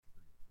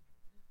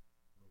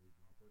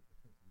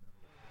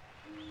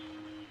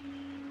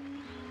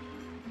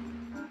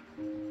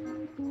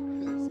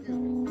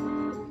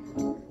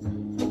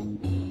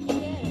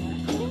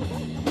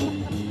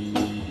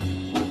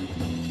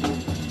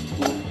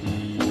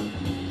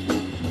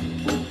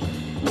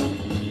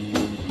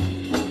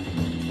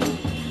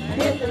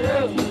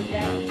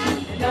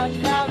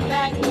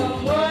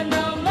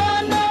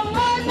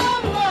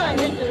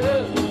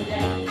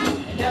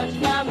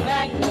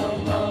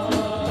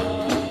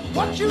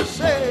you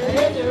say.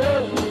 Hit the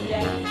road,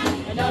 Jack,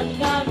 and don't you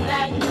come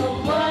back no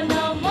more,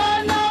 no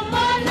more, no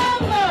more, no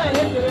more.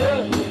 Hit the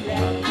road,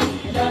 Jack,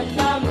 and don't you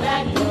come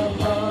back no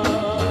more.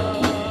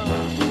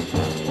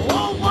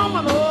 Oh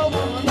woman,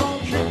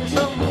 don't treat me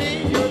so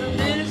mean. You're the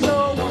meanest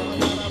old woman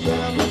that I've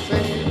ever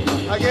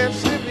seen. I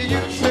guess if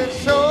you said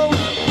so, I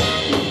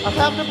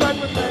have to bite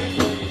my face.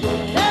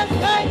 That's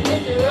right,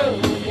 hit the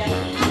road, Jack,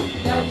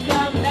 don't you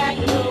come back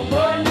no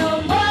more,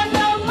 no more,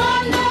 no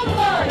more, no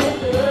more. Hit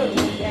the road,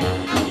 Jack,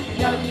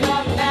 don't you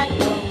come back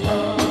no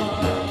more.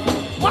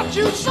 What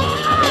you say?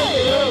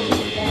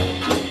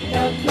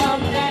 Don't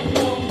come back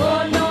no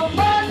more, no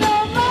more,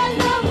 no more,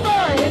 no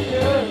more. Hit the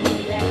road,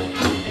 Jack,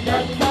 and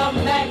don't come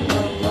back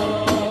no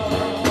more.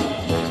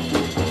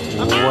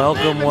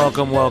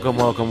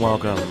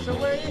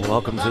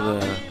 Welcome to the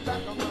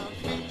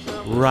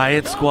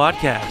Riot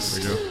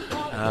Squadcast.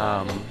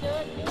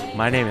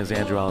 My name is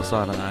Andrew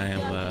Alisana. I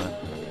am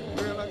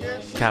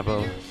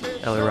Capo,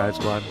 LA Riot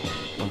Squad,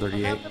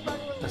 138.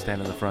 I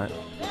stand in the front.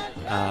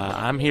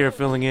 I'm here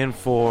filling in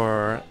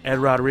for Ed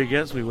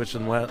Rodriguez. We wish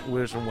him well.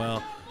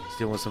 He's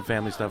dealing with some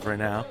family stuff right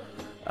now.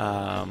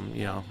 I'm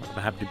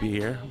happy to be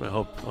here, but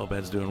hope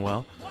Ed's doing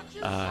well.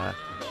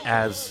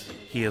 As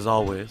he is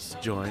always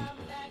joined,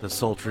 the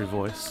sultry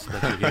voice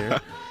that you hear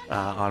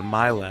on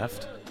my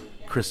left,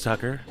 Chris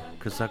Tucker.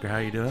 Chris Tucker, how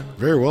you doing?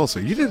 Very well,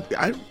 sir.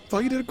 I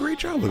thought you did a great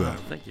job with that.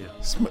 Thank you.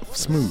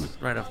 Smooth.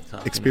 Right off the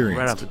top. Experienced.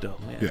 Right off the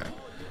dome. Yeah.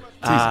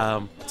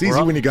 It's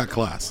easy when you got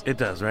class. It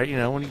does, right?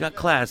 When you got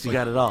class, you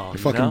got it all. You're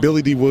fucking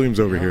Billy D. Williams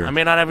over here. I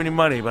may not have any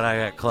money, but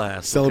I got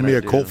class. Selling me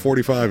a Colt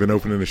 45 and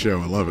opening the show.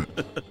 I love it.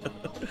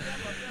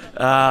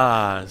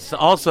 So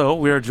also,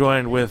 we are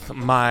joined with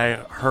my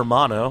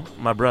hermano,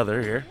 my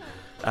brother here,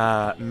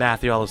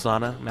 Matthew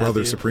Alisana. Matthew,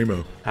 Brother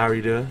Supremo. how are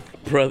you doing?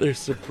 Brother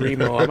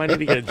Supremo. I might need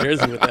to get a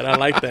jersey with that. I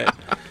like that.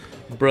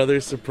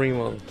 Brother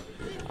Supremo.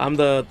 I'm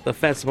the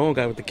fat Samoan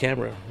guy with the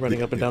camera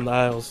running up and down the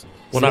aisles.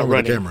 Well, Sit not down with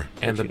running. the camera.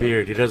 And the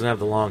beard. He doesn't have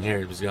the long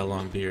hair. He's got a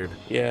long beard.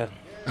 Yeah,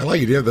 I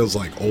like it. You have those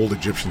like old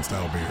Egyptian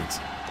style beards.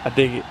 I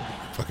dig it.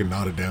 Fucking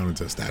knotted down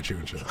into a statue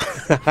and shit.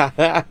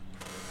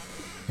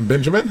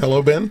 Benjamin,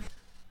 hello Ben.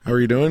 How are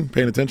you doing?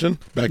 Paying attention?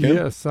 Back in?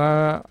 Yes,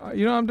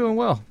 I'm doing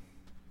well.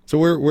 So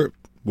we're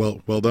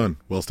well done.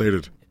 Well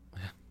stated.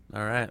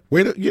 All right.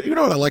 Wait, you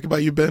know what I like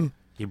about you, Ben?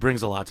 He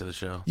brings a lot to the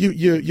show.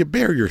 You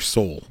bare your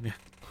soul.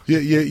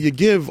 You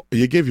give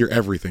your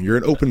everything. You're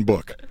an open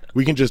book.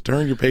 We can just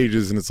turn your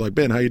pages and it's like,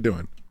 Ben, how you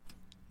doing?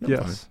 I'm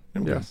Yes,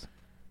 fine. I'm yes.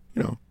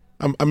 good.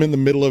 I'm in the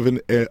middle of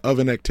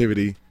an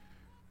activity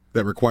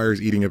that requires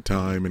eating up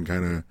time and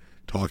kind of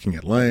talking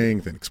at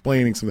length and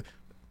explaining something.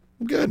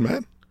 I'm good,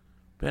 man.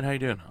 Ben, how you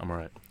doing? I'm all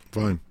right.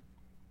 Fine.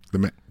 The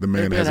Hey,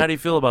 man Ben, how do you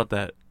feel about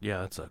that?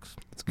 Yeah, that sucks.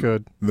 It's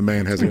good. the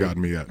man hasn't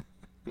gotten me yet.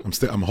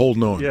 I'm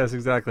holding on. Yes,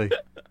 exactly.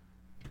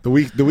 The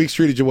week's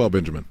treated you well,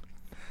 Benjamin.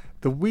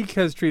 The week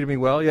has treated me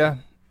well. Yeah,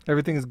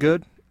 everything is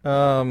good.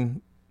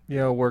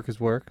 Work is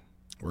work.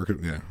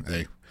 Yeah.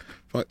 Hey,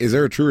 is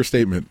there a truer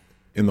statement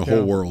in the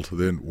whole world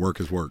than work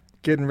is work?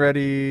 Getting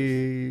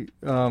ready.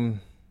 The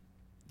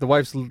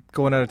wife's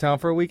going out of town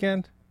for a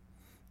weekend,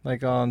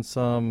 like on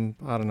some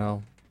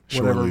whatever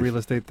Shore leave. real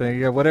estate thing.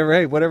 Yeah, whatever.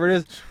 Hey, whatever it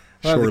is.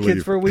 Shore The kids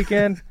leave. for a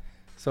weekend.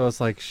 So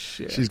it's like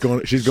shit. She's going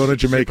to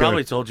Jamaica. She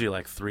probably told you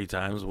like 3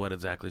 times what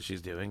exactly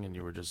she's doing, and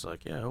you were just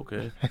like, yeah,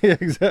 okay. Yeah,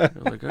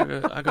 exactly. Like,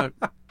 I got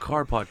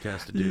car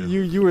podcast to do.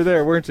 You were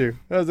there, weren't you?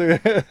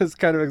 That's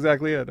kind of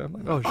exactly it. I'm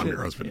like, oh I'm shit.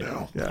 your husband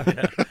now.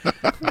 Yeah.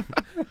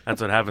 That's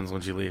what happens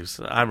when she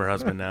leaves. I'm her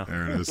husband now.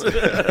 There it is.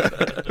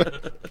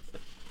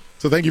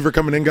 So thank you for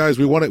coming in, guys.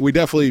 We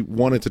definitely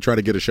wanted to try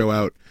to get a show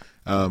out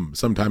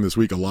sometime this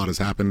week. A lot has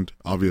happened,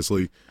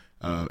 obviously.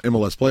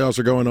 MLS playoffs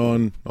are going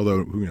on,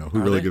 although who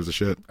really they? gives a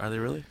shit? Are they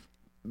really?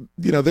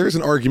 There's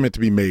an argument to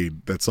be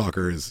made that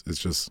soccer is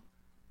just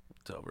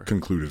It's over.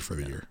 concluded for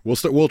the year.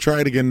 We'll try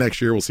it again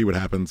next year. We'll see what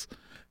happens.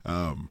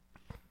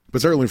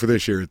 But certainly for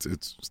this year,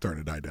 it's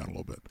starting to die down a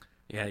little bit.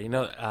 Yeah,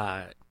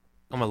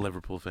 I'm a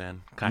Liverpool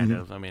fan, kind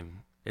of. I mean,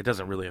 it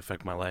doesn't really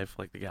affect my life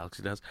like the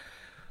Galaxy does.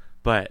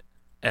 But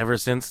ever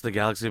since the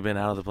Galaxy have been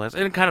out of the playoffs,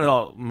 and kind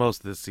of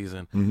most of this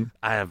season,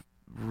 I have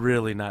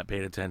really not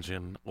paid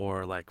attention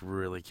or like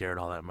really cared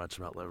all that much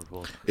about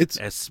Liverpool.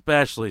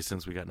 Especially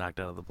since we got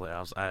knocked out of the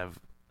playoffs.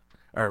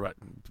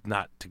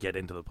 Not to get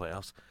into the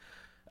playoffs.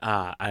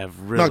 I have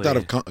really Knocked out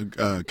of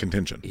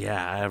contention.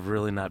 Yeah, I have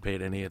really not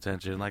paid any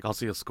attention. Like I'll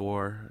see a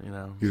score,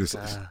 You just-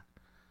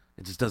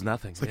 it just does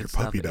nothing. It's like your It's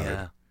puppy nothing.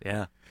 died.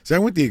 Yeah. See, I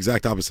went the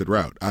exact opposite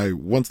route.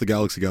 Once the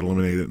Galaxy got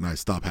eliminated and I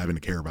stopped having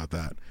to care about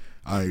that,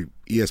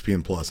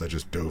 ESPN Plus, I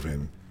just dove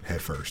in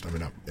head first. I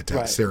mean,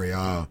 Right. Serie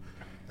A,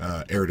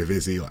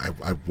 Eredivisie.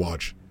 I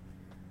watch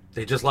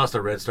They just lost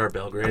to Red Star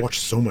Belgrade. I watch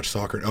so much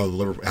soccer. Oh,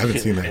 Liverpool. I haven't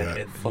seen that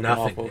yet. Nothing.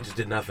 awful. It just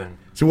did nothing.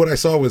 So what I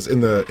saw was in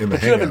the But you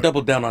haven't hangout.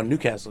 doubled down on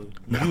Newcastle.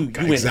 You went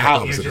exactly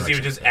out. opposite. You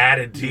just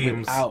added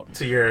teams out.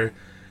 to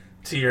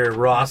your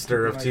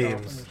roster of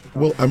teams.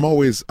 Well, I'm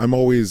always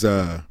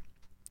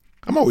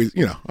I'm always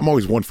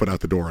 1 foot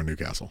out the door on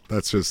Newcastle.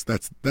 That's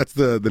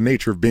the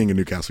nature of being a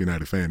Newcastle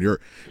United fan.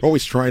 You're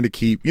always trying to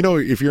keep,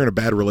 if you're in a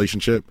bad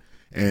relationship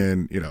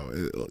and,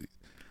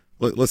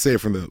 let's say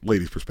it from the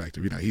lady's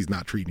perspective, he's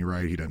not treating you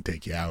right. He doesn't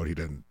take you out. He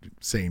doesn't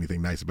say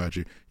anything nice about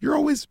you. You're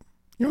always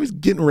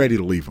getting ready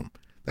to leave him.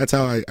 That's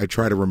how I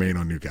try to remain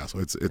on Newcastle.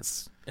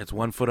 It's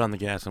 1 foot on the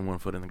gas and 1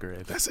 foot in the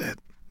grave. That's it.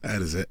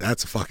 That is it.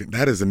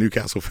 That is a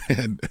Newcastle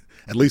fan.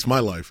 At least my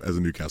life as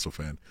a Newcastle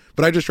fan.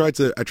 But I tried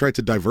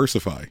to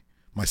diversify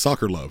my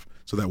soccer love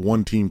so that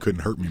one team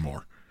couldn't hurt me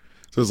more.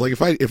 So it's like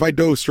if I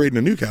dove straight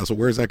into Newcastle,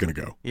 where is that going to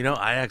go?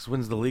 Ajax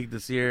wins the league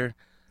this year.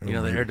 The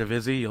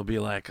Eredivisie, you'll be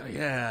like, oh,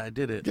 yeah, I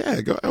did it.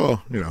 Yeah,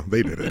 well,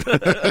 they did it.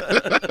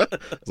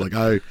 It's like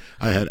I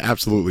had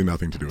absolutely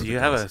nothing to do with it. Do you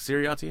have a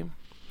Serie A team?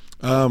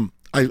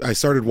 I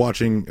started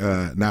watching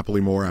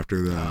Napoli more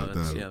after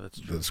the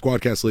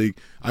Squadcast League.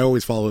 I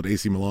always followed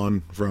AC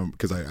Milan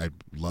because I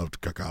loved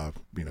Kaká,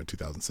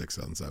 2006,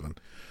 2007.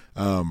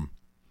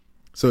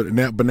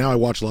 But now I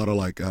watch a lot of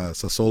like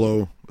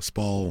Sassuolo,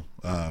 Spal,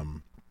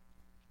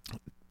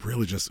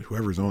 really just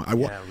whoever's on.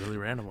 Really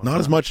random ones. Not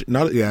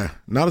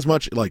as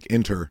much like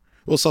Inter.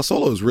 Well,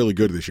 Sassuolo is really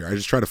good this year. I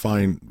just try to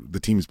find the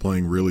teams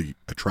playing really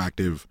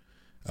attractive,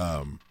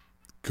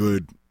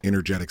 good,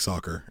 energetic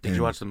soccer. Did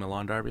you watch the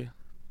Milan derby?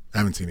 I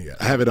haven't seen it yet.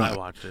 I have it on. I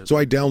watched it. So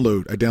I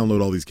download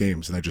all these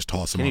games and I just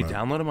toss them. Can you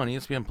download them on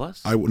ESPN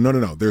Plus?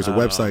 No. There's a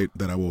website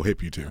that I will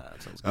hip you to.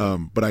 That sounds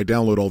good. But I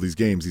download all these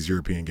games, these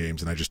European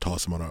games, and I just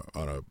toss them on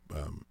a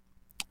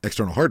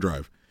external hard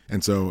drive.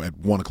 And so at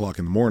 1 o'clock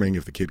in the morning,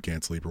 if the kid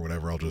can't sleep or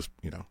whatever, I'll just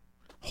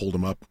hold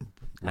them up.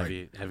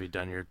 Right. Have you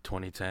done your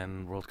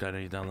 2010 World Cup?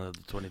 Have you done the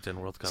 2010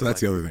 World Cup? So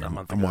that's the other thing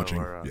I'm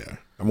watching.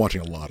 I'm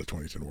watching a lot of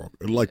 2010 World.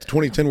 Like the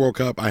 2010 World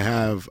Cup, I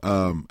have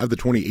the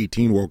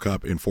 2018 World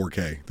Cup in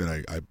 4K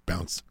that I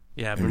bounce.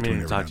 Yeah, I've been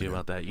meaning to talk to you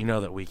about that. You know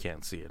that we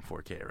can't see it in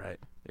 4K, right?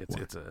 It's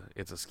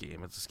a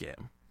scheme. It's a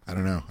scam. I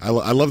don't know.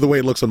 I love the way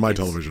it looks on my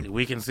television.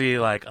 We can see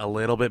like a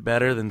little bit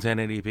better than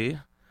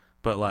 1080p,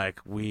 but like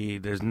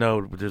there's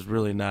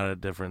really not a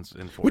difference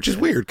in 4K. Which is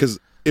weird because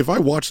if I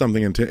watch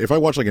something if I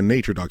watch like a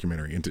nature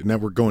documentary, now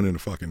we're going into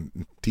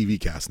fucking TV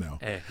cast now.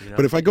 Hey,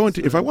 but if I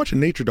watch a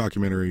nature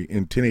documentary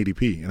in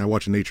 1080p and I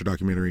watch a nature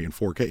documentary in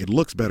 4K, it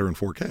looks better in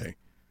 4K.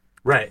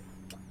 Right,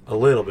 a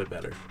little bit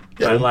better.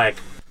 Yeah, but like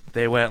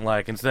they went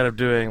like instead of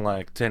doing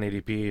like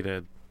 1080p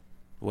to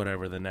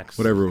whatever the next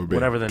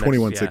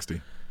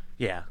 2160.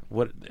 Yeah,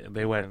 what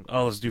they went?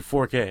 Oh, let's do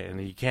 4K,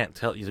 and you can't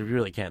tell. You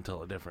really can't tell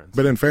the difference.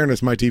 But in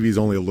fairness, my TV is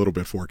only a little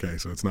bit 4K,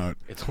 so it's not.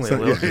 It's only a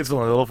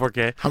little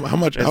 4K. How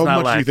much do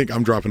you think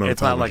I'm dropping on?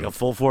 It's not like a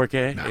full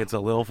 4K. No. It's a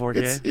little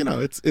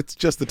 4K. It's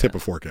just the tip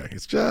of 4K.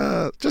 It's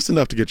just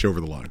enough to get you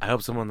over the line. I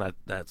hope someone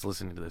that's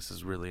listening to this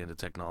is really into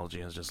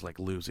technology and is just like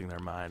losing their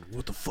mind.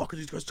 What the fuck are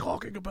these guys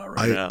talking about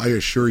now? I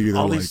assure you,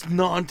 all these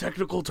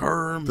non-technical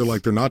terms.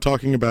 They're not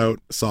talking about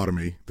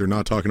sodomy. They're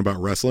not talking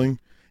about wrestling,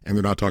 and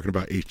they're not talking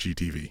about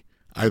HGTV.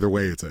 Either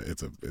way, it's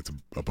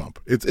a bump.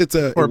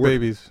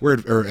 Babies,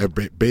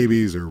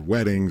 babies or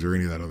weddings or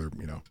any of that other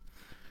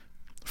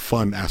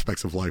fun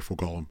aspects of life. We'll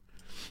call them.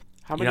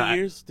 How many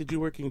years did you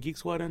work in Geek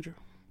Squad, Andrew?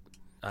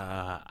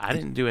 I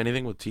didn't do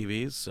anything with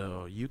TVs,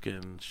 so you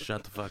can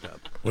shut the fuck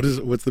up.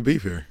 What's the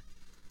beef here?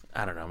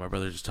 I don't know. My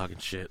brother's just talking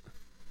shit.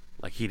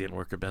 Like he didn't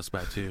work at Best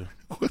Buy too.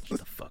 Shut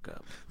the fuck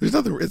up. There's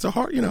nothing. It's a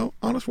hard,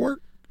 honest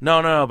work.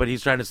 No, but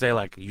he's trying to say,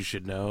 like, you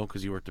should know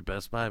because you worked at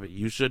Best Buy, but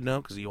you should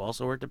know because you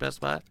also worked at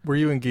Best Buy. Were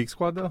you in Geek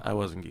Squad, though? I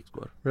was in Geek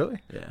Squad. Really?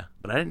 Yeah.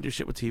 But I didn't do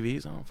shit with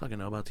TVs. I don't fucking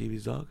know about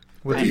TVs, dog.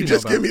 You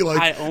just give me,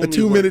 like, a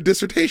 2-minute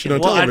dissertation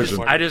on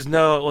television. I just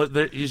know.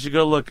 You should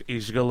go look.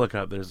 You should go look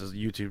up. There's this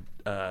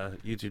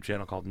YouTube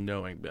channel called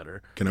Knowing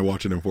Better. Can I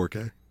watch it in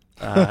 4K?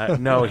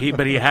 No,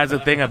 but he has a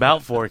thing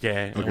about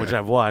 4K, which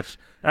I've watched.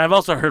 And I've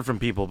also heard from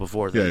people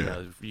before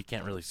that you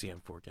can't really see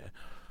in 4K.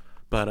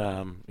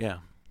 But, yeah.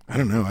 I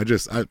don't know.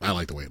 I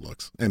like the way it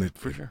looks, and it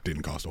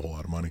didn't cost a whole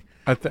lot of money.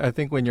 I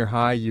think when you're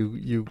high,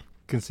 you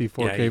can see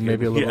 4K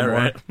maybe a little more.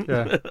 Right.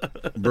 Yeah,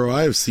 bro,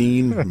 I have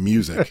seen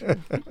music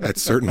at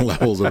certain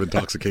levels of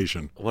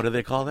intoxication. What do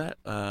they call that?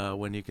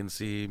 When you can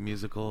see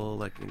music in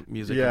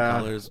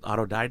colors,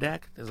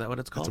 autodidact? Is that what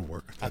it's called? That's a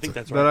word. I think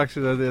that's right. That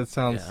actually that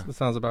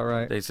sounds about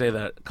right. They say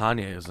that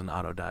Kanye is an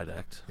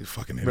autodidact. You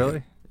fucking idiot.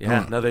 Really?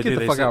 Yeah. No, they do.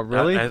 Get the fuck out.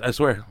 Really? I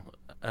swear,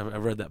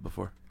 I've read that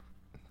before.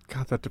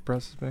 God, that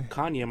depresses me.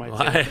 Kanye might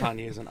say that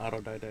Kanye is an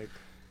autodidact.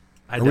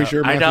 Are we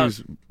sure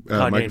Matthew's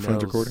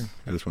microphone's recording?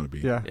 I just want to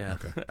be. Yeah.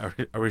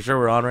 Okay. Are we sure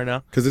we're on right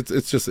now? Because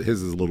it's just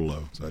his is a little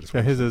low, so I just.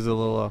 Yeah, his is a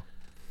little low.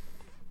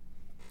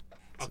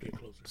 Okay,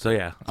 closer. So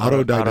yeah,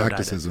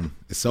 autodidacticism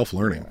is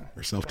self-learning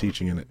or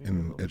self-teaching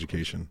in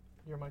education.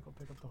 Your mic will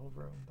pick up the whole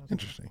room.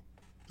 Interesting.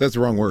 That's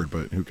the wrong word,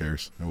 but who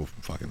cares? Oh,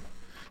 fucking.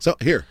 So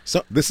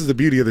this is the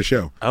beauty of the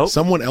show. Oh.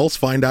 Someone else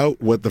find out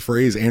what the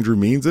phrase Andrew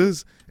means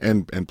is,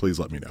 and please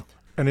let me know.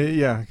 And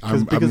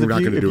I'm because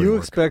not if gonna do you any work.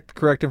 expect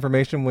correct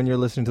information when you're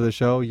listening to the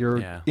show,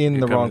 you're in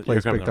the wrong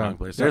place big time.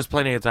 There's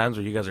plenty of times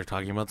where you guys are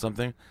talking about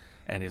something,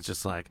 and it's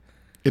just like,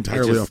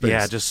 Entirely off base.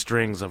 Yeah, just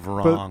strings of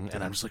wrong,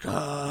 and I'm just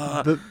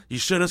like, you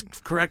should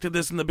have corrected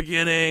this in the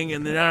beginning,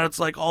 and then now it's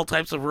like all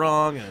types of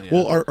wrong. And, yeah.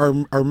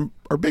 Well,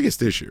 our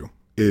biggest issue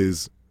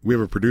is we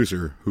have a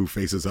producer who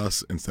faces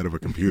us instead of a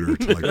computer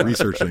to like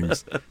research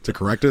things to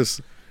correct us.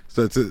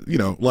 So it's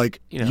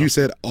you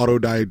said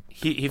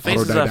he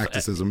faces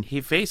autodidacticism.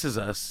 He faces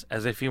us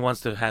as if he wants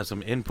to have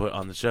some input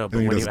on the show, but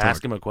he when you doesn't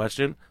ask talk. him a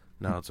question,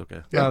 no, it's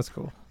okay. Yeah, that's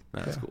cool.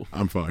 That's cool.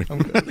 I'm fine. I'm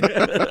good.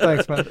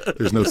 Thanks, man.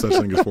 There's no such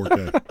thing as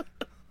 4K.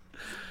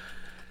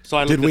 So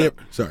I looked it up.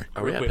 Sorry.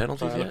 Are we Real at quick. penalties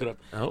Sorry, I yet? looked it up.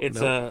 Oh, It's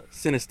no.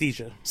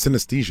 synesthesia.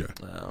 Synesthesia.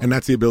 Oh. And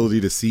that's the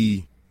ability to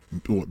see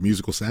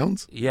musical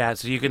sounds? Yeah,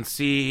 so you can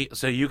see,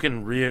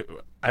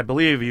 I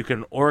believe you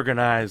can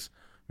organize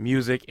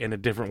music in a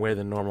different way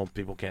than normal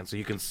people can. So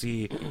you can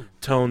see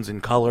tones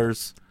and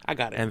colors. I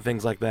got it. And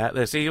things like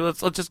that. See,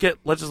 let's just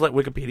let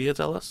Wikipedia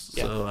tell us.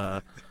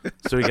 Yeah.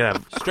 So we can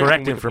have Straight correct from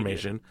Wikipedia.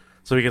 information.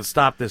 So we can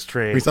stop this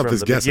train We stop from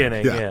this the guessing,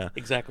 beginning. yeah. Yeah.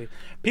 Exactly.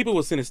 People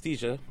with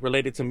synesthesia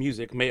related to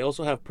music may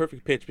also have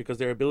perfect pitch because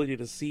their ability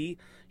to see,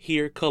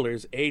 hear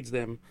colors aids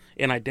them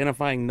in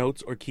identifying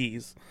notes or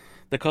keys.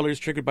 The colors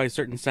triggered by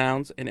certain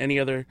sounds and any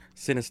other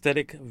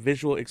synesthetic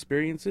visual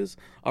experiences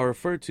are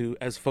referred to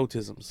as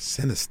photisms.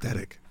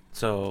 Synesthetic.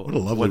 So What a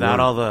lovely without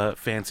word. all the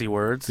fancy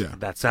words, Yeah.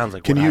 that sounds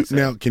like Can what I you said.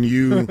 now? Can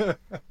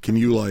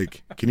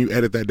you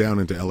edit that down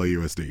into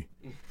LAUSD?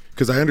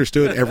 Because I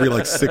understood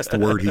every sixth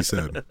word he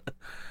said.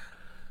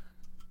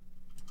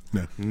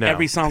 No.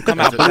 Every song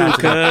come out blue,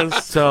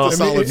 cuz. So, It's a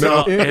solid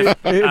so no.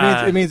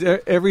 It means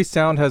every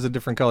sound has a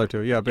different color to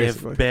it. Yeah,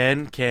 basically. if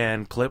Ben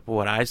can clip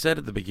what I said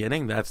at the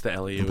beginning, that's the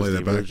LAUSD play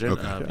that back? version.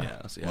 Okay.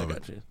 Yeah, I Love got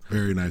it. you.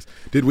 Very nice.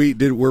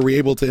 Were we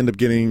able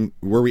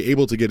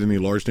to get any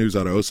large news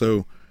out of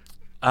Oso?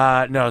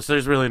 No, so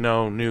there's really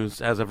no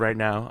news as of right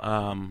now.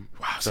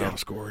 Wow, Seattle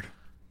scored.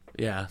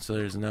 Yeah, so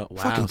there's no.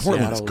 Wow, Fucking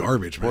Portland's Seattle-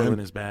 garbage, man.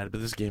 Portland is bad,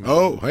 but this game.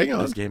 Oh, hang on.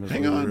 This game is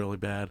Hang really, on. really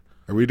bad.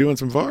 Are we doing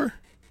some VAR?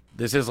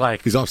 This is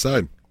like He's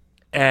offside.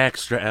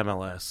 extra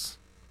MLS.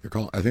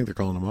 I think they're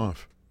calling him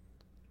off.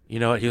 You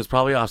know what? He was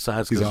probably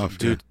offsides He's off,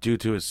 due, yeah. due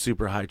to his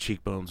super high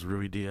cheekbones,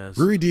 Rui Diaz.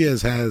 Rui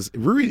Diaz, the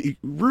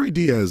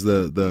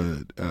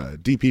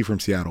DP from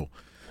Seattle.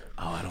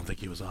 Oh, I don't think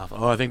he was off.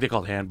 Oh, I think they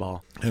called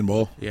handball.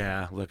 Handball.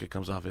 Yeah, look, it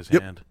comes off his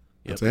Yep. hand.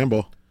 Yep. That's a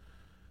handball.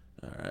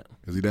 All right.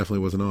 Because he definitely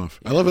wasn't off.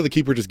 I love how the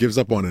keeper just gives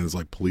up on it and is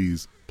like,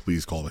 please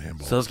call the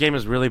handball. So this game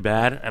is really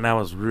bad, and I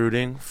was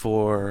rooting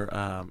for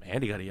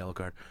Andy got a yellow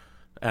card,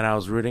 and I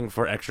was rooting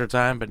for extra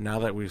time. But now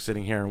that we're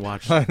sitting here and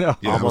watch I know.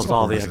 Yeah, it was almost a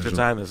all the poor extra decision.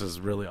 time, this is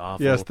really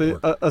awful. Yes,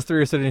 us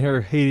three are sitting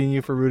here hating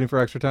you for rooting for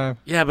extra time.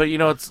 Yeah, but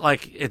it's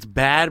like it's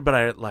bad, but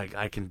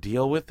I can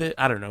deal with it.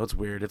 I don't know. It's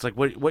weird. It's like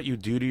what you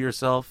do to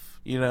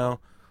yourself.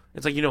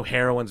 It's like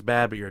heroin's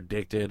bad, but you're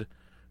addicted.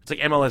 It's like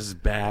MLS is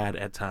bad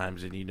at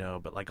times,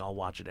 and but like I'll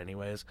watch it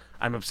anyways.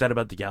 I'm upset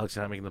about the Galaxy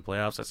not making the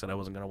playoffs. I said I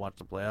wasn't going to watch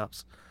the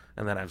playoffs,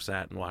 and then I've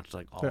sat and watched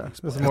like all Yeah,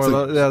 these. this is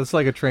playoffs. more. It's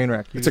like a train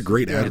wreck. It's a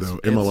great ad, It's- though.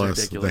 it's MLS,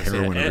 the ridiculous.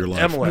 heroin Yeah, of your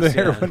life. MLS, The yeah.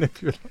 heroin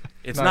if you're-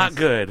 It's Nice. not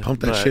good. Pump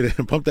that but- shit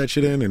in. Pump that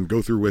shit in and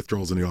go through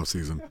withdrawals in the off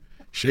season.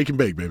 Shake and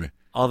bake, baby.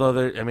 Although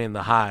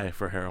the high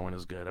for heroin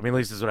is good. I mean, at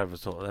least that's what I was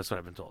told. That's what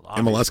I've been told. MLS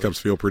Obviously. cups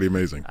feel pretty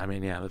amazing. I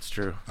mean, yeah, that's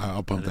true.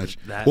 I'll pump that is-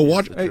 shit. that Well, is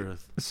watch. the Hey,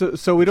 truth.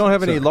 so we don't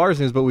have any Sorry. Lars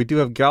news, but we do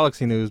have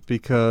Galaxy news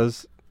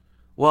because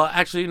Well,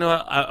 actually,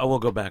 what? I will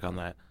go back on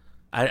that.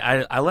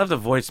 I left a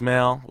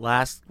voicemail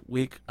last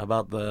week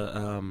about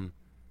the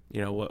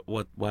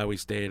why we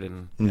stayed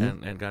and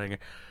got in here.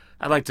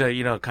 I'd like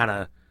to kind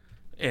of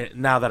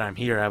now that I'm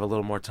here, I have a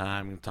little more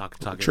time and talk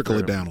Trickle through.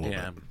 it down a little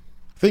Yeah. bit.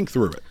 Think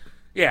through it.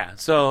 Yeah.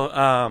 So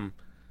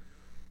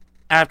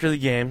after the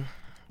game,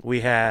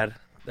 we had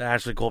the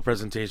Ashley Cole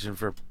presentation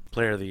for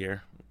Player of the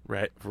Year,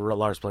 right? For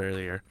Lars Player of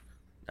the Year.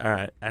 All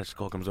right. Ashley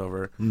Cole comes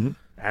over. Mm-hmm.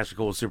 Ashley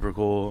Cole was super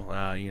cool.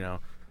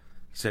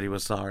 Said he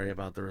was sorry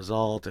about the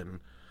result, and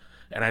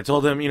I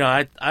told him,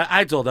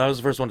 I told him, I was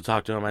the first one to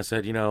talk to him. I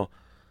said,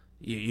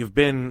 you've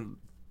been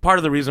part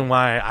of the reason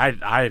why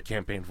I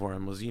campaigned for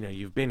him was,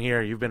 you've been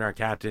here, you've been our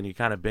captain, you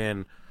kind of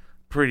been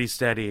pretty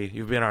steady,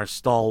 you've been our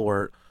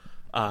stalwart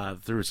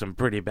through some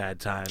pretty bad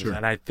times, Sure.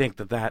 and I think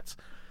that's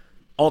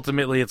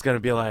ultimately it's going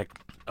to be like,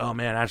 oh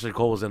man, Ashley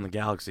Cole was in the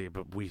Galaxy,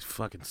 but we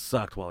fucking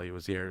sucked while he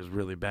was here. It was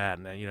really bad,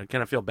 and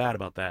kind of feel bad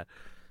about that.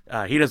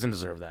 He doesn't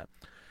deserve that.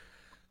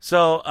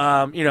 So,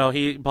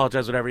 he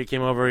apologized, whatever. He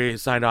came over, he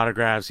signed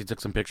autographs, he took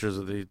some pictures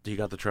he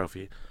got the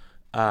trophy.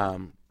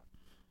 Then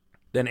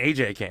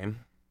AJ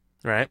came,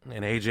 right?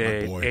 And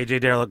My boy. AJ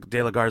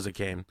De La Garza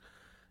came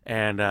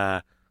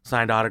and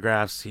signed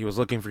autographs. He was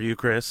looking for you,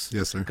 Chris.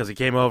 Yes, sir. Because he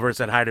came over and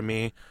said hi to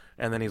me.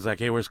 And then he's like,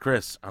 hey, where's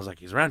Chris? I was like,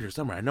 he's around here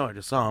somewhere. I know, I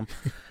just saw him.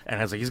 And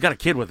I was like, he's got a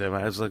kid with him.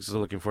 I was like, still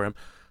looking for him.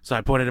 So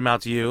I pointed him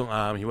out to you.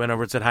 He went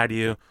over and said hi to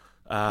you.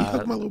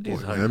 hugged my little boy.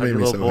 He's That hugged made your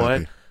me little so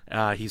boy.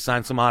 happy. He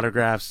signed some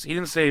autographs. He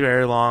didn't stay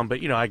very long,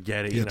 but I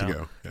get it. He had to know.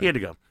 go, yeah. He had to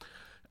go.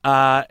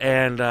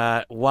 And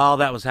while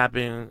that was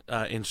happening,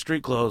 in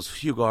street clothes,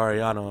 Hugo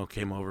Arellano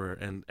came over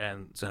and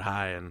said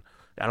hi. And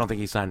I don't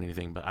think he signed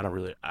anything, but I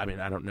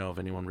don't know if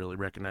anyone really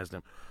recognized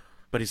him.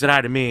 But he said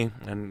hi to me,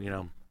 and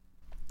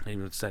He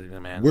would say to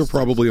man, We're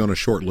probably on a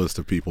short list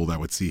of people that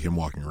would see him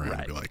walking around and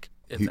Right. be like,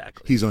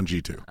 Exactly. he's on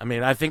G2. I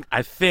mean, I think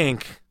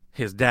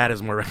his dad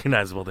is more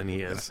recognizable than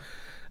he is.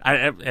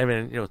 I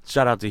mean,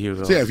 shout out to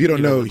Hugo. So yeah, if you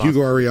don't know, the Hugo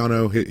boss.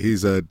 Ariano,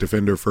 he's a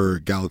defender for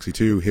Galaxy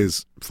 2.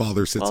 His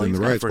father sits Well, in he's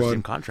the got a Riot first Squad.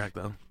 team contract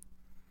though.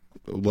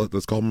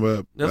 Let's call him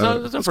a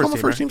That's a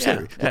first team.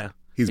 yeah, yeah.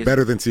 He's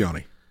better than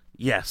Siani.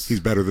 Yes. He's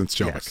better than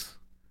Shelvick.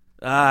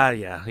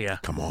 Yes. Yeah.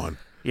 Come on.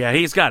 Yeah,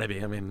 he's got to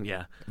be. I mean,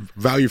 yeah.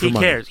 Value for He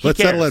money. cares. Let's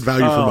he settle cares. at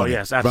value for Oh, money.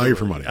 yes, absolutely. Value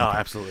for money. Oh, Okay.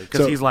 absolutely.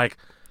 Because So- he's like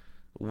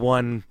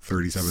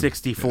 37.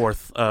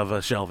 1/64th of a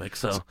Shelvick.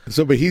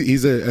 So But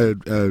he's a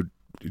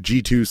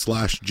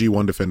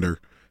G2/G1 defender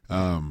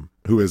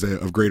who is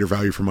of greater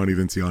value for money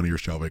than Siani or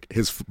Shelvick.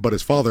 But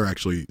his father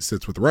actually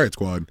sits with the Riot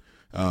Squad.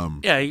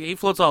 yeah, he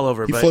floats all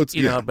over. He but floats,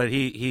 you yeah. know, but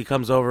he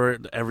comes over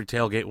every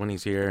tailgate when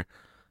he's here.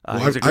 Well,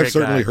 He's a great I've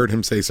certainly guy. heard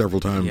him say several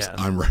times, Yeah.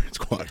 "I'm Riot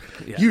Squad."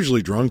 Yeah.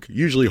 Usually drunk,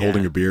 usually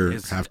holding Yeah. a beer,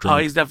 He's- half drunk. Oh,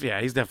 he's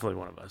definitely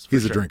one of us. For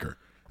He's sure. a drinker.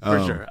 For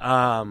sure.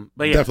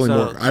 But yeah, Definitely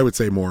so, more. I would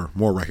say more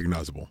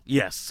recognizable.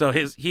 Yes. So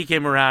he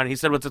came around. He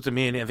said what's up to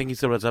me, and I think he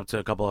said what's up to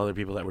a couple other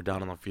people that were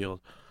down on the field,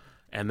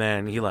 and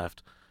then he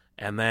left,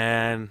 and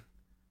then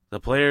the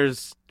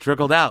players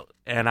trickled out,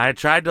 and I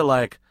tried to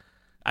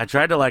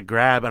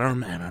grab. I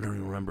don't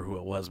even remember who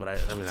it was, but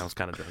I mean I was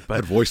kind of drunk. That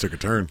But voice took a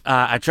turn.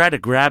 I tried to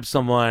grab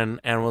someone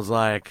and was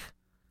like,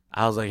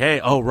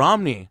 hey,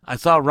 Romney. I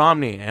saw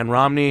Romney, and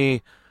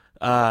Romney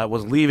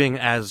was leaving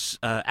as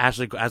I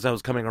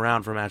was coming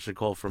around from Ashley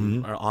Cole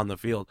from on the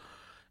field,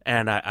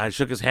 and I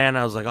shook his hand.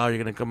 I was like, oh, you're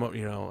gonna come,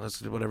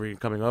 whatever, you're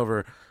coming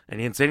over, and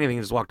he didn't say anything.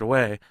 He just walked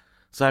away.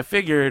 So I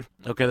figured,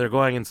 okay, they're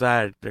going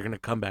inside. They're gonna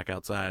come back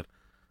outside,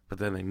 but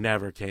then they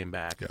never came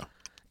back. Yeah.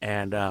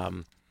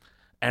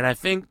 And I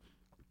think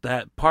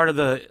that part of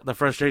the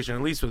frustration,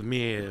 at least with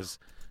me, is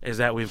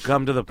that we've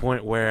come to the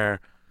point where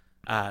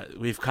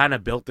we've kind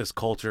of built this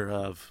culture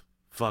of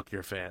fuck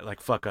your fan, like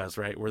fuck us,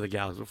 right? We're the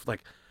Galaxy,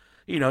 like,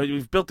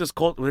 we've built this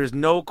culture. There's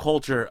no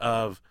culture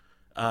of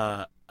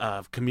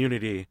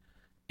community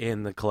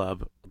in the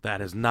club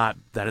that has not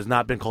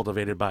been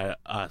cultivated by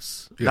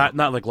us. Yeah.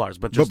 Not like Lars,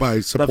 but just by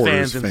the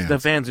supporters, fans, the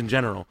fans in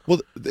general.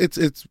 Well,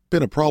 it's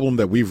been a problem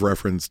that we've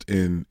referenced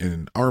in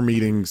our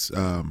meetings.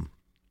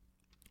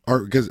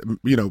 Because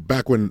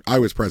back when I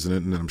was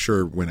president, and I'm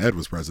sure when Ed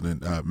was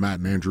president, Matt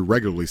and Andrew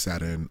regularly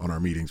sat in on our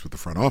meetings with the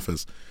front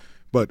office.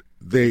 But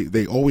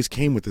they always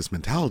came with this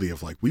mentality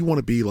of like, we want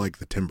to be like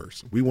the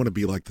Timbers, we want to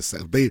be like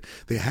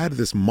they had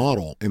this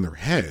model in their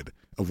head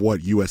of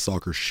what U.S.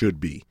 soccer should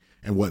be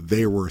and what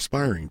they were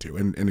aspiring to.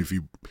 And if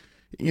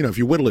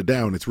you whittle it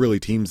down, it's really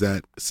teams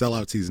that sell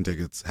out season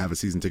tickets, have a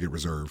season ticket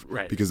reserve,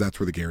 Right. because that's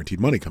where the guaranteed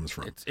money comes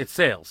from. It's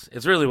sales.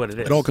 It's really what it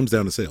is. It all comes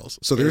down to sales.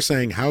 So they're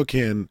saying,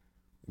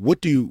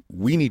 what do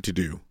we need to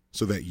do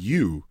so that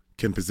you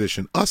can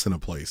position us in a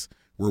place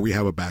where we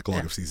have a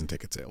backlog of season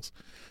ticket sales?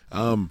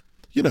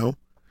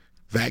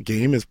 That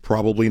game is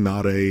probably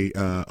not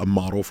a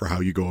model for how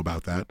you go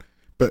about that.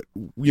 But,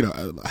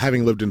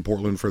 having lived in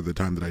Portland for the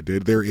time that I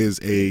did, there is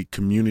a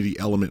community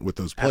element with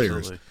those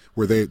players. Absolutely.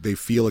 Where they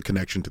feel a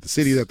connection to the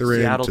city that they're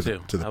Seattle in,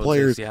 too. to the I would say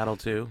players. Seattle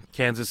too.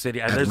 Kansas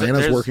City.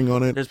 Atlanta's working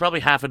on it. There's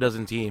probably half a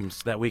dozen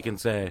teams that we can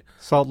say.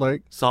 Salt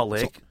Lake. Salt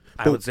Lake.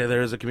 I would say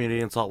there is a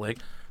community in Salt Lake,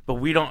 but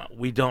we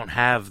don't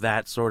have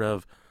that sort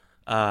of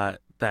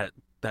that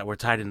we're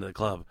tied into the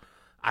club.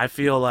 I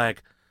feel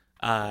like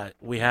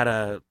we had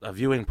a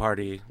viewing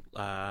party.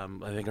 I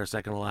think our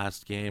second to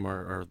last game,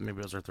 or maybe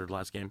it was our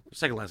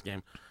second last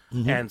game,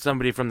 and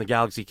somebody from the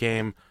Galaxy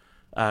came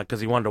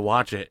because he wanted to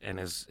watch it, and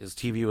his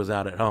TV was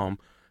out at home,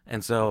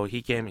 and so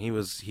he came. I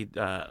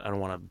don't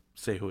want to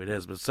say who it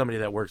is, but somebody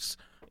that works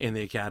in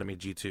the Academy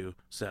G2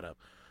 setup,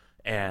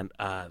 and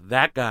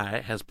that guy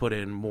has put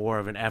in more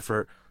of an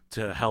effort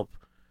to help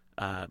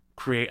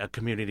create a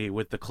community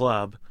with the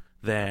club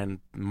than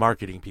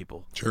marketing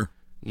people. Sure.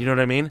 You know what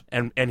I mean?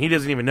 And he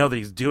doesn't even know that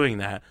he's doing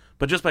that.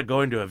 But just by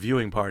going to a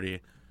viewing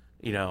party,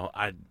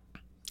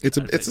 It's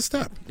a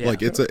step. Yeah.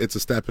 Like it's a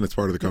step, and it's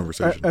part of the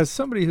conversation. As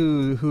somebody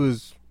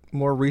who's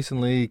more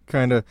recently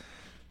kind of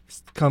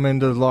come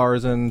into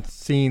Lars and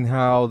seen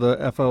how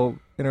the FO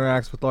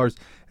interacts with Lars,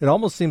 it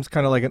almost seems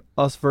kind of like an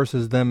us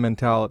versus them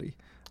mentality.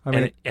 I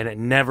mean, and it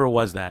never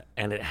was that,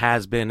 and it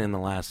has been in the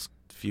last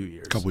few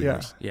years. Couple yeah.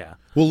 years. Yeah.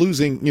 Well,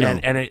 losing,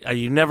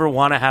 You never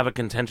want to have a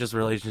contentious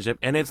relationship,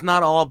 and it's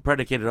not all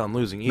predicated on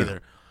losing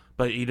either.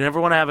 But you never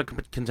want to have a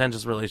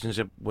contentious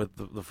relationship with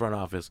the front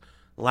office.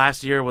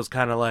 Last year was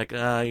kind of like,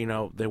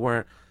 they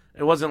weren't.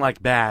 It wasn't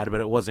like bad,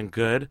 but it wasn't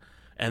good.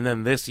 And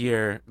then this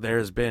year,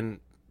 there's been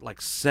like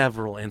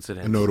several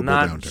incidents, notable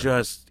not downturn.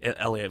 just at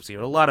LAFC.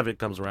 But a lot of it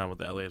comes around with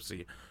the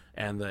LAFC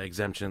and the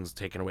exemptions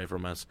taken away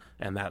from us,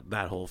 and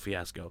that whole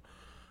fiasco.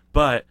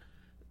 But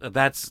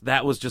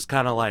that was just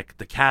kind of like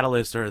the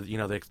catalyst, or the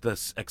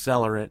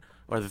accelerant,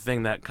 or the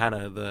thing that kind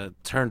of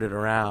turned it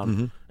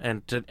around.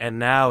 And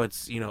now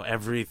it's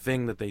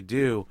everything that they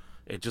do,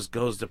 it just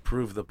goes to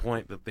prove the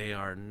point that they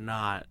are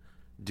not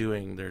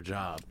doing their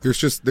job.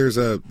 There's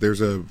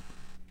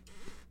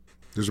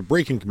a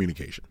break in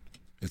communication.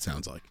 It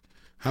sounds like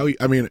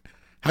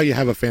how you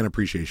have a fan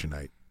appreciation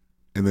night,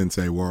 and then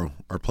say, well,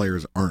 our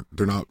players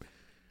they're not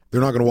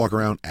going to walk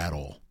around at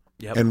all.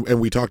 Yep. And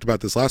we talked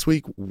about this last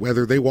week.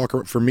 Whether they walk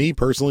around, for me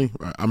personally,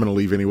 I'm going to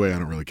leave anyway. I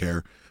don't really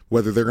care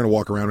whether they're going to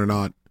walk around or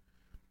not.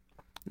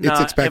 No,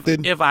 It's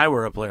expected. If I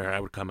were a player, I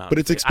would come out. But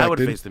it's I would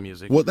expected. face the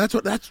music. Well, that's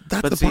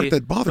the part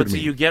that bothered but me. see,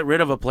 you get rid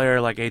of a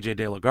player like AJ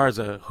De La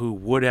Garza, who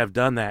would have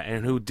done that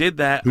and who did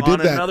that Who on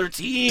did that another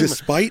team.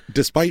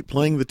 despite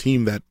playing the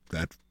team that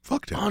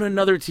fucked him. On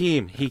another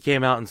team, he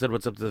came out and said,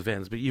 "What's up to the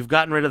fans?" But you've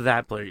gotten rid of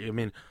that player. I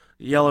mean,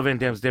 Yellow Van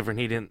Dam's different.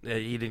 You didn't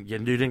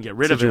get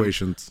rid of him.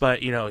 Situations. But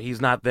he's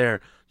not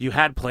there. You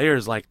had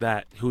players like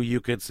that who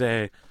you could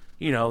say,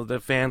 the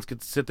fans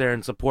could sit there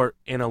and support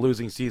in a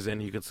losing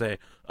season. You could say,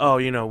 "Oh,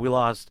 we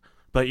lost."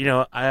 But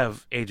I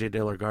have AJ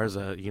De La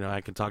Garza.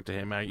 I can talk to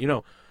him.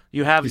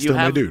 He's still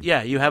my dude.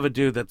 Yeah, you have a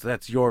dude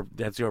that's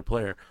your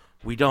player.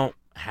 We don't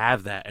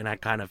have that, and I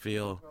kind of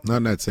feel Not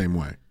in that same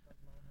way.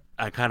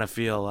 like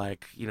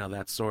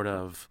that's sort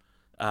of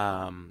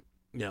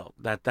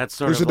that's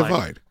sort There's of a like,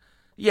 divide.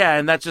 yeah,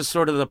 and that's just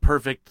sort of the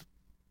perfect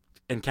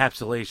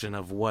encapsulation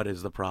of what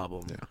is the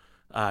problem.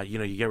 Yeah.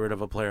 You get rid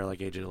of a player like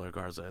AJ De La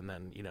Garza, and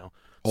then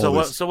All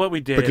this. So what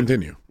we did. But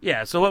continue.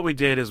 Yeah, so what we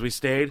did is we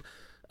stayed.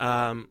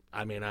 I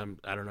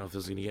don't know if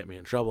this is going to get me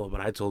in trouble,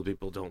 but I told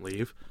people don't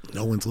leave.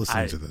 No one's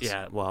listening to this.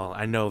 Yeah, well,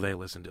 I know they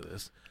listen to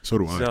this. So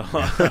do I. So,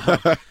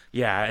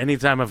 yeah,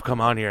 anytime I've come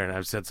on here and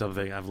I've said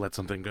something, I've let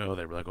something go,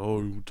 they were like,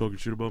 "Oh, you talking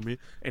shit about me?"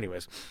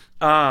 Anyways,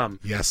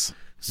 Yes.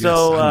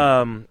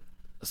 so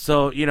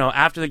Yes,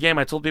 after the game,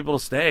 I told people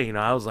to stay.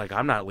 I was like,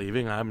 I'm not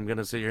leaving. I'm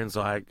gonna sit here, and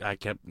so I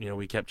kept,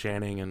 we kept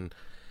chanting,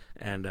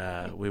 and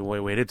we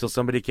waited till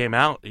somebody came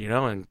out,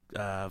 and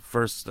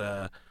first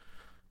Jamal,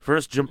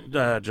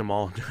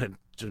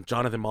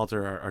 Jonathan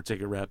Malter, our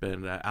ticket rep,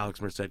 and Alex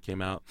Merced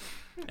came out.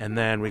 And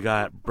then we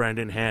got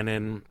Brendan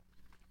Hannon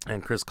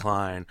and Chris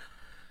Klein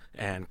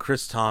and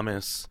Chris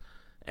Thomas.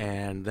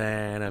 And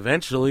then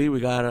eventually we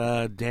got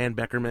Dan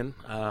Beckerman,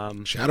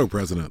 Shadow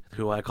President.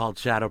 who I called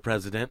Shadow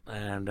President.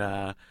 And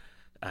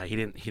he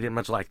didn't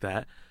much like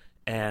that.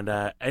 And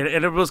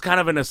it was kind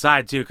of an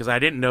aside, too, because I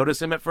didn't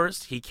notice him at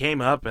first. He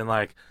came up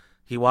and,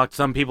 he walked.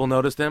 Some people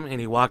noticed him, and then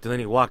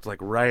he walked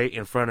right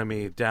in front of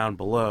me down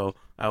below.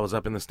 I was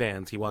up in the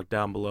stands. He walked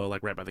down below,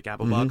 right by the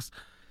Kappa box,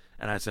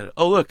 and I said,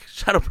 "Oh, look,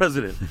 Shadow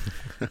President."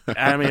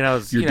 I mean, I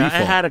was, Your I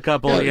default. had a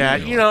couple, Yeah,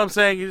 you know what I'm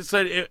saying. You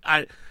said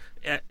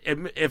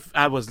if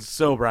I was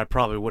sober, I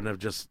probably wouldn't have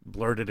just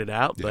blurted it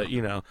out, but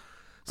I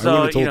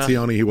so would have told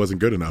Siani he wasn't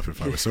good enough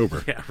if I was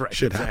sober. yeah, right,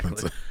 Shit exactly.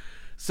 happens.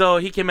 So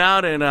he came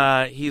out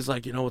and he's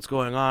like, what's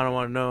going on? I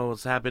want to know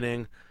what's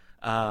happening.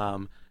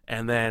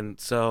 And then,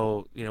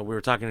 so, we were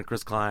talking to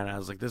Chris Klein. I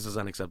was like, this is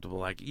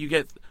unacceptable. I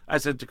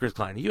said to Chris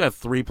Klein, you have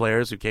 3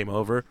 players who came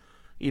over.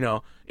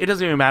 It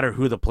doesn't even matter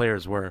who the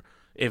players were.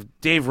 If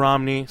Dave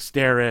Romney,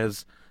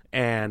 Steres,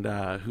 and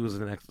who's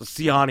the next?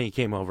 Siani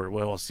came over.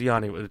 Well,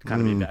 Siani would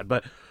kind of be bad,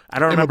 but I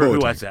don't remember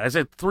who I said. I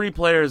said 3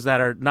 players that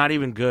are not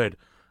even good.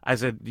 I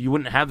said, you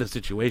wouldn't have the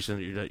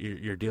situation that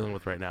you're dealing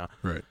with right now.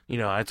 Right.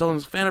 I told him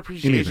it's fan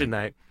appreciation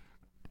night.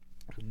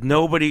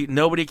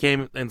 Nobody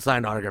came and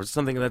signed autographs. It's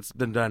something that's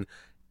been done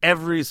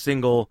every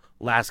single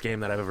last game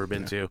that I've ever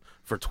been to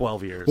for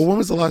 12 years. Well, when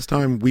was the last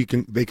time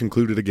they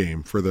concluded a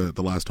game for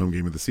the last home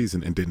game of the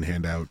season and didn't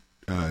hand out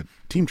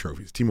team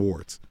trophies, team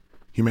awards,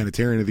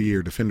 humanitarian of the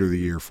year, defender of the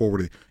year,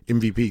 forward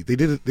MVP? They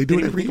did it. They do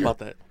it every year. About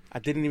that. I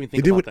didn't even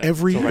think They do about it that.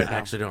 every year. I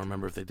actually don't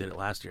remember if they did it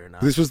last year or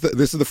not. This is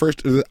the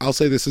first. I'll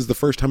say this is the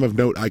first time of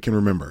note I can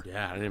remember.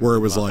 Yeah, I didn't where it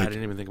think was about- I like,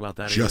 didn't even think about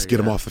that. just either, get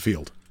them yeah. off the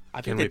field.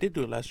 I Can think they we- did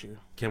do it last year.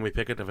 Can we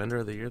pick a defender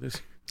of the year this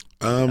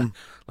year?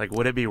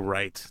 Would it be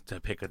right to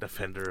pick a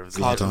defender of the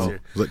year this Cosmo.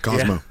 year? Was it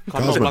Cosmo? Yeah.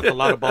 Cosmo blocked a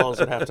lot of balls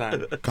at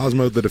halftime.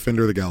 Cosmo, the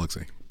defender of the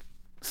galaxy.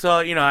 So,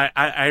 I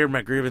heard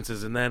my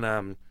grievances, and then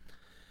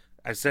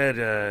I said,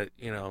 to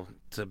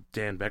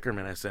Dan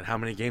Beckerman, I said, how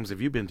many games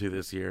have you been to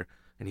this year?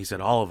 And he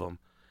said, all of them.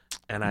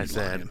 And I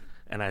said,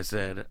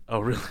 oh,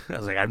 really? I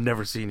was like, I've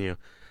never seen you.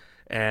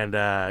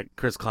 And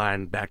Chris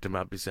Klein backed him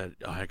up. He said,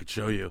 oh, I could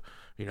show you.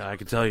 I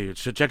could tell you.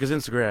 Should check his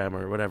Instagram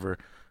or whatever.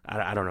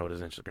 I don't know what his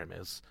Instagram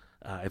is.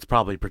 It's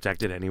probably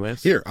protected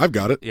anyways. Here, I've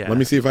got it. Yeah. Let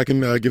me see if I can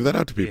give that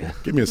out to people. Yeah.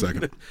 Give me a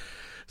second.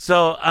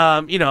 So,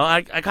 I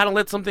kind of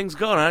let some things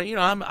go. And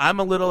I'm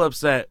a little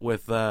upset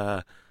with,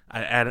 and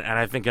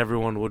I think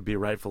everyone would be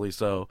rightfully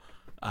so.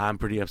 I'm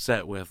pretty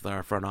upset with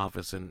our front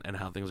office and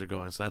how things are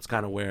going. So that's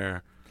kind of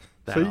where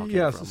that all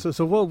came from.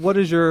 So what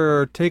is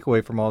your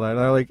takeaway from all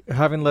that?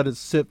 Having let it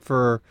sit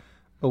for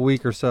a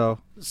week or so.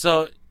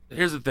 So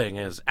here's the thing: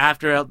 is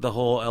after the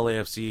whole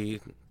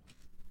LAFC,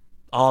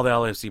 all the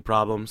LAFC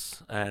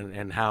problems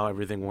and how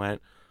everything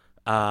went,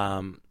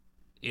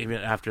 even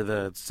after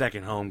the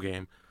second home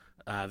game,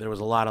 there was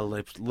a lot of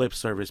lip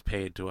service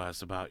paid to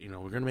us about we're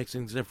going to make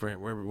things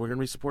different. We're going to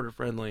be supporter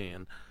friendly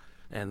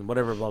and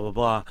whatever, blah blah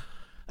blah.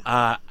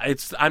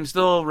 I'm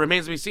still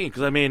remains to be seen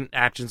because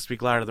actions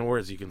speak louder than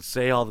words. You can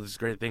say all these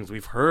great things.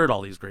 We've heard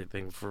all these great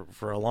things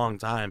for a long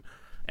time,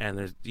 and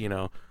there's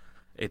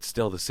it's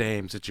still the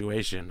same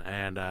situation.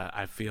 And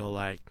I feel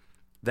like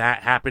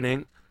that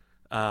happening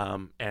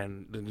And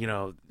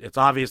it's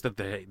obvious that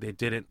they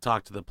didn't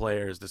talk to the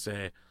players to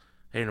say,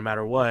 hey, no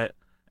matter what,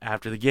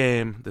 after the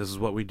game, this is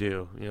what we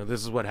do.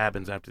 This is what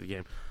happens after the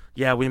game.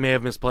 Yeah, we may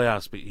have missed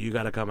playoffs, but you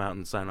got to come out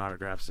and sign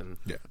autographs. And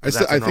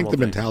I think the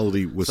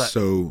mentality was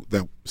so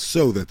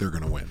that they're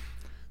going to win.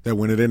 That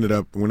when it ended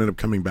up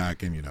coming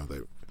back and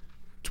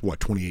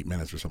 28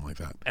 minutes or something like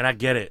that. And I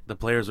get it. The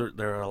players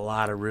there are a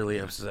lot of really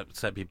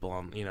upset people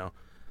on.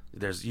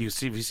 You've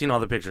seen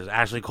all the pictures.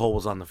 Ashley Cole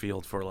was on the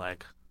field for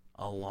like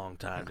a long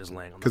time, just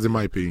laying on. Because it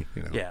might be.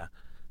 Yeah.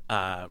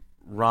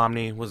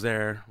 Romney was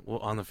there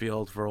on the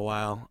field for a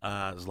while.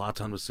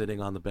 Zlatan was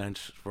sitting on the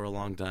bench for a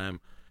long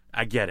time.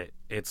 I get it.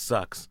 It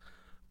sucks,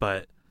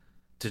 but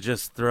to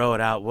just throw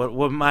it out.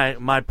 What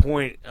my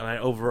point, my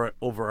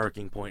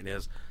overarching point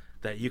is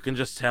that you can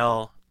just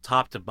tell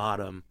top to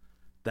bottom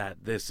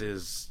that this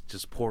is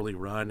just poorly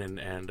run and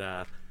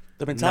the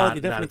mentality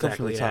definitely comes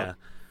from the top. Yeah.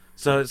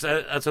 So that's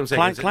what I'm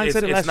saying. Klein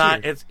said it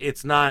last year.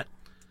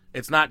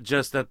 It's not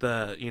just that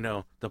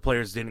the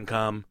players didn't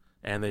come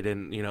and they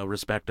didn't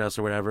respect us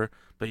or whatever,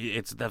 but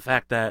it's the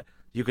fact that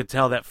you could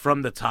tell that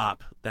from the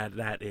top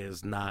that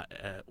is not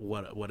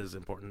what is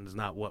important. It's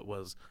not what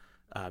was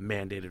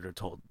mandated or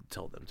told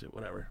them to,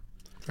 whatever.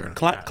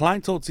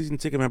 Klein told season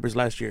ticket members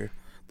last year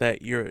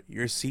that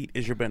your seat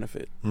is your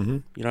benefit. Mm-hmm.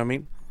 You know what I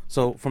mean?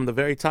 So from the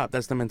very top,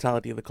 that's the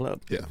mentality of the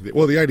club. Yeah.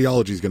 Well, the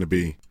ideology is going to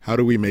be, how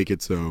do we make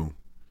it so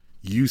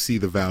you see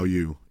the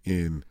value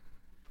in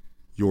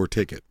your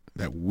ticket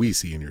that we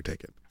see in your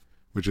ticket,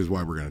 which is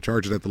why we're going to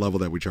charge it at the level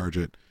that we charge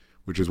it,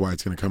 which is why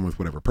it's going to come with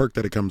whatever perk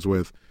that it comes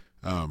with.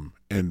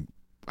 And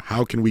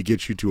how can we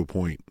get you to a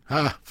point?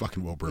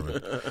 Fucking Will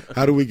Bruin.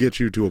 How do we get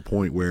you to a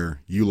point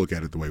where you look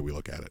at it the way we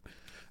look at it?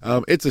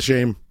 It's a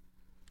shame.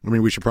 I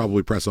mean, we should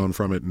probably press on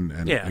from it and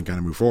kind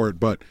of move forward.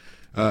 But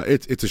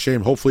it's a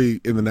shame.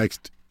 Hopefully, in the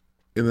next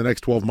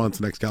 12 months,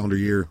 next calendar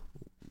year,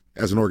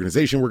 as an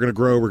organization, we're going to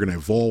grow. We're going to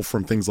evolve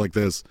from things like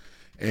this.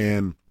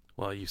 And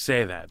well, you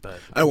say that, but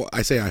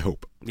I say I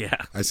hope. Yeah,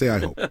 I say I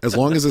hope. As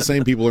long as the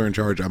same people are in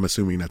charge, I'm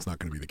assuming that's not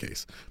going to be the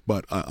case.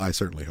 But I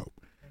certainly hope.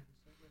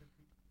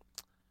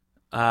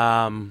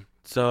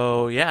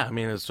 So yeah, I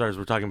mean, as far as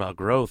we're talking about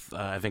growth,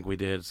 I think we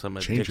did some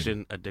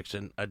addition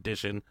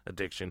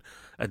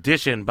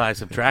by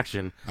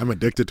subtraction. I'm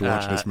addicted to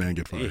watching this man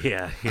get fired.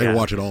 Yeah. I can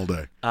watch it all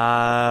day.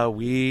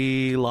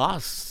 We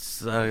lost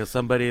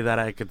somebody that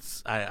I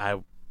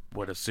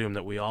would assume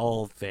that we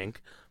all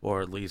think,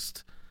 or at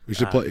least we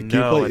should play.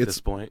 Know at this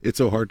point. It's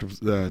so hard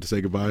to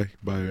say goodbye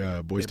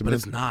by Boys to Men.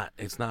 But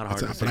it's not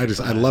hard. But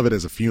I love it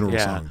as a funeral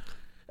song.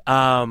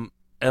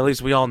 At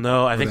least we all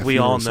know. I think we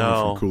all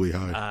know. From Cooley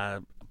High.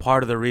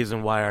 Part of the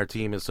reason why our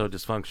team is so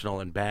dysfunctional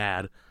and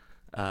bad,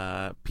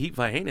 Pete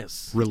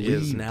Vagenas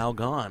is now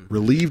gone.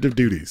 Relieved of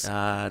duties.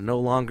 No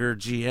longer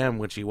GM,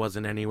 which he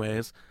wasn't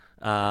anyways,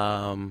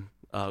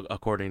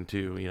 according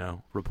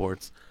to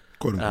reports.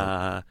 Quote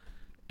unquote.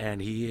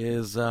 And he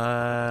is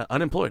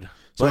unemployed.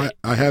 So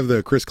I have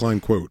the Chris Klein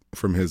quote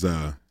from his.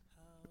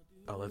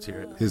 Let's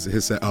hear it.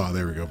 His oh,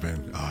 there we go,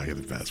 Ben. Oh, you're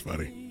the best,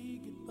 buddy.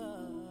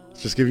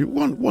 Let's just give you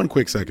one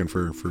quick second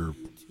for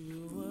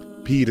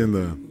Pete and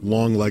the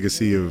long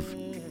legacy of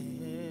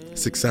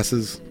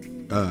successes.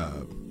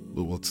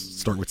 Let's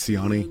start with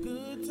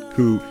Siani,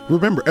 who,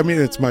 remember, I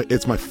mean, it's my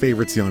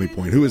favorite Siani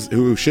point,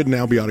 who should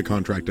now be out of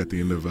contract at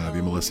the end of the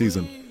MLS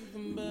season.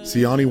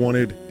 Siani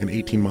wanted an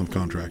 18-month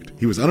contract.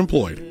 He was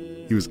unemployed.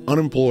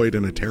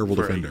 And a terrible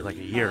defender. Like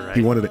a year, right?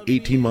 He wanted an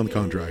 18-month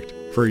contract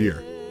for a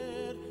year.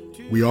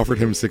 We offered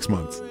him 6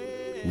 months.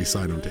 We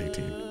signed him to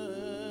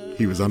 18.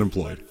 He was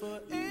unemployed.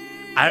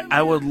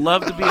 I would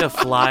love to be a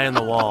fly in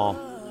the wall.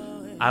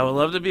 I would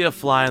love to be a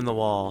fly in the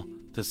wall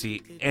to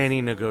see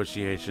any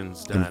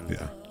negotiations done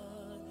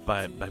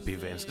by Pete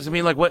Vagenas. Because I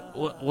mean, like,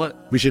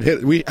 what? We should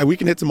hit. We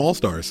can hit some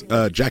all-stars.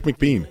 Jack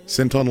McBean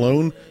sent on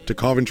loan to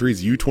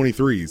Coventry's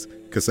U23s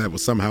because that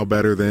was somehow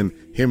better than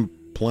him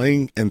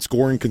playing and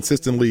scoring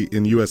consistently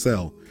in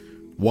USL.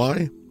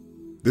 Why?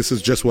 This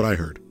is just what I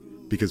heard.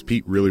 Because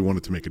Pete really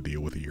wanted to make a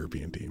deal with a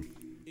European team.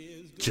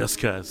 Just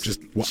cause.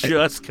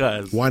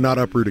 Why not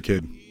uproot a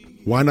kid?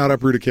 Why not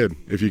uproot a kid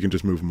if you can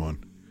just move him on?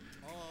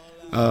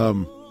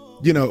 And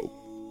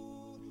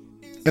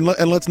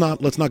let's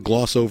not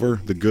gloss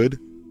over the good.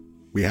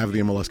 We have the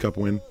MLS Cup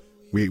win.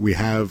 We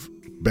have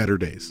better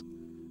days.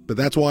 But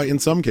that's why in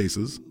some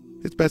cases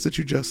it's best that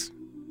you just.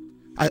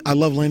 I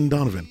love Landon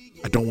Donovan.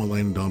 I don't want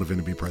Landon Donovan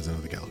to be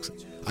president of the Galaxy.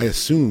 I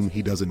assume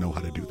he doesn't know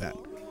how to do that.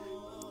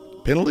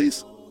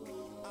 Penalties?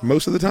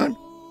 Most of the time?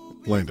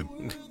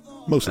 Landon.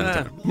 Most of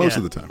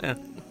the time. Yeah.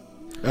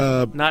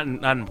 Not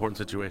in important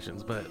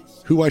situations, but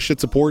who I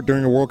should support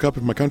during a World Cup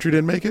if my country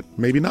didn't make it?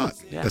 Maybe not.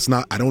 Yeah. That's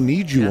not. I don't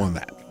need you on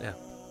that. Yeah.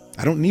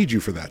 I don't need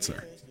you for that,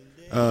 sir.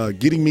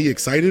 Getting me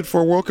excited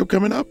for a World Cup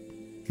coming up?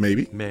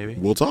 Maybe.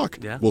 We'll talk.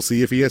 Yeah. We'll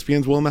see if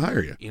ESPN's willing to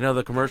hire you. You know,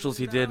 the commercials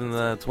he did in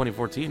the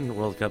 2014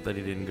 World Cup that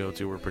he didn't go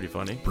to were pretty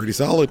funny. Pretty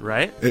solid,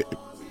 right?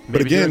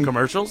 But again,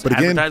 commercials,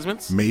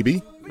 advertisements,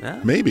 maybe.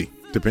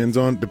 Depends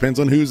on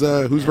who's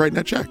writing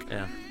that check.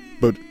 Yeah.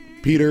 But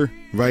Peter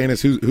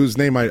Vianis, whose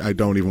name I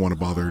don't even want to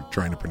bother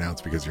trying to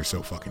pronounce because you're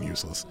so fucking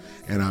useless.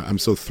 And I'm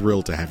so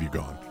thrilled to have you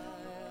gone.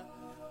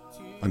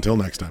 Until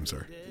next time,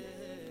 sir.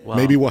 Well,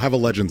 Maybe we'll have a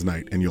Legends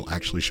night and you'll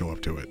actually show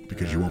up to it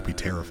because you won't be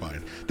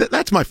terrified.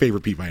 That's my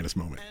favorite Pete Vianis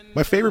moment.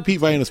 My favorite Pete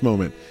Vianis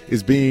moment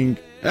is being...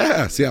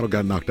 Seattle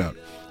got knocked out.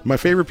 My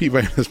favorite Pete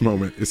Vianis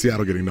moment is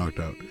Seattle getting knocked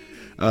out.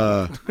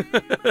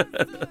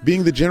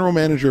 Being the general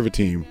manager of a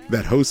team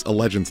that hosts a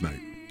Legends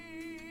night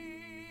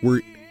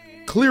where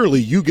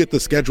clearly you get the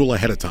schedule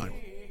ahead of time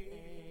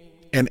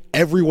and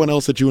everyone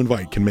else that you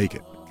invite can make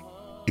it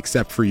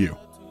except for you.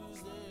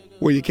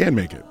 Well, you can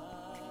make it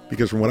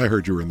because from what I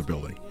heard, you were in the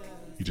building.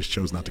 You just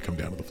chose not to come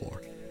down to the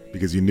floor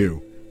because you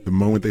knew the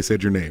moment they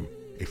said your name,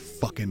 a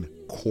fucking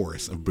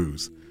chorus of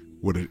boos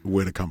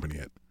would accompany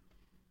it.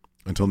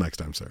 Until next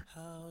time, sir.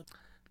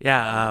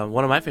 Yeah,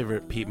 one of my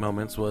favorite Pete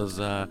moments was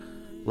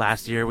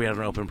last year we had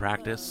an open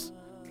practice,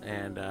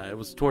 and it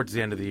was towards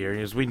the end of the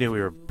year. We knew we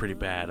were pretty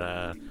bad.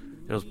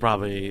 It was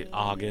probably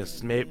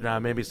August,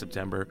 maybe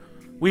September.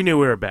 We knew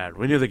we were bad.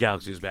 We knew the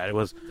Galaxy was bad. It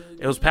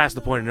was past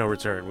the point of no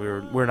return.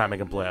 We're not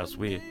making playoffs.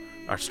 We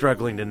are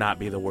struggling to not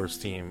be the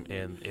worst team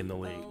in the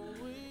league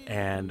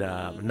and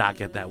not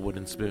get that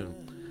wooden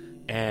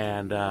spoon.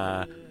 And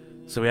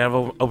so we have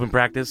open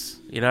practice.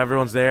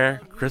 Everyone's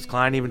there. Chris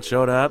Klein even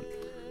showed up.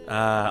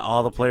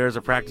 All the players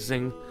are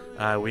practicing.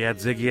 We had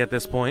Ziggy at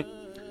this point.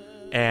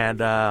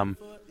 And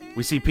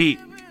we see Pete.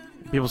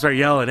 People start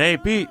yelling, "Hey,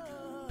 Pete!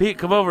 Pete,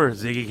 come over!"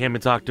 Ziggy came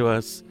and talked to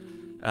us.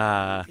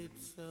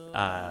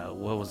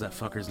 What was that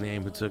fucker's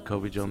name who took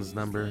Kobe Jones'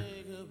 number?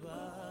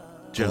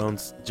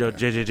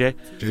 JJJ.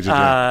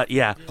 JJJ.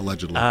 Yeah.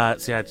 Allegedly.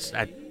 See, I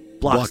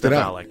blocked stuff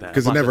out like that.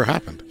 Because it never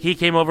happened. He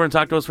came over and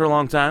talked to us for a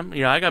long time.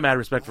 I got mad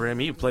respect for him.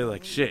 He played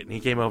like shit. And he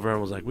came over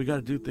and was like, "We got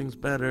to do things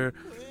better.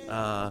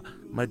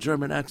 My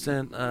German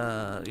accent,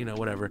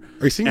 whatever."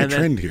 Are you seeing a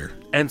trend here?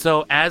 And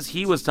so as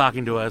he was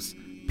talking to us,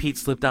 Pete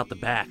slipped out the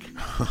back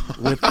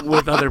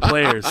with other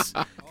players.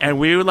 And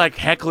we were like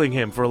heckling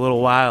him for a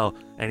little while.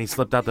 And he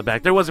slipped out the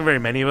back. There wasn't very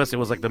many of us. It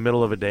was like the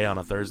middle of a day on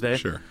a Thursday.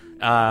 Sure.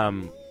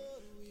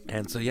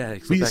 And so, yeah.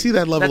 But you see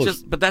that level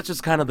But that's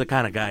just kind of the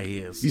kind of guy he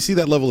is. You see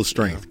that level of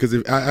strength. Because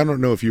I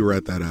don't know if you were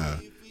at that,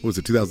 what was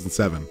it,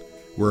 2007,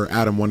 where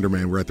Adam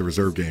Wonderman, we're at the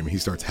reserve game. He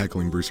starts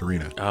heckling Bruce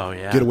Arena. Oh,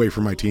 yeah. Get away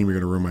from my team. You're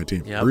going to ruin my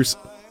team. Yep. Bruce,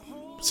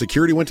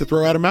 security went to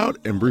throw Adam out,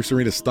 and Bruce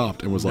Arena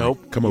stopped and was Nope,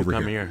 like, come over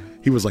come here. here.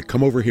 He was like,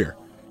 come over here.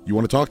 You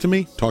want to talk to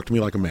me? Talk to me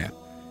like a man.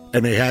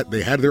 And they had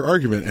their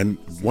argument, and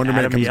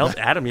Wonderman comes back.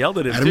 Adam yelled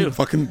at him, Adam too.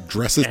 fucking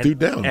dresses dude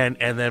down.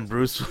 And then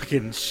Bruce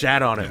fucking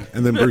shat on him.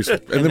 And then Bruce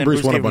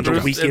won a bunch of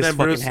Bruce- times. Weakest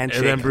fucking handshake.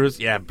 And then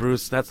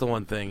Bruce, that's the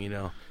one thing,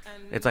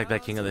 It's like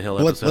that King of the Hill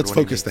Well, episode. let's when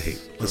he focus the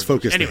meets hate. Let's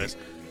focus the Anyways,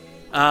 hate.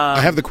 I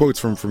have the quotes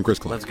from Chris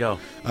Klein. let's go.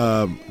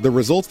 The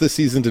results this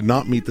season did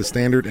not meet the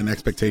standard and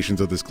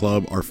expectations of this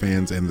club, our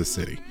fans, and the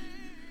city.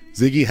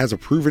 Ziggy has a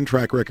proven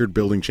track record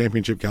building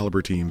championship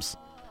caliber teams.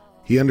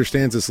 He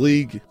understands this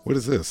league. What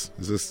is this?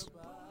 Is this...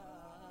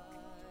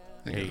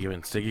 Are you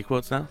giving Siggy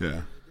quotes now?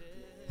 Yeah.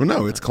 Well,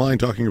 no, it's Klein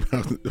talking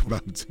about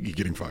Ziggy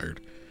getting fired.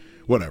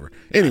 Whatever.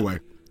 Anyway.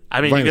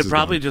 I mean, Vianis you is could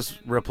probably gone. just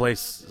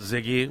replace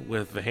Ziggy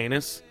with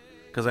Vahanis,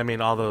 because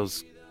all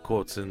those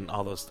quotes and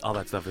all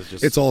that stuff is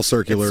just... It's all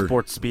circular. It's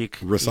sports speak.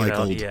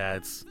 recycled. Yeah,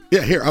 it's...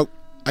 Yeah, here,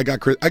 I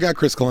got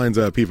Chris Klein's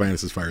Pete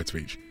Vianis' fired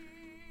speech.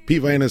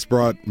 Pete Vianis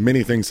brought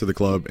many things to the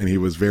club, and he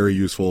was very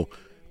useful.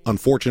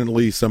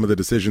 Unfortunately, some of the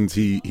decisions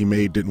he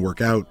made didn't work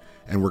out,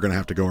 and we're going to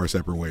have to go our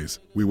separate ways.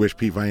 We wish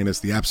Pete Vianis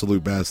the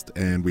absolute best,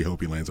 and we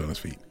hope he lands on his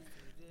feet.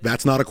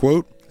 That's not a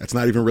quote. That's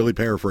not even really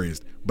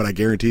paraphrased, but I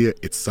guarantee you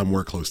it's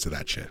somewhere close to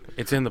that shit.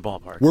 It's in the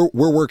ballpark.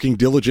 We're working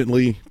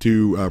diligently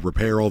to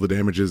repair all the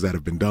damages that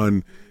have been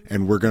done,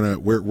 and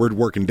we're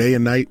working day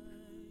and night.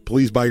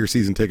 Please buy your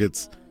season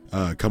tickets.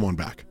 Come on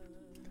back.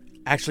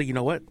 Actually, you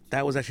know what?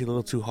 That was actually a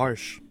little too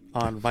harsh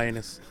on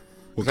Vianis.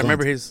 What I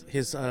remember kinds?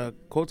 his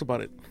quotes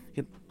about it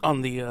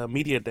on the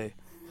media day.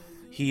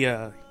 He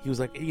was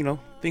like,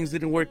 things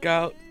didn't work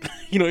out.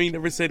 He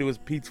never said it was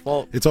Pete's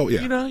fault. It's all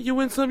yeah. You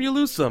win some, you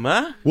lose some,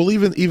 huh? Well,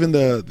 even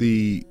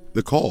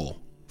the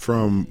call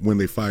from when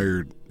they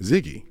fired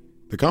Ziggy,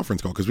 the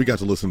conference call, because we got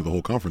to listen to the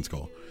whole conference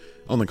call.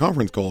 On the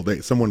conference call,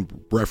 someone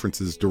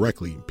references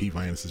directly Pete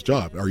Vianis'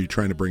 job. Are you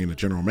trying to bring in a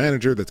general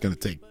manager that's going to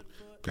take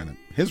kind of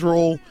his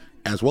role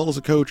as well as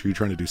a coach? Or are you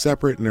trying to do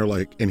separate? And they're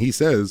like, and he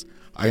says,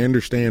 I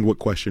understand what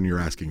question you're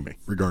asking me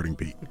regarding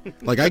Pete.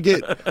 Like, I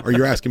get, or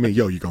you're asking me,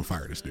 yo, you gonna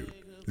fire this dude?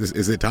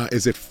 Is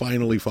it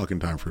finally fucking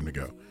time for him to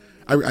go?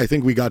 I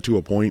think we got to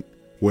a point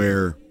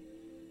where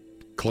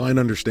Klein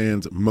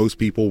understands most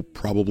people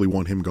probably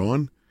want him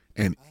gone,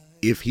 and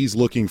if he's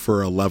looking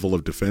for a level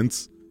of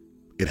defense,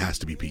 it has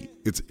to be Pete.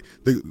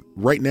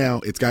 Right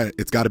now it's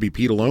got to be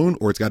Pete alone,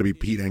 or it's got to be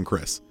Pete and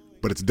Chris,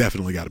 but it's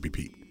definitely got to be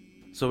Pete.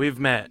 So we've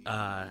met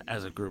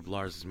as a group.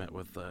 Lars has met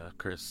with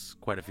Chris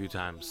quite a few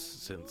times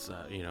since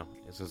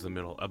since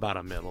about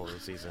a middle of the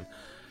season.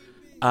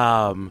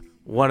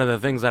 One of the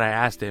things that I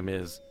asked him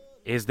is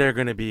there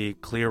going to be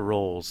clear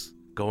roles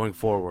going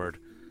forward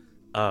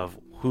of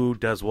who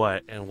does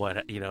what and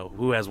what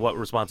who has what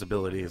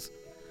responsibilities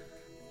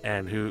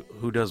and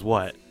who does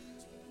what?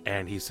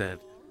 And he said,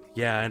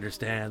 yeah, I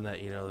understand that,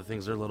 the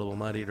things are a little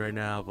muddied right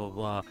now, blah,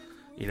 blah,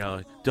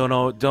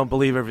 don't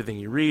believe everything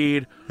you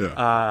read.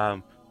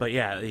 Yeah. But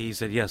yeah, he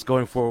said, yes,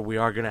 going forward, we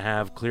are going to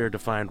have clear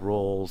defined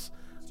roles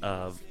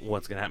of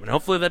what's going to happen.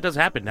 Hopefully that does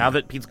happen. Now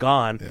that Pete's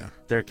gone,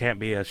 there can't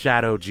be a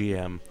shadow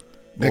GM.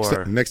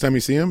 Next time you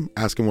see him,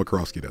 ask him what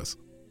Karofsky does.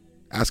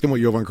 Ask him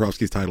what Jovan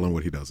Karofsky's title and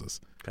what he does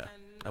is. Okay,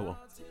 I will.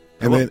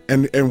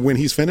 And when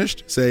he's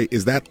finished, say,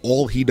 is that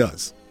all he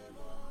does?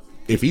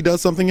 If he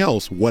does something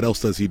else, what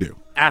else does he do?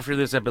 After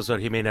this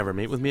episode, he may never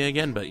meet with me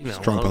again, but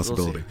strong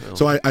possibility. We'll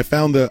so I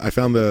found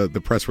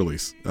the press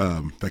release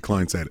that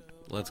Klein said.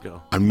 Let's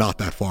go. I'm not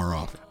that far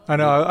off. I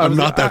know. I'm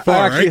not that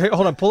far. Actually, right?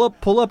 Hold on.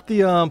 Pull up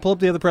the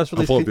other press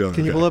release.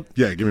 Can you pull up?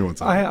 Yeah, give me one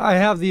second. I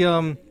have the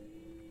Do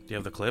you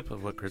have the clip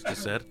of what Chris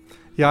just said?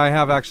 Yeah, I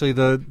have actually.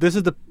 This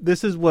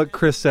is what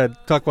Chris said.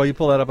 Tuck, while you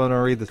pull that up, I'm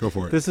gonna read this. Go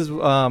for it. This is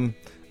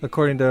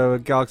according to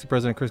Galaxy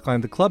president Chris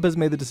Klein. The club has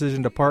made the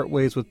decision to part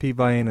ways with Pete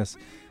Vagenas.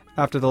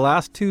 After the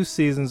last 2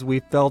 seasons, we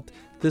felt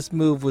this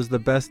move was in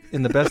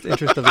the best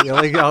interest of the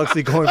LA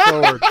Galaxy going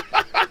forward.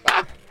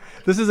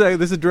 This is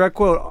a direct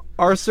quote.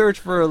 Our search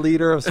for a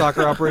leader of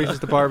soccer operations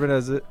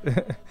department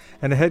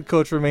and a head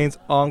coach remains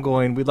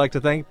ongoing. We'd like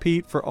to thank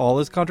Pete for all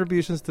his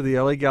contributions to the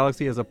LA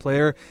Galaxy as a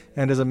player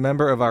and as a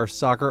member of our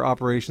soccer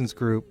operations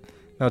group.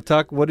 Now,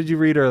 Tuck, what did you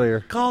read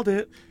earlier? Called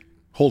it.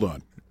 Hold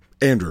on.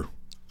 Andrew,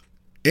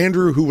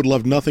 who would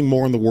love nothing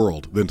more in the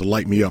world than to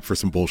light me up for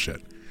some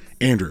bullshit.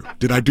 Andrew,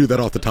 did I do that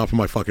off the top of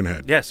my fucking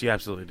head? Yes, you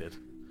absolutely did.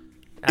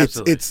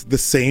 Absolutely. It's the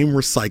same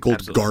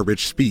recycled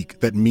garbage speak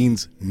that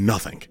means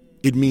nothing.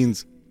 It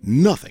means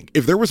nothing.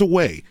 If there was a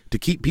way to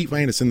keep Pete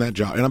Vagenas in that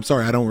job, and I'm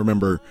sorry, I don't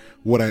remember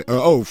what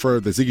for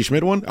the Ziggy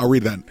Schmidt one, I'll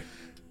read that.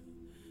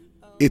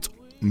 It's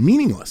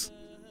meaningless.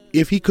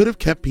 If he could have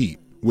kept Pete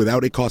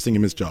without it costing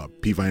him his job,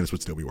 Pete Vagenas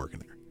would still be working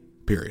there.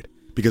 Period.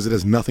 Because it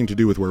has nothing to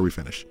do with where we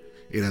finish.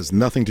 It has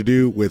nothing to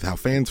do with how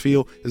fans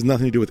feel. It has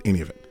nothing to do with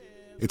any of it.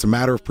 It's a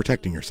matter of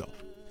protecting yourself.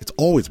 It's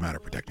always a matter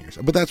of protecting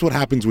yourself. But that's what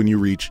happens when you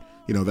reach,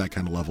 that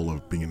kind of level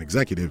of being an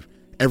executive.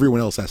 Everyone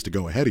else has to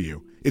go ahead of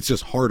you. It's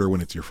just harder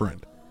when it's your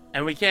friend.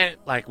 And we can't,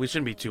 we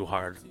shouldn't be too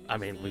hard. I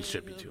mean, we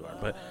should be too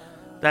hard, but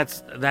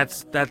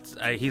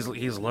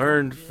he's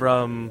learned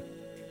from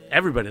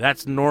everybody.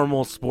 That's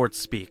normal sports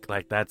speak.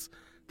 That's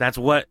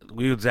what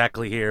we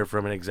exactly hear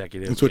from an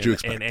executive. That's what you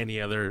expect in any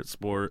other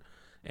sport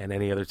and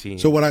any other team.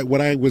 So what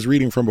I was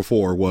reading from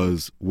before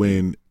was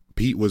when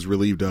Pete was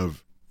relieved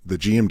of the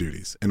GM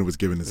duties and it was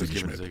given to Ziggy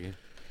Schmidt.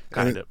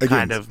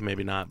 Kind of,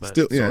 maybe not, but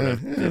still, yeah.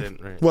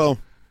 Didn't, right. Well,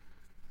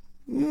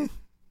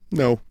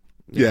 no,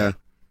 yeah.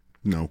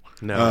 No.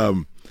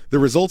 The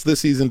results this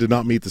season did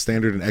not meet the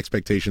standard and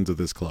expectations of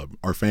this club,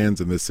 our fans,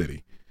 in this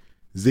city.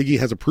 Ziggy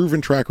has a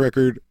proven track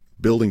record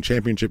building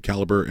championship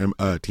caliber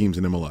teams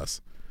in MLS,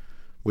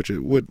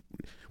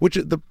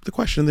 the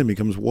question then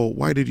becomes, well,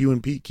 why did you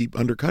and Pete keep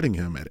undercutting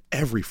him at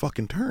every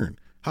fucking turn?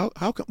 How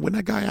come when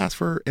that guy asked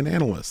for an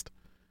analyst,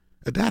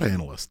 a data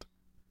analyst,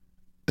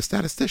 a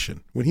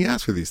statistician, when he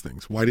asked for these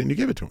things, why didn't you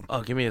give it to him?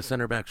 Oh, give me a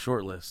center back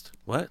short list.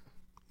 What?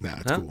 Nah,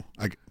 it's cool.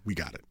 We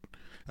got it.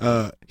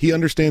 He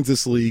understands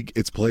this league,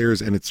 its players,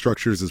 and its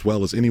structures as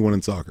well as anyone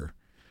in soccer.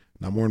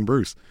 Not more than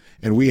Bruce.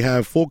 And we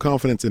have full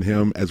confidence in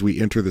him as we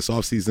enter this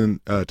offseason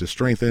to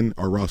strengthen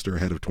our roster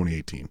ahead of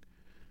 2018.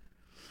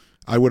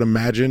 I would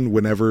imagine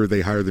whenever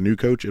they hire the new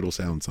coach, it'll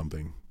sound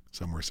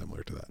somewhere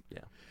similar to that. Yeah,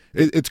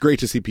 it's great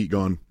to see Pete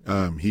gone.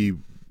 He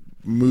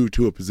moved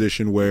to a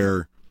position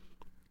where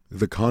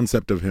the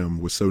concept of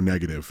him was so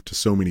negative to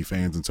so many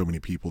fans and so many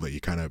people that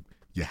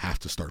you have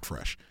to start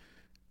fresh.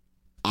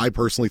 I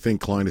personally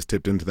think Klein has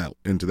tipped into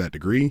that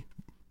degree,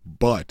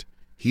 but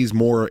he's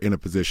more in a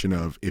position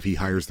of, if he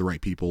hires the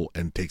right people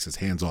and takes his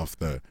hands off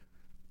the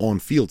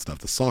on-field stuff,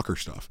 the soccer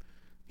stuff,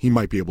 he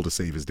might be able to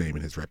save his name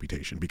and his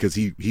reputation, because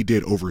he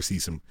did oversee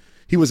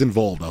he was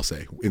involved, I'll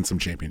say, in some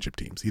championship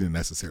teams. He didn't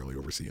necessarily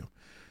oversee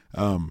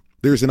them.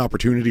 There's an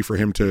opportunity for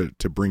him to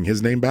bring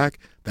his name back.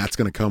 That's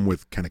going to come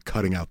with kind of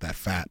cutting out that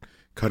fat,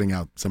 cutting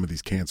out some of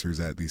these cancers,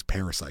 these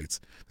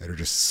parasites that are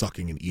just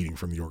sucking and eating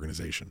from the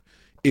organization.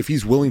 If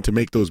he's willing to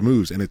make those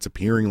moves, and it's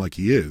appearing like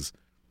he is,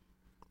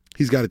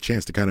 he's got a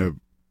chance to kind of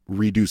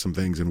redo some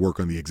things and work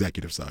on the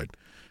executive side.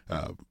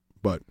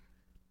 But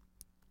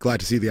glad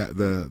to see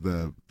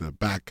the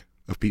back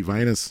of Pete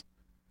Vagenas,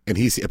 and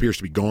he appears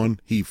to be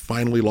gone. He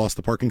finally lost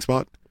the parking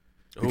spot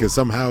because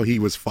somehow he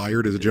was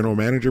fired as a general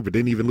manager, but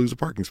didn't even lose a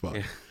parking spot.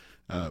 Yeah.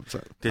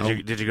 So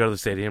did you go to the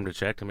stadium to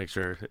check to make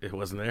sure it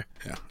wasn't there?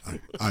 Yeah,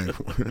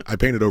 I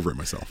painted over it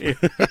myself.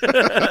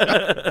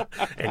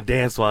 And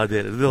danced while I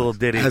did it. A little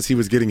ditty. As he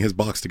was getting his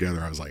box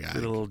together, I was like, a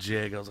little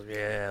jig. I was like,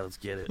 yeah, let's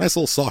get it. Nice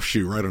little soft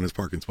shoe right on his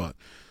parking spot.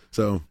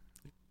 So,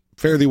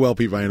 fare thee well,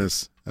 Pete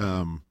Vagenas.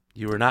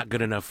 You were not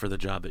good enough for the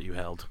job that you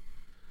held.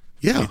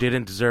 Yeah, you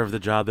didn't deserve the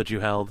job that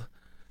you held.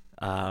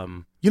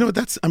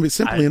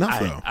 Simply enough,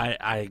 though.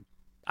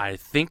 I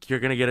think you're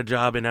going to get a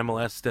job in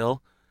MLS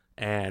still.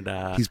 And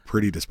he's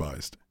pretty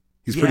despised.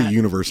 He's pretty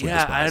universally Yeah,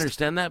 despised. I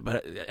understand that,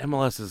 but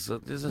MLS is a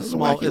It's a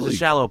small, wacky it's a league.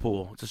 shallow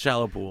pool. It's a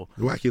shallow pool.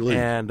 Wacky league.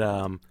 And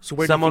So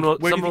where someone do you will,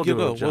 think, where do someone you think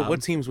will he'll do go? a job.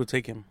 What teams would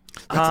take him?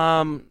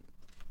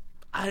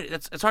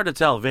 It's hard to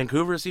tell.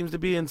 Vancouver seems to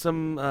be in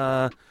some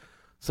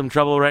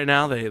trouble right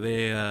now.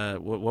 They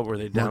what were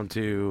they down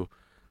to?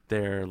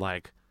 Their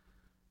like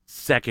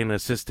second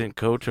assistant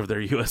coach of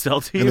their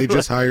USL team, and they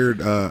just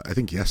hired, I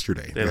think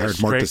yesterday, they Their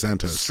hired Mark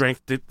strength-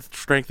 DeSantos.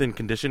 strength and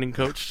conditioning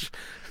coach,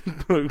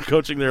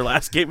 coaching their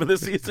last game of the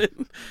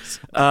season.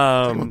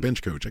 I'm a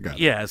bench coach. I got it.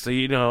 Yeah, so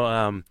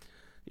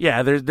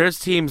yeah, there's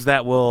teams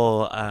that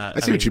will. I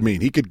see what you mean.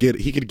 He could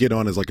get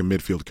on as like a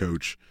midfield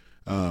coach.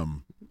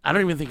 I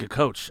don't even think a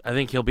coach. I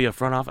think he'll be a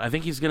front office. I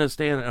think he's going to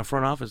stay in a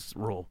front office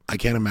role. I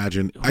can't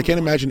imagine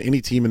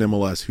any team in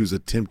MLS who's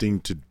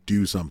attempting to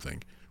do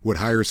something would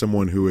hire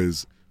someone who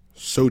is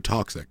so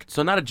toxic.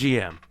 So not a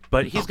GM,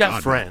 but he's got God,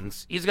 no.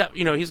 friends. He's got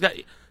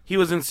he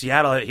was in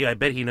Seattle. I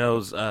bet he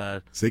knows.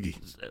 Ziggy,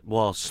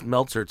 Well,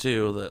 Smeltzer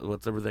too.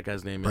 Whatever that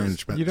guy's name Brian is.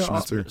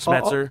 Schmetzer.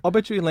 Smetzer. I'll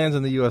bet you he lands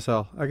in the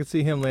USL. I could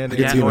see him landing.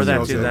 I could Yeah, see him or in the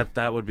that too. USL.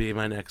 That would be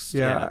my next.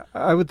 Yeah,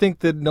 I would think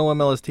that no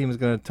MLS team is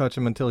going to touch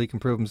him until he can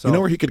prove himself. You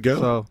know where he could go?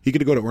 So- He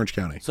could go to Orange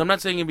County. So I'm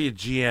not saying he'll be a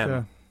GM,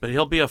 Yeah. but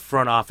he'll be a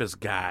front office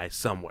guy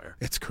somewhere.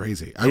 It's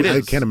crazy. It I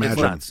is. can't It's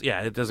imagine. nuts.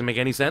 Yeah, it doesn't make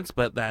any sense,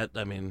 but I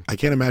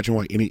can't imagine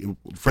why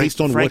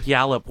based on Frank what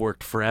Yallop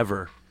worked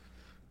forever.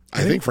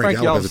 I think Frank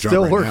Yallop has a job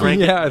still right working.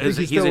 now. Yeah, I think He's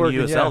he's still in working,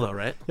 USL yeah. though,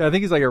 right? Yeah, I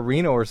think he's like a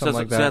Reno or So,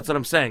 something like so that. that's what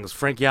I'm saying. Is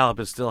Frank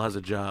Yallop still has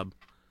a job,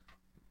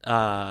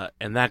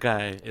 and that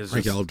guy is.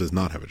 Frank just, Yallop does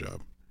not have a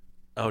job.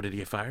 Oh, did he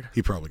get fired?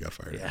 He probably got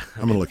fired. Yeah.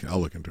 I'll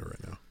look into it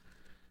right now.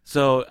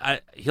 So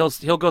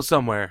he'll go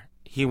somewhere.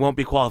 He won't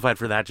be qualified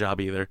for that job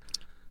either.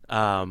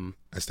 I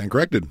stand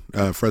corrected.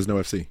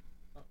 Fresno FC.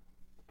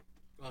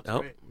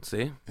 Oh,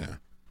 see, Yeah.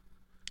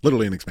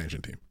 Literally an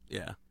expansion team.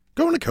 yeah.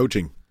 Going to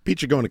coaching.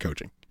 Pete, you're going to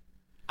coaching.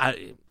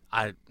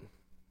 I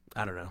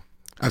don't know.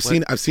 I've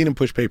seen him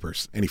push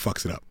papers and he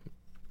fucks it up.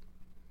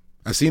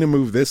 I've seen him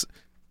move this.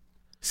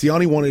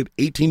 Siani wanted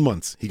 18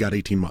 months. He got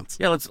 18 months.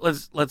 Yeah,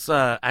 let's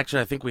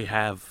actually I think we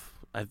have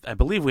I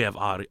believe we have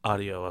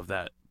audio of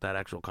that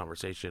actual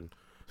conversation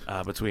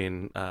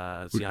between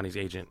Siani's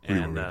agent who do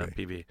you and want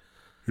me to PB.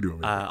 Who do you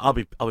want? I'll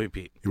be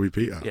Pete. You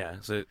repeat? Oh. Yeah,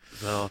 so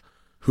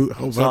Who?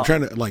 Oh, So I'm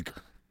trying to like.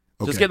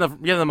 Okay. just get in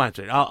the mind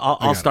straight.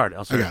 I'll start it.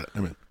 I'll I start got it.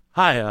 I'm in.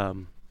 Hi,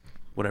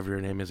 whatever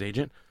your name is,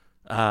 agent.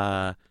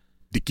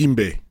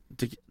 Dikimbe.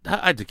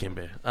 Hi,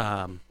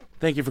 Dikembe.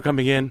 Thank you for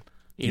coming in.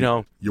 You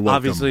know, You're welcome.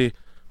 obviously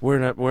we're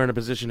in a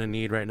position of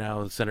need right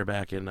now with center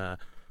back, and I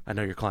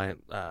know your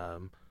client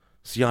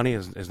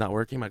Siani is not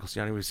working. Michael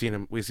Siani,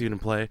 we've seen him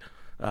play.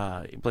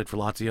 He played for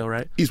Lazio,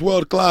 right? He's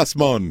world class,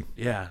 man.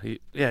 Yeah,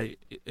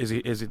 Is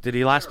he? Did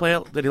he last play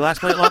at Lazio? Did he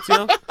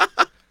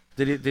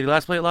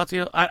last play at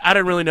Lazio? I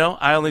didn't really know.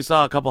 I only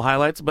saw a couple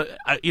highlights, but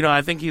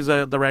I think he's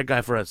the right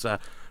guy for us.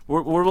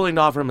 We're willing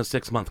to offer him a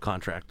 6-month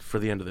contract for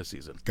the end of the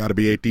season. Got to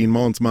be 18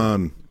 months,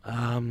 man.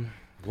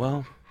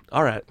 Well,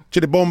 all right.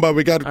 Chitty bomba,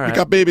 we got All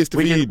right. babies to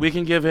feed. We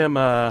can give him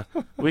a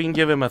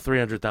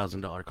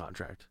 $300,000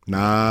 contract.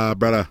 Nah,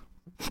 brother.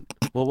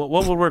 Well,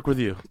 what will work with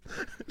you?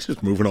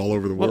 Just moving all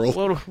over the What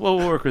world. what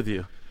will work with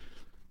you?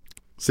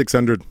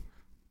 600.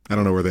 I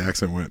don't know where the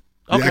accent went.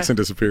 The Okay. accent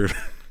disappeared.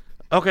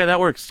 Okay, that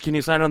works. Can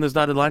you sign on this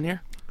dotted line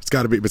here? It's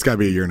got to be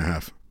a year and a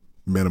half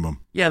minimum.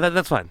 Yeah,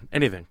 that's fine.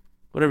 Anything,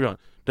 whatever you want.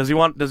 Does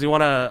he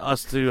want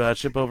us to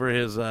ship over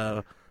his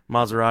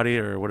Maserati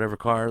or whatever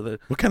car? The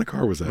What kind of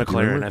car was that? Do you McLaren.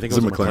 remember? I think it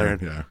was a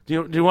McLaren. Yeah.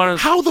 Do you want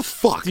to? How the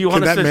fuck Do you can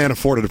want us that to- man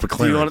afford a Do you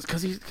McLaren? want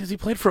because he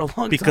played for a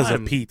long Because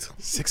time. of Pete.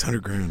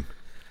 600 grand.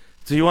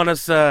 Do you want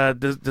us?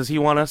 Does he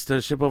want us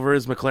to ship over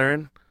his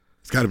McLaren?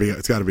 It's got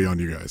to be on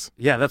you guys.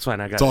 Yeah, that's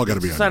fine. I got. It's all it. gotta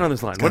be on Sign you. on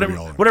this line. It's gotta be Whatever,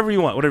 all on you. whatever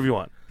you want. Whatever you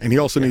want. And he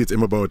also needs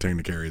Emma Boateng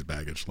to carry his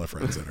baggage, left,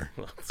 right, and center.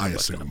 I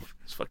assume.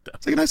 It's fucked up.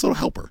 It's like a nice little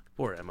helper.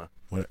 Poor Emma.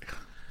 What?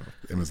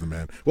 Emma's the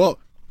man. Well,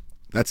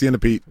 that's the end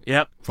of Pete.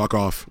 Yep. Fuck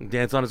off.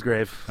 Dance on his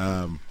grave.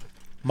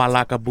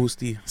 Malaka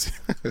Boosty.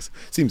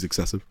 Seems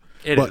excessive.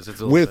 It but is.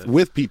 It's a little bit.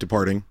 with Pete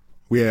departing,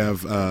 we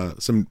have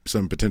some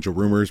potential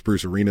rumors.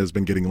 Bruce Arena has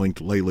been getting linked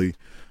lately.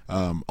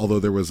 Although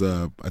there was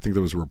a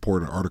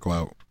report, an article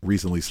out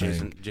recently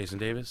saying Jason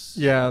Davis.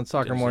 Yeah, on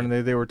Soccer Did he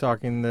Morning they were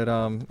talking that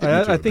me too,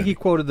 I think he Benny.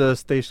 quoted the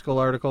Stage School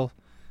article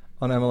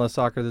on MLS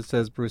Soccer that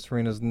says Bruce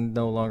Arena is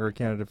no longer a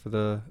candidate for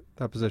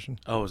that position.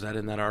 Oh, is that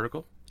in that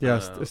article?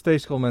 Yes,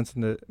 Stage School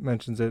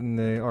mentions it in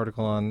the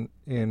article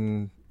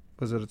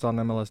it's on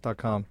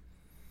MLS.com.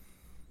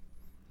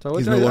 So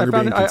He's which no longer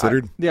found being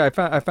considered?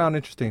 I found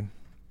interesting.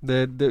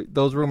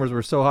 Those rumors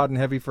were so hot and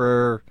heavy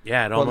for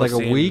Yeah, it what, almost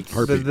like a seemed, week.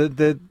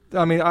 Heartbeat.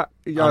 I mean, I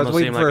was Almost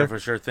waiting seemed for like a for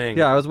sure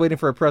thing. I was waiting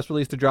for a press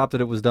release to drop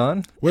that it was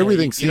done. where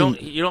everything you seemed.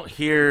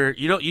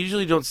 don't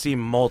usually don't see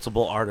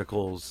multiple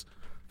articles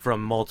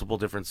from multiple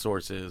different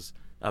sources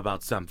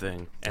about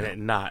something and it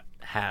not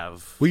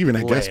have. We even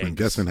had legs. Guessman.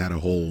 Guessman had a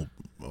whole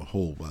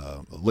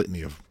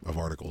litany of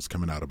articles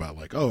coming out about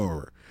like,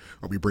 oh,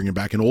 are we bringing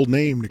back an old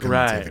name to come and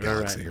Right, take the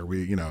Galaxy?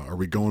 right. Are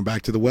we going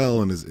back to the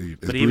well? And is But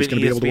Bruce even going to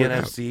be able to work ESPN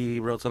out?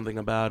 FC wrote something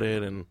about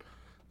it, and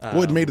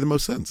Well, it made the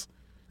most sense.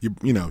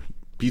 You know,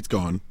 Pete's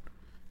gone.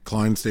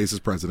 Klein stays as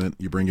president.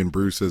 You bring in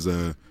Bruce as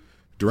a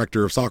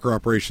director of soccer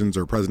operations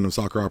or president of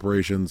soccer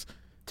operations.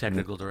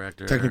 Technical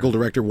director. Technical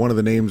director. One of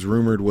the names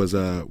rumored was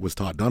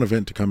Todd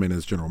Donovan to come in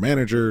as general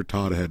manager.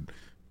 Todd had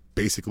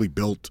basically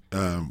built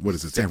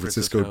San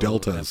Francisco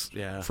Deltas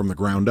from the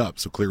ground up.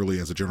 So clearly,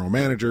 as a general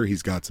manager,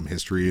 he's got some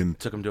history and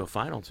took him to a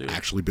final too.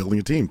 Actually building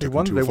a team. They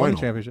won a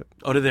championship.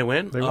 Oh, did they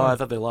win? They won. I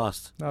thought they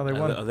lost. No, they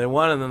won. They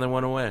won and then they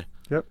went away.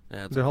 Yep.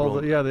 Yeah, the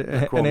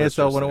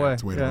ASL went away.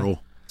 It's the way to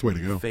roll. It's the way to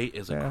go. Fate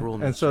is a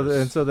cruel and so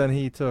then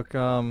he took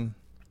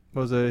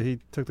he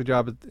took the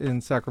job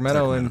in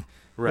Sacramento. And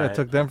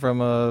took them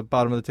from a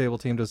bottom of the table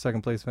team to a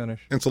second place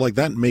finish. And so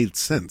that made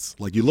sense.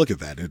 You look at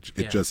that,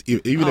 it just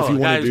even if you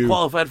want to do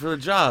qualified for the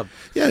job.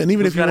 Yeah, and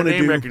even if you want to do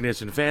name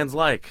recognition, fans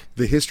like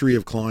the history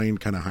of Klein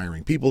kind of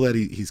hiring people that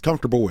he's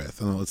comfortable with.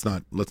 And let's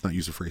not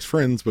use the phrase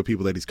friends, but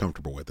people that he's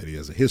comfortable with, that he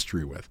has a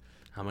history with.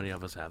 How many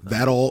of us have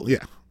that?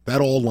 That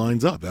all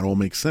lines up. That all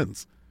makes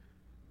sense.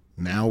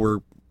 Now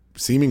we're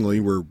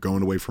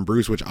going away from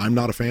Bruce, which I'm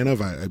not a fan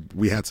of.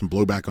 We had some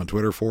blowback on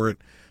Twitter for it.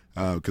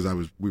 Because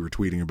we were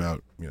tweeting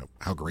about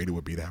how great it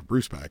would be to have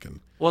Bruce back, and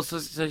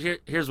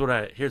here's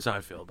how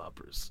I feel about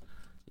Bruce.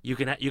 You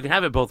can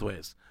have it both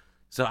ways.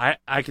 So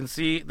I can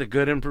see the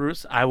good in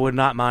Bruce. I would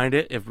not mind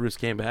it if Bruce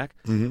came back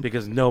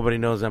because nobody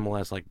knows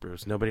MLS like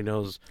Bruce. Nobody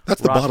knows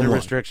that's the bottom line.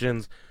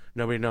 Restrictions.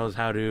 Nobody knows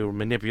how to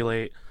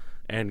manipulate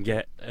and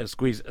get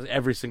squeeze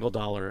every single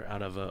dollar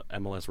out of a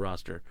MLS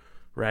roster.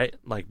 Right,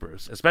 like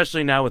Bruce,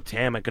 especially now with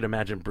Tam, I could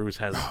imagine Bruce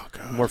has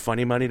more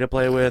funny money to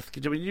play with.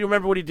 You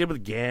remember what he did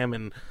with Gam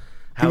and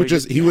how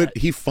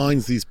he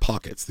finds these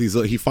pockets.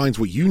 He finds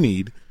what you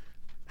need.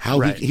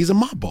 He's a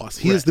mob boss.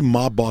 He is the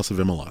mob boss of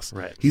MLS.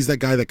 Right. He's that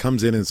guy that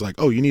comes in and is like,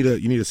 oh, you need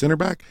a center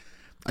back.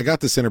 I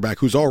got the center back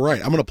who's all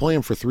right. I'm going to play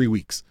him for 3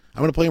 weeks.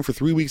 I'm going to play him for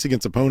 3 weeks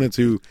against opponents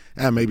who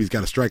maybe he's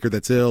got a striker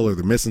that's ill or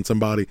they're missing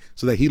somebody,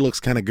 so that he looks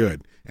kind of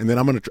good. And then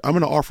I'm going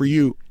to offer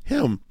you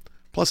him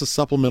plus a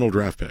supplemental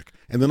draft pick.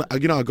 And then,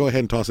 I'll go ahead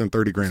and toss in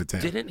 $30,000 a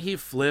Tam. Didn't he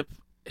flip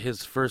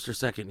his first or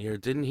second year?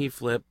 Didn't he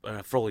flip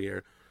full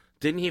year?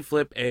 Didn't he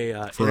flip a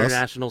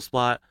international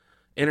spot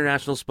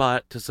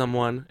to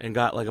someone and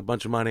got a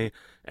bunch of money,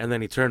 and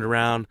then he turned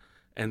around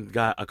and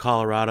got a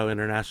Colorado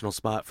international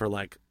spot for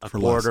a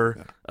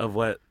quarter of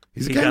what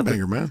he's a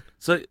gangbanger, man.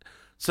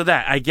 So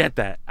that I get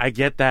that.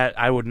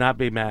 I would not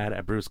be mad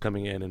at Bruce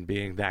coming in and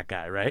being that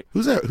guy, right?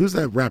 Who's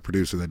that rap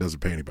producer that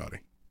doesn't pay anybody?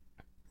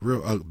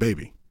 Real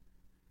Baby.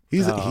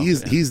 He's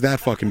that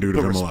fucking dude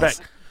of MLS.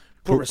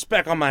 Put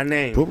respect on my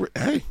name.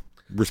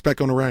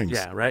 Respect on the ranks.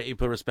 Yeah, right? You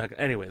put respect.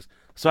 Anyways,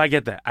 so I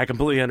get that. I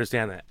completely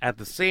understand that. At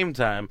the same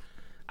time,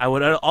 I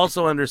would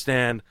also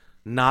understand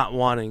not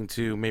wanting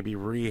to maybe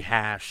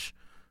rehash,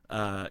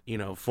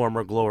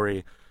 former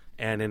glory,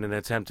 and in an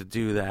attempt to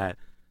do that,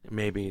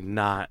 maybe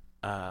not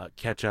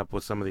catch up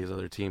with some of these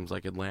other teams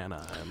like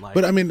Atlanta and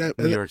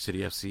New York City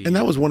FC. And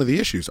that was one of the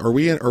issues. Are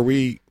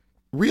we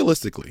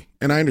realistically,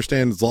 and I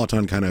understand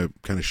Zlatan kind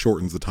of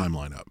shortens the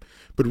timeline up,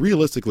 but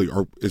realistically,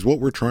 is what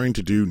we're trying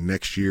to do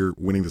next year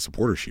winning the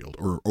Supporter Shield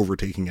or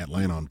overtaking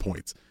Atlanta on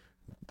points?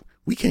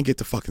 We can't get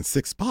to fucking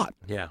 6th spot.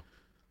 Yeah,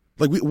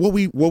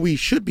 what we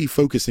should be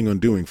focusing on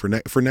doing for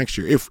next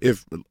year, if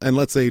and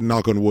let's say,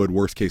 knock on wood,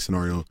 worst case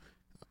scenario,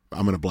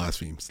 I'm going to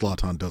blaspheme,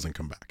 Zlatan doesn't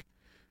come back.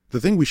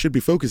 The thing we should be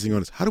focusing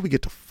on is how do we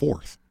get to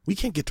 4th? We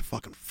can't get to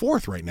fucking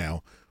 4th right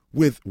now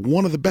with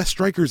one of the best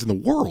strikers in the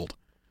world.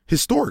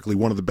 Historically,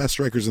 one of the best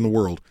strikers in the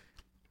world.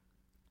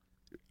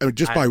 I mean,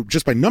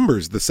 just by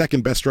numbers, the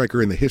second best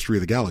striker in the history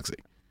of the galaxy.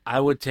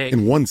 I would take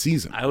in one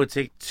season. I would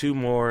take 2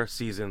 more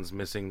seasons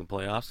missing the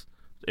playoffs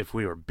if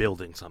we were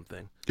building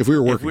something. If we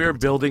were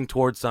building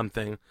towards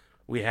something,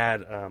 we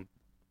had,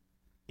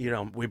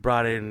 we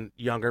brought in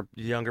younger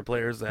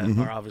players that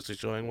are obviously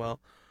showing well,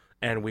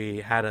 and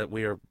we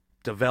are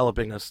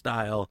developing a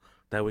style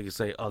that we could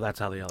say, oh, that's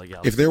how the LA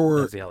Galaxy. If there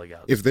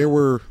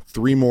were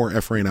 3 more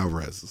Efrain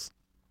Alvarez's.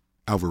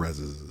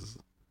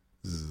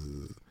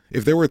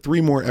 If there were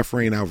 3 more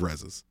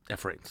Efrains.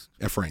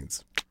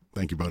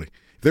 Thank you, buddy.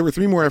 If there were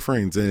 3 more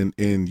Efrains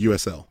in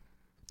USL,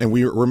 and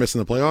we're missing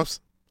the playoffs,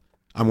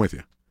 I'm with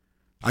you.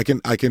 I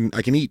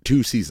can eat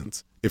 2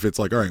 seasons if it's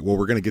all right. Well,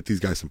 we're going to get these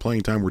guys some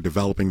playing time. We're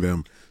developing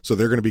them, so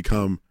they're going to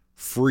become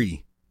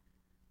free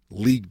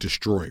league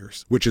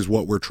destroyers, which is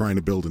what we're trying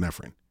to build in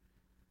Efrain.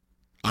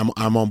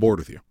 I'm on board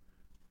with you.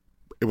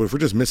 But if we're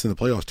just missing the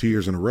playoffs 2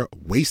 years in a row,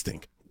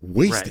 wasting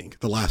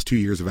the last 2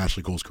 years of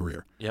Ashley Cole's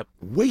career. Yep.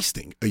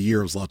 Wasting a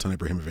year of Zlatan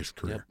Ibrahimovic's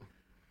career.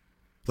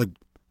 Yep.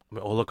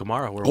 Ola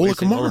Kamara. Ola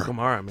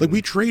Kamara.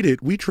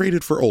 We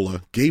traded for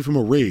Ola, gave him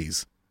a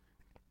raise,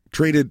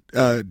 traded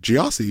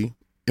Giassi,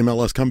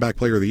 MLS Comeback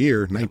Player of the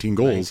Year, 19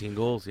 goals. 19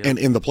 goals, yeah. And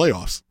in the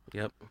playoffs.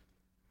 Yep.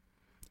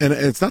 And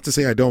it's not to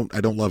say I don't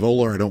love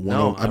Ola or I don't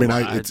want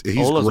to. He's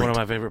Ola's great. one of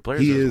my favorite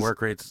players. His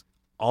work rate's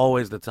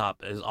always the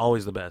top, is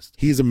always the best.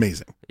 He's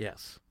amazing.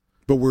 Yes.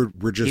 But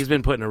we're just he's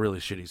been put in a really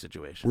shitty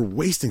situation. We're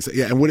wasting,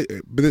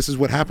 but this is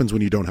what happens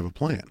when you don't have a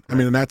plan. Right. I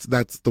mean, and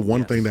that's the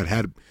one thing that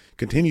had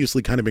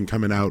continuously kind of been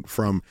coming out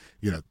from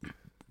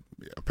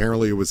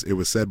apparently it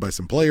was said by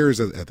some players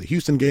at the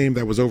Houston game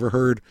that was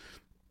overheard.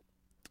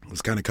 It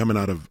was kind of coming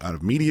out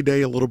of media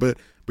day a little bit,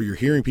 but you're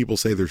hearing people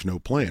say there's no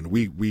plan.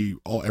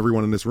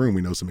 Everyone in this room,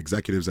 we know some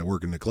executives that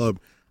work in the club.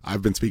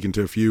 I've been speaking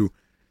to a few.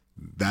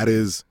 That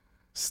is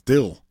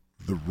still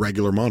the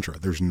regular mantra.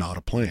 There's not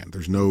a plan.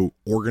 There's no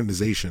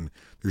organization.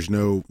 There's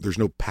no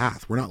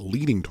path. We're not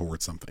leading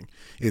towards something.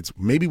 It's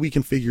maybe we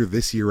can figure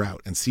this year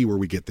out and see where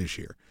we get this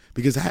year.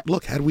 Because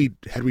look, had we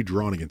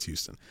drawn against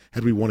Houston,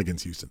 had we won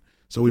against Houston,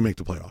 so we make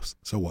the playoffs.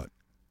 So what?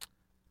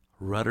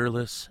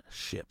 Rudderless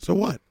ship. So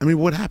what? I mean,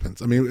 what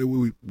happens? I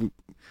mean,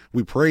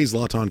 we praise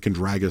Zlatan can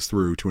drag us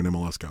through to an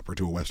MLS Cup or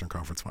to a Western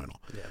Conference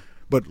final. Yeah.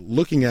 But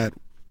looking at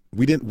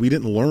we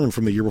didn't learn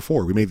from the year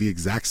before. We made the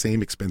exact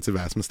same expensive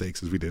ass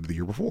mistakes as we did the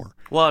year before.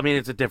 Well, I mean,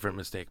 it's a different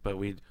mistake, but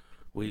we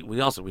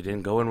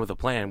didn't go in with a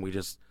plan. We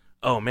just,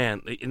 oh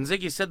man, and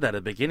Ziggy said that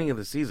at the beginning of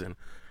the season.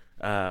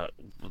 I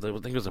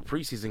think it was a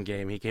preseason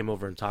game. He came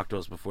over and talked to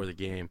us before the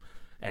game,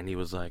 and he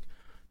was like,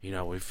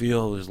 we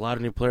feel there's a lot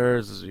of new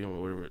players.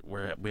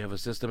 We have a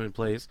system in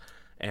place,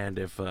 and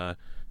if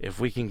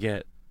we can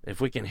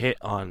hit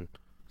on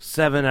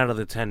 7 out of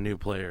the 10 new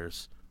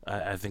players,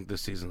 I think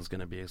this season's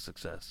going to be a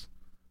success.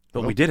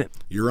 But we didn't.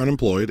 You're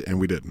unemployed, and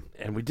we didn't.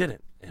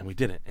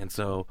 And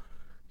so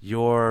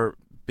your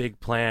big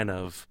plan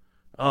of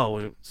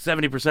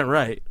 70%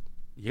 right,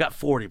 you got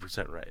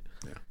 40% right.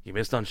 Yeah. You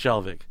missed on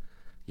Shelvick.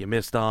 You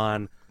missed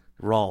on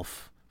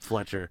Rolf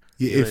Fletcher.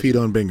 You iffied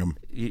on Bingham.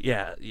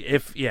 Yeah,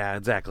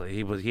 exactly.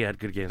 He had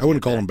good games. I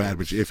wouldn't call him bad,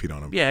 but you iffied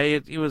on him. Yeah,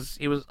 he was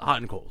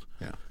hot and cold.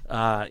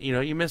 Yeah.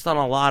 You missed on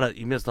a lot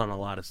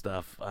of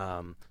stuff.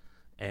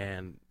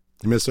 And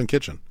You missed on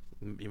Kitchen.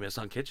 You missed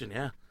on Kitchen,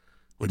 yeah.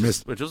 Which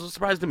was a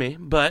surprise to me,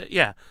 but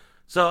yeah.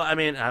 So I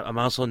mean, I'm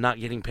also not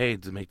getting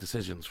paid to make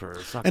decisions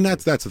for soccer. And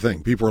that's the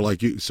thing. People are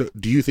like, so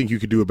do you think you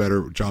could do a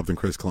better job than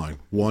Chris Klein?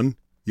 1,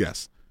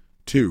 yes.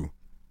 2,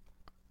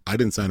 I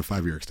didn't sign a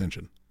 5-year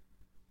extension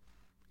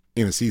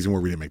in a season where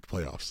we didn't make the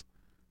playoffs.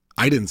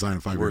 I didn't sign a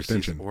 5-year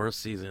extension.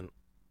 Worst season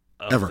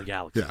of ever. The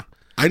Galaxy. Yeah.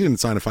 I didn't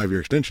sign a 5-year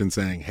extension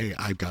saying, hey,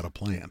 I've got a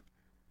plan.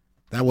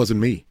 That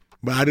wasn't me.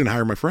 But I didn't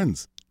hire my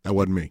friends. That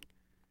wasn't me.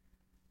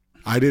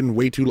 I didn't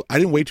wait too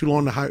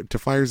long to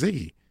fire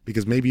Ziggy,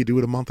 because maybe you do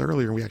it a month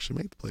earlier and we actually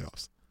make the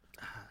playoffs.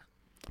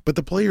 But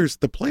the players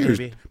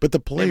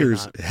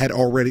had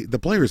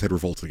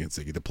revolted against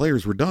Ziggy. The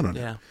players were done on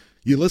it.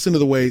 You listen to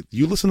the way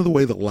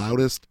the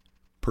loudest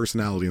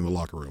personality in the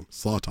locker room,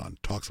 Zlatan,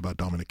 talks about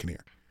Dominic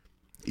Kinnear.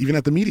 Even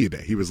at the media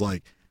day, he was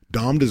like,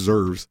 Dom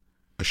deserves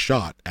a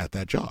shot at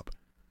that job.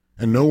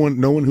 And no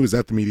one who's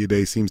at the media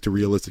day seems to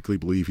realistically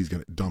believe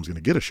Dom's gonna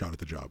get a shot at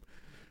the job.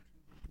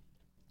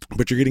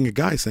 But you're getting a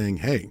guy saying,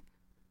 hey,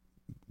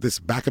 this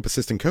backup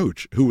assistant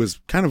coach who was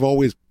kind of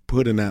always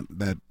put in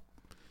that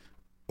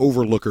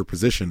overlooker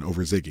position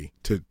over Ziggy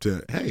to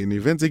hey, in the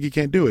event Ziggy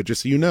can't do it,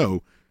 just so you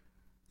know,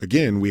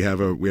 again, we have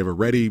a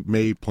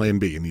ready-made plan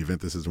B in the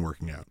event this isn't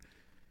working out.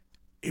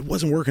 It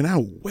wasn't working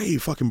out way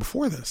fucking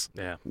before this.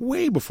 Yeah.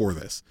 Way before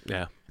this.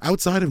 Yeah.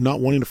 Outside of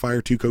not wanting to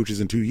fire 2 coaches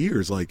in 2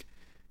 years, like,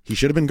 he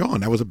should have been gone.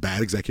 That was a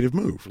bad executive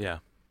move. Yeah.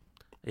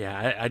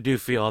 Yeah, I do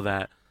feel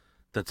that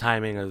the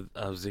timing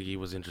of Ziggy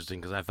was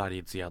interesting, because I thought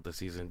he'd see out the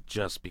season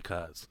just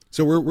because.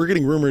 So we're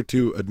getting rumored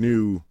to a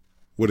new,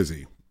 what is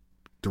he,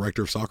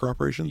 director of soccer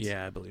operations?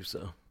 Yeah, I believe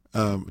so.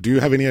 Do you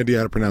have any idea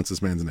how to pronounce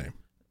this man's name?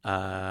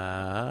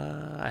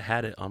 I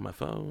had it on my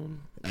phone.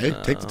 Hey,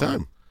 take the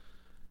time.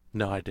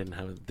 No, I didn't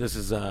have it. This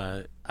is,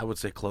 I would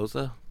say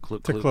Closa.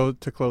 Teclosa.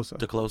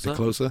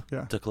 Teclosa?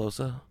 Yeah.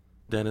 Teclosa.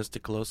 Dennis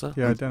Teclosa.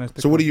 Yeah, Dennis.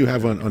 So what do you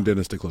have on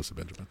Dennis Teclosa,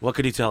 Benjamin? What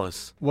could he tell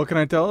us? What can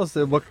I tell us?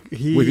 With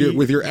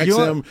your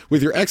XM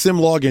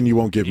login you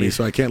won't give me,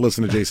 so I can't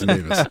listen to Jason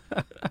Davis.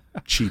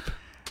 Cheap.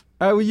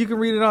 Well, you can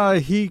read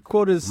it. He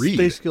quoted his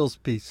Space Skills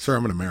piece. Sir,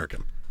 I'm an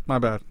American. My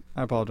bad.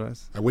 I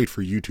apologize. I wait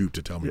for YouTube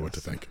to tell me what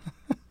to think.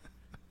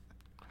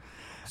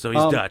 So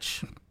he's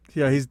Dutch.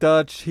 Yeah, he's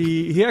Dutch.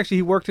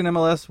 He worked in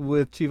MLS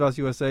with Chivas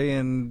USA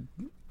and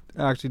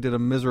actually did a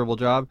miserable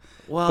job.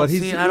 Well, but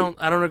I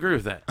don't agree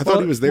with that. I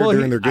thought he was there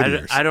during their good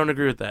years. I don't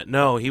agree with that.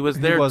 No, he was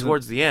there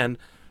towards the end,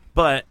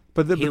 but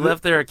he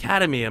left their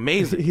academy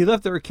amazing. He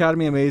left their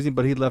academy amazing,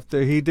 but he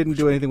didn't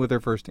do anything with their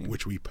first team,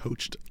 which we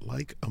poached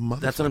like a motherfucker.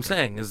 That's what I'm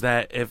saying. Is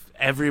that if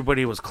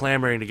everybody was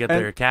clamoring to get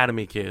their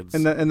academy kids,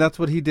 and that's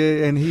what he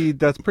did, and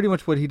that's pretty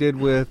much what he did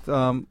with.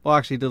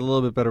 Actually, he did a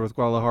little bit better with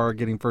Guadalajara,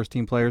 getting first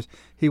team players.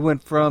 He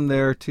went from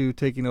there to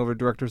taking over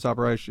director's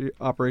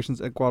operations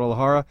at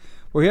Guadalajara,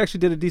 where he actually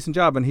did a decent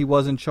job, and he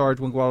was in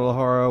charge when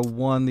Guadalajara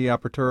won the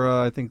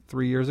Apertura, I think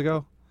 3 years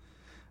ago.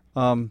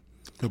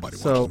 Nobody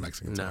watches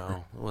Mexican soccer.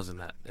 No, it wasn't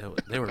that.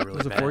 They were really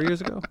was bad. it 4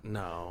 years ago?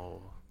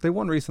 No. They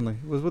won recently.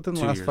 It was within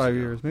the last 5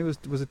 years. Maybe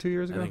was it 2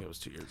 years ago? I think it was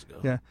 2 years ago.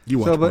 Yeah.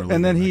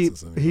 And then he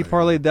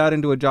parlayed that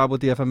into a job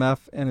with the FMF,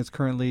 and is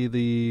currently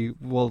the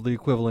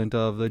equivalent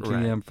of the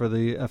GM for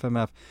the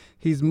FMF.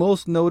 He's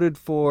most noted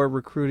for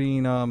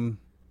recruiting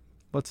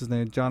what's his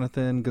name,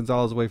 Jonathan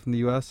Gonzalez away from the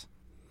U.S.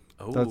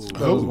 That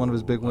was one of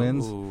his big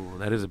wins.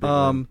 That is a big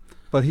win.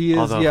 But he is,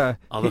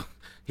 Although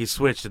he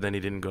switched and then he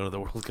didn't go to the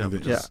World Cup,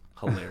 which is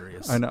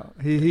hilarious. I know.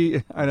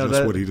 I know Just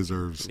that. what he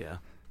deserves. Yeah.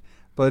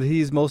 But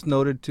he's most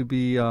noted to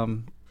be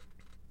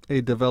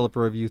a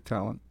developer of youth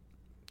talent.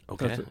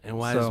 Okay. That's it. And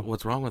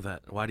what's wrong with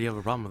that? Why do you have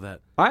a problem with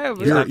that? I have.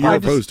 You're I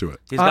just- opposed to it.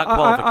 He's got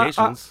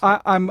qualifications.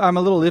 I'm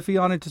a little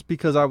iffy on it just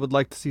because I would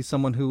like to see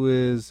someone who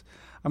is.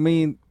 I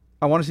mean,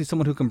 I want to see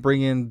someone who can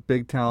bring in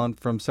big talent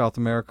from South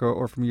America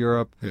or from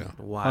Europe. Yeah.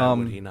 Why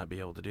would he not be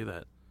able to do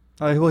that?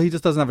 Well, he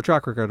just doesn't have a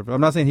track record of it.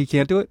 I'm not saying he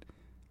can't do it.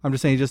 I'm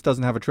just saying he just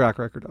doesn't have a track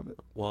record of it.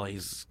 Well,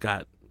 he's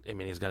got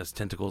his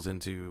tentacles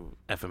into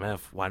FMF.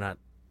 Why not?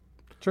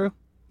 True.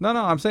 No,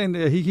 I'm saying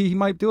he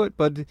might do it,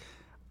 but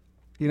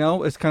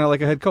it's kind of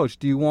like a head coach.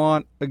 Do you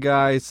want a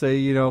guy,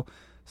 say,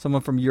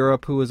 someone from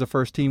Europe who is a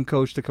first team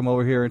coach to come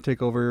over here and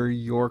take over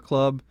your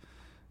club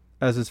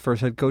as his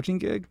first head coaching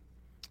gig?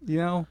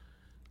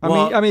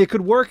 I mean, it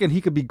could work, and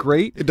he could be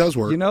great. It does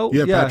work. You know,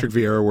 you have yeah. Patrick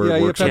Vieira where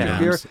it works you have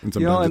sometimes, Patrick and Vieira,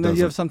 sometimes and it then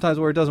you have doesn't. sometimes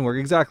where it doesn't work.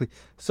 Exactly.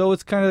 So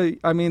it's kind of,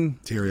 I mean,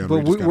 Thierry but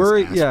Henry just got we're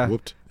his ass yeah,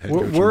 whooped. Head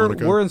coach in we're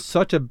Monaco. we're in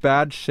such a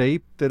bad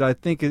shape that I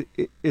think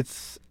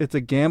it's a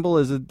gamble.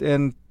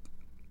 And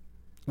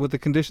with the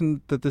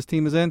condition that this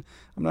team is in,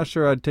 I'm not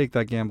sure I'd take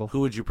that gamble. Who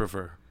would you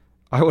prefer?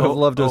 I would have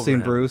loved to have over seen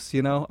him. Bruce. I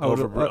would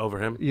Over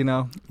him?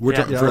 We're Yeah,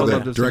 talking yeah, for I would the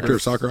love to see director of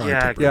Bruce. soccer. Yeah,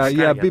 I take I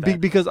Yeah, get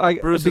that. because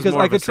Bruce is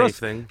more I of a could safe trust.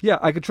 thing. Yeah,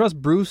 I could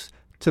trust Bruce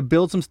to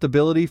build some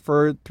stability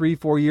for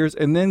 3-4 years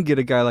and then get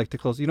a guy like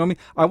Tuchel. You know what I mean?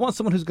 I want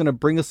someone who's going to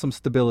bring us some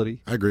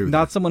stability. I agree with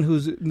not you. someone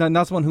who's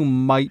not someone who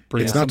might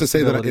bring. It's us not some to say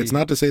stability. that it's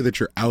not to say that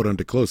you're out on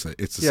DeClosa.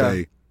 It's to Yeah.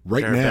 say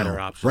right There are better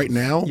now,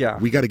 options. Yeah.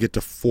 we got to get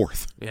to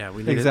fourth. Yeah,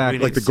 we need Exactly. we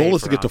need Like, the goal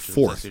is to safer get to options,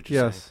 fourth. that's what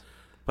you're Yes. saying.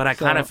 But I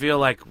So- kind of feel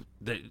like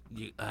that.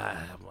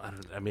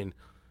 I mean,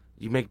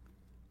 you make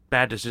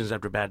bad decisions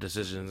after bad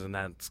decisions, and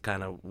that's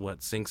kind of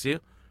what sinks you.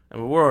 I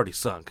mean, we're already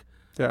sunk.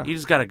 Yeah. You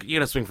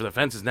gotta swing for the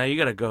fences now. You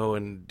gotta go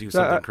and do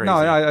something crazy. No,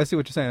 I see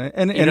what you're saying.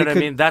 And you know what I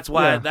mean? That's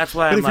why. yeah. That's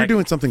why But I'm if you're like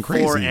doing something for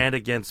crazy- and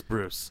against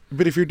Bruce,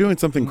 But if you're doing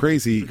something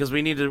crazy, because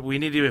we need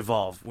to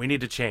evolve. We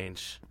need to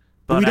change.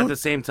 But But we at don't- the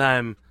same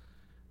time,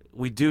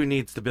 we do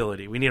need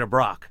stability. We need a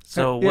Brock.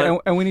 So Yeah,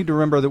 what? and we need to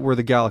remember that we're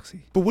the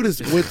Galaxy. but what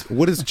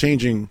is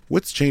changing?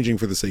 What's changing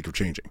for the sake of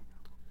changing?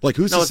 Like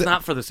who's No, to it's say?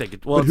 not for the sake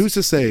of. Well, But who's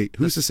to say?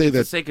 Who's to say for the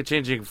that? sake of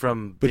changing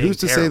from? But being who's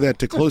to say terrible. that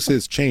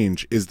DeClosa's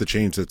change is the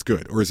change that's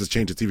good, or is this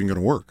change that's even going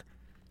to work?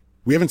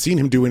 We haven't seen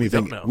him do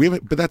anything. don't know. We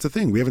haven't. But that's the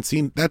thing. We haven't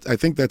seen that. I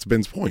think that's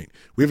Ben's point.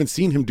 We haven't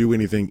seen him do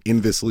anything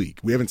in this league.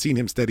 We haven't seen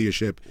him steady a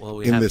ship Well,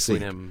 we in have this seen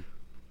league. him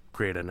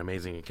create an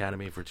amazing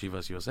academy for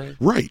Chivas USA.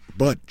 Right,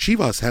 but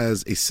Chivas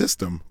has a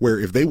system where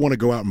if they want to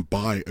go out and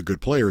buy a good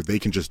player, they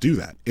can just do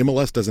that.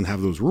 MLS doesn't have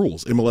those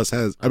rules. MLS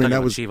has. I mean, Talking that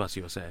about was Chivas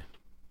USA.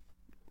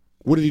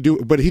 what did he do?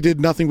 But he did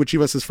nothing with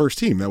Chivas' first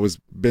team. That was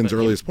Ben's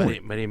earliest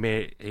point. But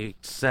he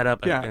set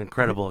up Yeah. an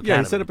incredible academy. Yeah,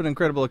 he set up an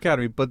incredible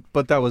academy, but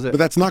that was it. But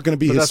that's not going to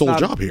be But his that's sole not-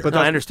 job here. but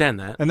No, I understand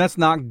that. and that's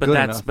not But good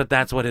that's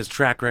enough. what his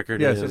track record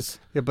Yes, is.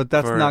 but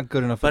that's for- not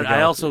good enough. For But the I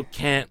Galaxy. also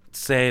can't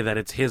say that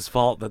it's his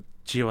fault that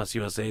Chivas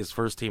USA's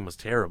first team was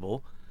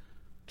terrible.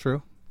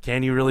 True.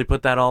 Can you really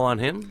put that all on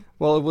him?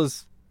 Well, it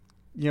was,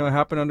 it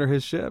happened under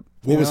his ship.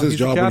 What was his he's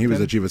the job when he was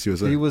at captain. Chivas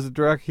USA? He was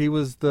He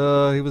was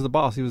the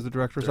boss. He was the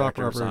director of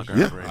soccer Director of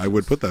operations. soccer. Yeah, I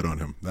would put that on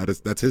him.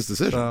 That's his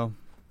decision. So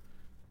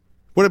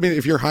What I mean,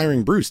 if you're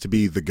hiring Bruce to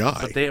be the guy,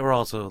 But they were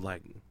also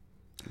like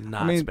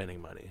not I mean,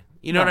 spending money.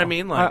 You know what I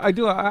mean? Like I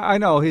do. I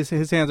know his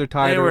hands are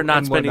tied. they were not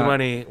and spending whatnot.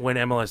 money when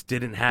MLS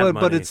didn't have money.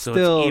 But it's so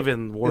still it's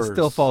even worse. It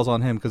still falls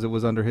on him because it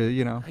was under his.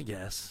 I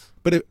guess.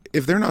 but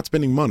if they're not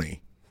spending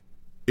money,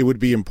 it would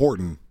be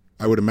important,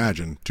 I would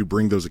imagine, to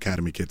bring those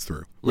academy kids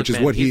through, which is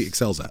man, what he he's-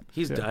 excels at.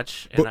 He's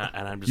Dutch, But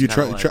and I'm just you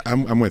kinda try.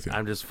 I'm with you.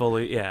 I'm just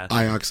fully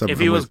Ajax. If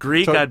he was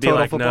Greek, I'd be Total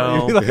like,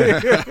 football. no. Like,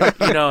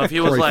 If he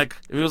was Cruyff.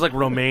 like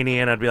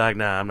Romanian, I'd be like,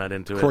 nah, I'm not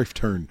into it. Cruyff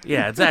turn.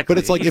 Yeah, exactly. But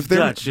it's like He's if they're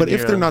Dutch, but and if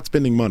you're they're a- not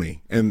spending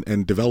money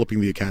and developing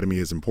the academy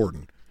is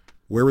important,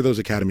 where were those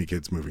academy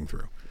kids moving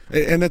through?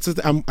 And that's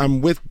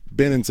I'm with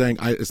Ben in saying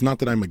it's not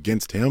that I'm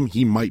against him.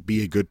 He might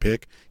be a good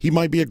pick. He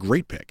might be a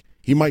great pick.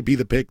 He might be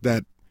the pick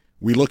that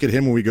we look at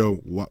him and we go,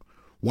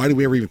 why do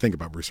we ever even think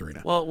about Bruce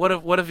Arena? Well,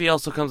 what if he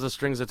also comes with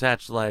strings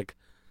attached? Like,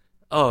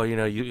 oh,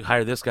 you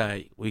hire this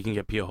guy, we can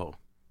get Piojo,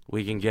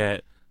 we can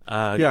get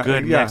a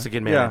good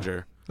Mexican yeah.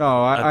 manager, No,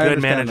 a I good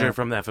understand manager that.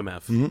 from the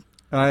FMF.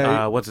 Mm-hmm.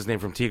 I, What's his name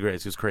from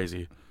Tigres? Who's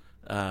crazy?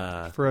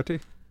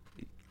 Ferretti.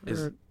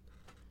 Is-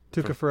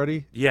 Tuca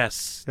Ferretti.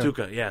 Yes, Yeah.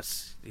 Tuca.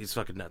 Yes, he's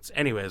fucking nuts.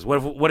 Anyways, what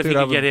if Dude, you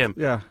I could would- get him?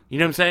 Yeah. You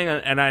know what I'm saying?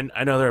 And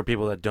I know there are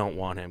people that don't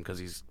want him because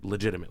he's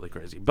legitimately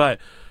crazy. But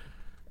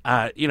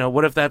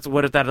what if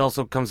that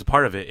also comes a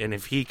part of it? And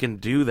if he can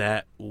do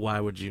that, why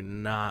would you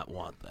not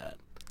want that?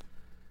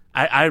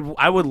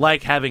 I would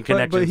like having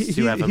connections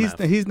to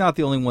FMF. He's not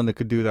the only one that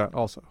could do that.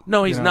 Also.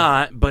 No, he's You know?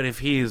 not. But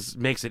if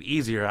makes it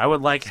easier, I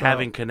would like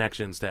having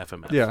connections to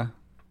FMF. Yeah.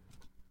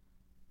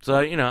 So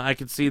I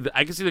could see the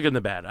good and the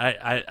bad.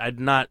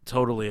 I'm not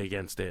totally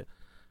against it,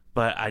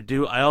 but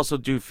I also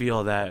do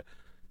feel that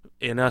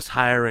in us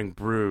hiring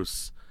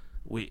Bruce,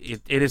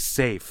 it is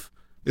safe.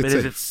 It's But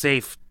safe. it's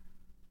safe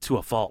to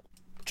a fault.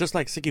 Just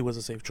like Siki was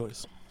a safe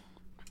choice.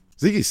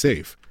 Ziggy's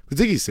safe. But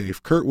Ziggy's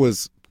safe. Kurt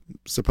was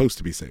supposed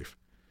to be safe.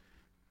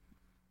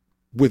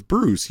 With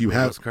Bruce, you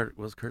have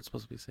was Kurt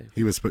supposed to be safe?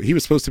 he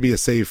was supposed to be a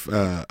safe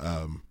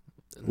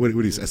what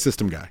do you say, a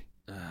system guy.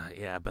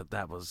 Yeah, but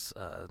that was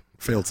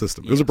Failed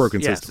system. It was a broken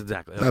yes, system.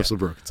 exactly. An absolute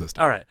broken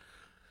system. All right.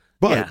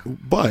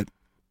 But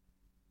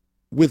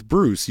with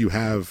Bruce, you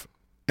have,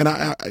 and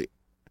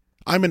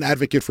I'm an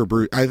advocate for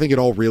Bruce. I think it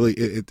all really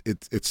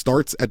it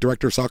starts at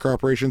director of soccer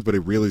operations, but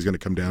it really is going to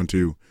come down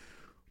to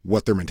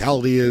what their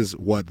mentality is,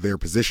 what their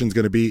position is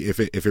going to be. If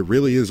it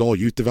really is all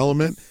youth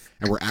development,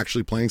 and we're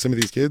actually playing some of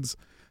these kids,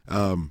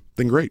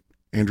 then great.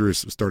 Andrew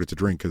started to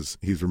drink because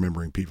he's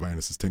remembering Pete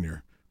Viannis'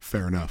 tenure.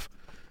 Fair enough.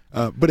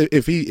 But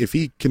if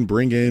he can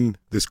bring in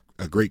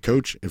a great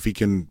coach, if he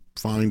can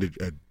find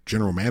a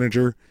general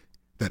manager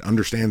that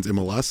understands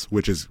MLS,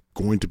 which is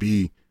going to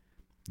be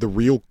the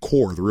real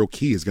core, the real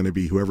key is going to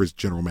be whoever's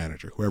general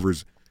manager,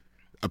 whoever's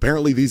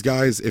apparently these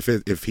guys.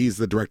 If he's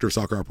the director of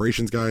soccer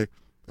operations guy,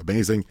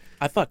 amazing.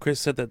 I thought Chris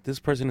said that this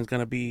person is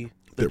going to be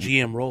the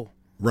GM role.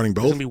 Running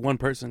both. There's going to be one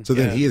person. So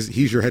then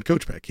he's your head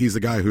coach pick. He's the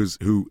guy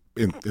who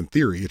in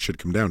theory it should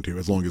come down to,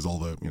 as long as all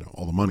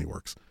the money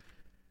works.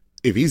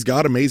 If he's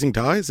got amazing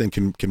ties and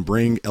can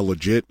bring a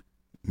legit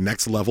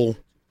next level,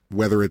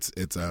 whether it's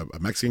a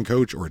Mexican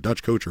coach or a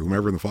Dutch coach or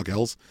whomever in the fuck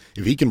else,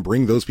 if he can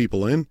bring those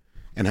people in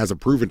and has a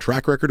proven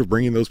track record of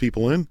bringing those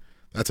people in,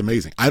 that's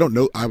amazing. I don't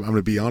know. I'm going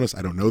to be honest.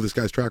 I don't know this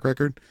guy's track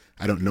record.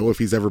 I don't know if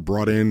he's ever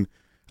brought in.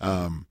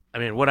 I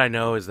mean, what I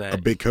know is that a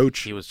big coach.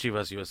 He was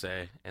Chivas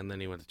USA, and then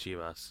he went to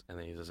Chivas, and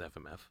then he was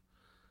FMF,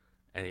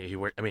 and he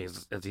worked. I mean,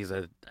 he's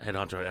a head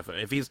honcho at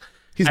FMF.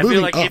 If I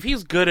feel like if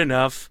he's good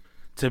enough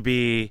to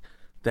be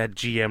that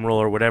GM role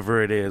or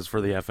whatever it is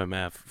for the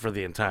FMF for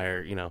the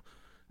entire,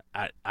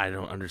 I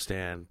don't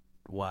understand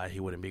why he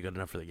wouldn't be good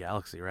enough for the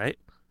Galaxy, right?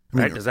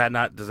 Right? Does that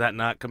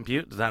not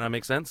compute? Does that not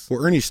make sense?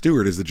 Well, Ernie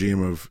Stewart is the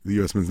GM of the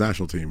U.S. men's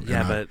national team.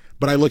 Yeah,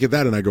 but I look at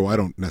that and I go, I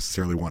don't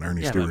necessarily want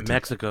Ernie Stewart. But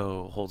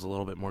Mexico holds a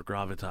little bit more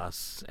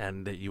gravitas,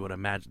 and that you would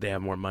imagine they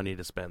have more money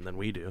to spend than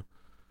we do.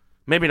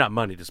 Maybe not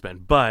money to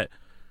spend, but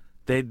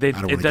they. I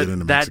don't want to get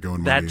into Mexico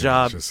and money. That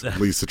job just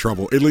leads to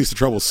trouble. It leads to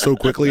trouble so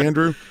quickly,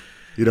 Andrew.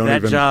 You don't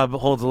that job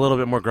holds a little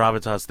bit more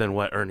gravitas than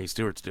what Ernie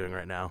Stewart's doing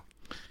right now.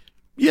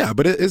 Yeah,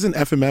 but isn't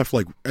FMF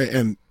like?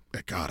 And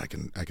God,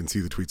 I can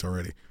see the tweets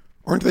already.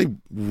 Aren't they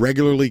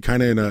regularly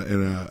kind of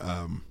in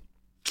a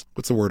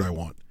what's the word I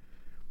want?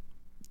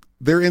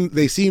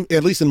 They seem,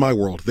 at least in my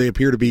world, they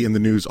appear to be in the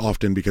news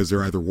often because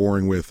they're either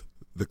warring with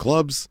the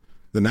clubs,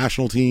 the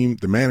national team,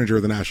 the manager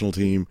of the national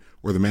team,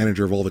 or the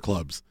manager of all the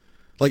clubs.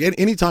 Like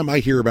anytime I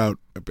hear about,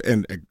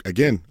 and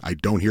again, I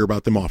don't hear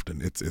about them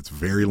often. It's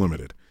very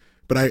limited.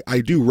 But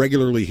I do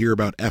regularly hear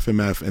about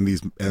FMF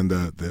and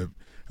the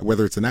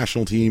whether it's the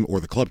national team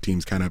or the club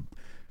teams kind of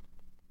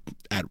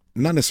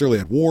not necessarily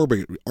at war, but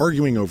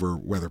arguing over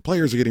whether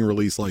players are getting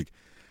released. Like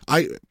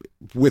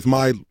with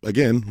my,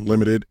 again,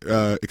 limited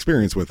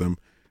experience with them,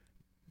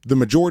 the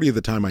majority of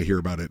the time I hear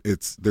about it,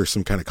 there's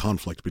some kind of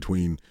conflict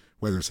between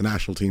whether it's the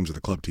national teams or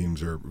the club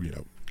teams or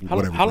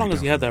whatever. How long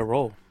has he had that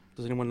role?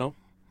 Does anyone know?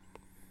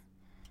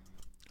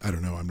 I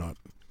don't know. I'm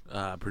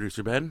not.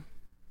 Producer Ben?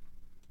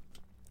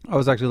 I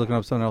was actually looking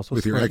up something else.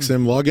 With your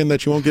XM login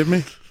that you won't give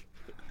me?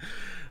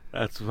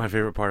 That's my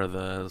favorite part of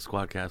the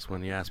Squadcast,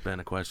 when you ask Ben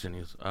a question.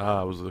 He's,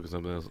 I was looking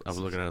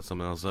at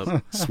something else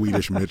up.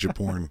 Swedish midget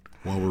porn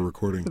while we're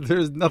recording.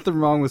 There's nothing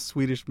wrong with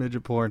Swedish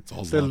midget porn.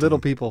 They're little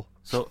people.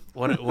 So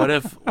what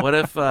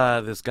if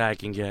this guy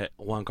can get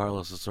Juan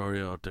Carlos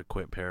Osorio to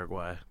quit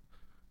Paraguay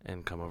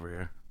and come over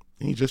here?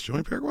 Can you just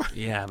join Paraguay?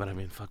 Yeah, but I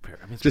mean, fuck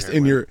Paraguay. I mean, just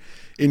Paraguay.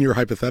 in your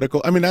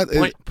hypothetical. I mean,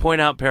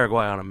 point out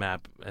Paraguay on a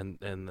map, and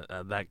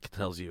that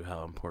tells you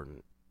how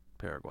important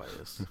Paraguay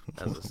is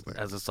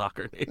as a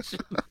soccer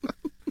nation.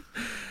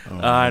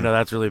 I know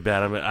that's really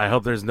bad. I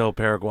hope there's no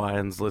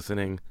Paraguayans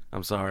listening.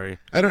 I'm sorry.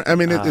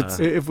 It's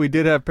if we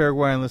did have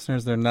Paraguayan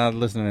listeners, they're not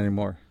listening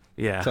anymore.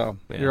 Yeah. So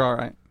yeah. You're all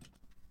right.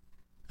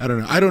 I don't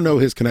know. I don't know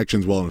his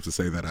connections well enough to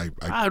say that I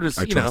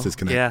trust his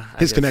connections. Yeah,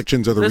 his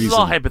connections are the reason. This is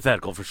all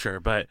hypothetical for sure,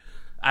 but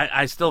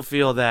I still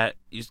feel that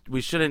we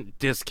shouldn't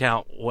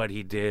discount what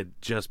he did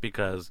just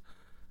because.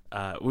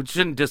 We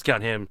shouldn't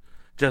discount him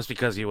just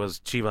because he was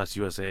Chivas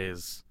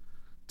USA's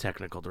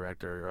technical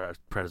director or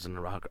president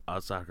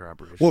of soccer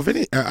operations. Well, if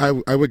any,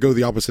 I would go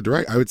the opposite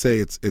direction. I would say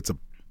it's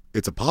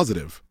a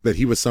positive that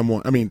he was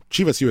someone. I mean,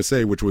 Chivas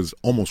USA, which was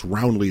almost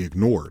roundly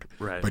ignored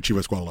by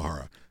Chivas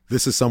Guadalajara.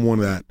 This is someone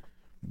that,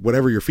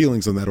 whatever your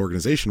feelings on that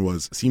organization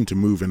was, seemed to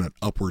move in an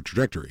upward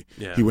trajectory.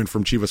 Yeah. He went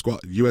from Chivas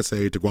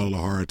USA to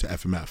Guadalajara to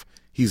FMF.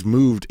 He's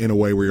moved in a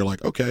way where you're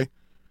like, okay,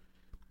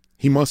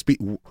 he must be,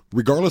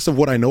 regardless of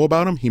what I know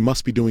about him, he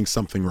must be doing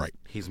something right.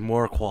 He's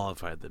more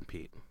qualified than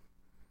Pete.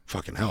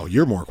 Fucking hell,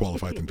 you're more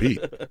qualified than Pete.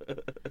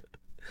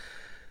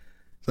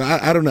 So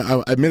I don't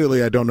know.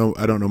 Admittedly, I don't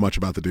know much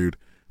about the dude.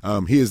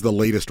 He is the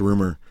latest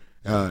rumor.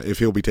 If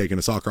he'll be taking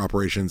a soccer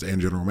operations and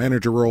general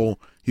manager role,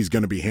 he's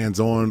going to be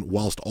hands-on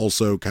whilst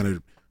also kind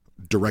of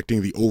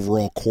directing the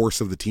overall course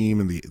of the team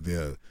and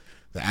the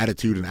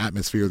attitude and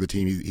atmosphere of the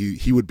team.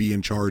 He would be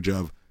in charge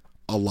of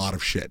a lot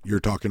of shit. You're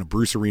talking a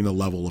Bruce Arena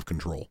level of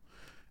control.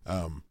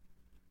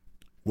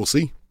 We'll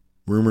see.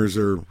 Rumors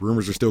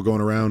are still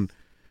going around.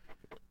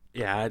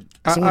 Yeah,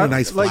 I want a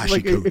nice like- flashy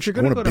like, coach. if you're I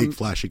gonna want a go to- big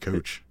flashy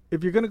coach.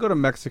 If you're going to go to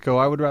Mexico,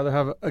 I would rather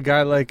have a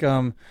guy like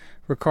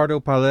Ricardo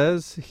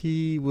Palez.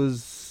 He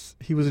was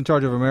in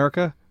charge of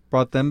America,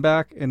 brought them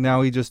back, and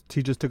now he just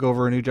took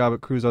over a new job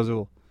at Cruz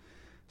Azul.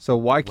 So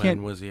why can't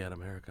when was he at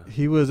America?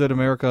 he was at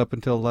America up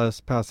until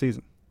past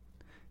season?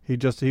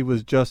 He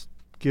was just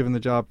given the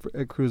job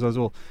at Cruz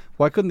Azul.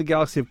 Why couldn't the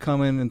Galaxy have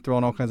come in and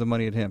thrown all kinds of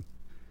money at him?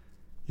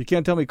 You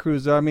can't tell me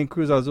Cruz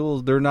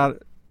Azul, they're not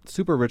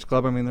super rich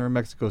club. I mean, they're in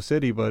Mexico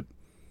City, but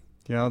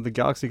the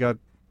Galaxy got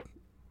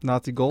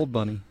Nazi Gold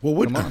Bunny.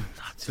 Well, Come on.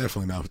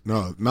 definitely not.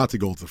 No, Nazi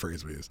gold's the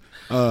phrase we use.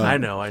 I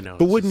know.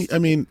 But wouldn't I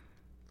mean?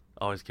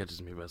 Always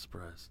catches me by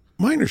surprise.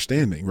 My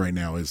understanding right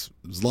now is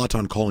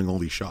Zlatan calling all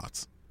these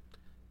shots.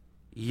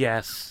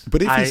 Yes,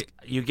 But if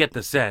you get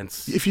the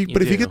sense. If you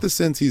get the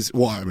sense he's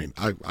I mean,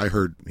 I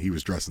heard he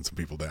was dressing some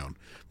people down.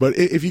 But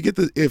if you get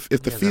the if the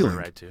He has feeling,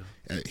 every right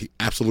to.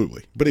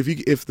 Absolutely. But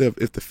if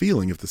the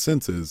feeling, if the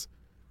sense is,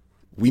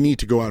 we need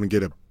to go out and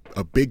get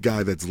a big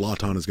guy that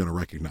Zlatan is going to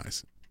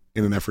recognize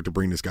in an effort to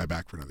bring this guy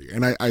back for another year.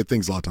 And I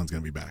think Zlatan's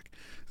going to be back.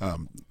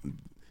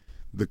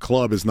 The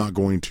club is not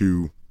going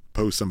to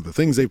post some of the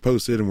things they've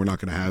posted, and we're not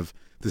going to have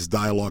this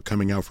dialogue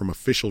coming out from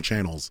official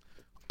channels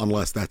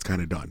unless that's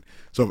kind of done.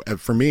 So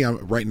for me,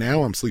 right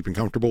now, I'm sleeping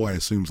comfortable. I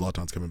assume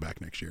Zlatan's coming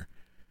back next year.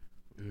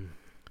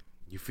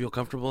 You feel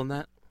comfortable in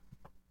that?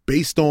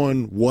 Based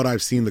on what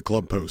I've seen the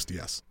club post,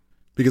 yes.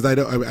 Because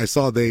I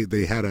saw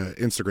they had an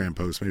Instagram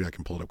post. Maybe I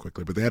can pull it up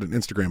quickly. But they had an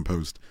Instagram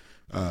post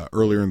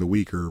earlier in the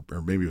week, or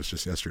maybe it was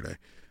just yesterday,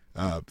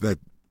 that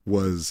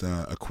was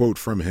a quote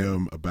from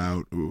him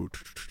about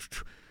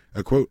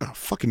a quote. Oh,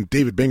 fucking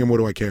David Bingham. What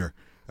do I care?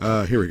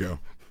 Here we go.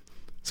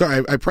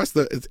 Sorry, I pressed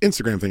it's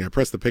Instagram thing. I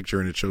pressed the picture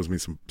and it shows me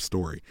some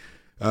story.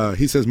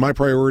 He says, "My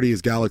priority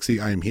is Galaxy.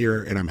 I am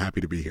here and I'm happy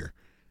to be here."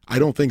 I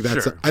don't think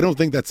that's Sure. I don't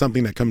think that's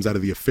something that comes out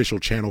of the official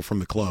channel from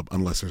the club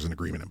unless there's an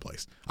agreement in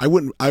place. I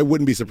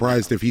wouldn't be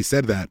surprised if he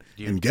said that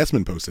and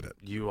Guessman posted it.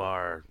 You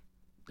are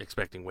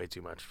expecting way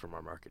too much from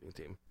our marketing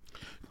team.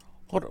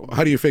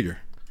 How do you figure?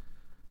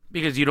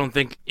 Because you don't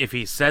think if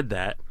he said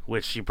that,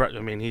 which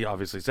he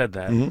obviously said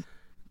that, Mhm.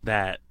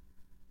 that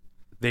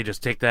they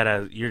just take that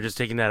as, you're just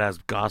taking that as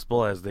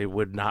gospel, as they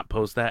would not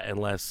post that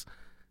unless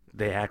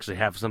they actually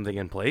have something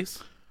in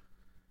place.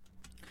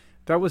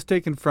 That was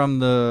taken from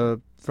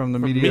the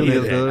media.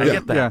 media day. I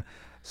get that. Yeah.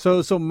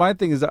 So my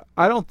thing is that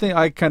I don't think,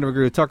 I kind of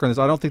agree with Tucker on this.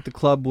 I don't think the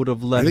club would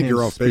have let I him think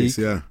you're off speak. base.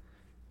 Yeah,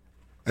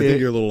 I think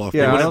you're a little off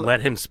yeah, They base. I wouldn't don't-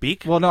 let him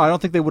speak? Well, no, I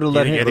don't think they would have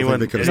let think him. anyone-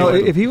 they could've No,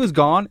 stopped him. if he was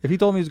gone, if he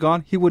told me he was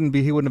gone, he wouldn't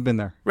have been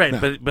there. Right, No.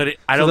 but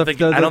I So don't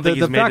think I don't think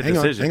he's made fact- a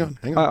decision.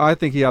 Hang on. I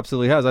think he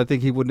absolutely has. I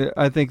think he wouldn't.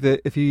 I think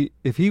that if he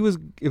was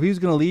going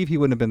to leave, he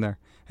wouldn't have been there.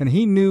 And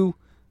he knew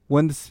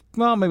maybe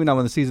not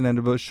when the season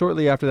ended, but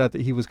shortly after that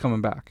he was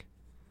coming back.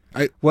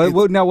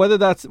 Now whether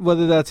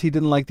that's he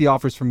didn't like the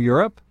offers from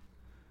Europe,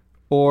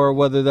 or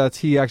whether that's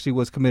he actually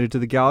was committed to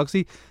the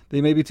Galaxy,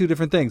 they may be two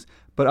different things.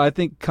 But I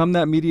think come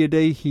that media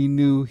day, he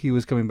knew he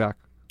was coming back.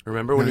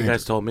 Remember when you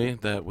guys told me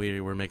that we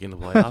were making the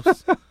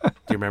playoffs? Do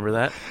you remember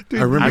that?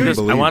 I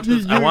remember.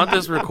 I want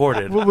this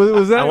recorded.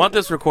 Was that? I want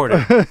this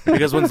recorded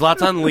because when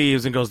Zlatan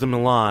leaves and goes to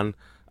Milan,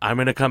 I'm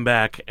going to come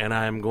back and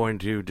I'm going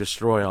to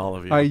destroy all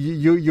of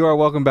you. You are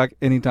welcome back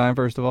anytime.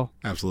 First of all,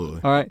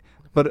 Absolutely. all right.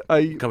 But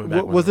Coming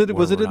back was when it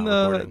we're in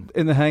not the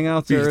recording.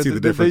 Hangouts You can or see the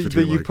difference that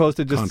between, you like,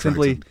 posted just contracts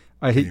simply? and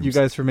I hate you games.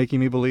 guys for making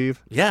me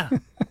believe. Yeah,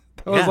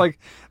 That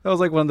was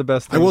like one of the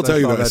best I things will tell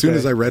you saw though, that as soon day.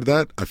 as I read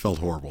that, I felt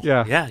horrible.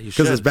 Yeah. yeah, you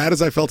Because should. as bad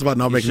as I felt about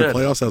not You making the should.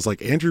 playoffs, I was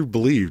like, Andrew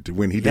believed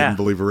when he Yeah. didn't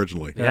believe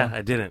originally. Yeah,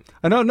 I didn't.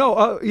 I know,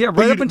 no, yeah,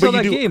 right you- up until but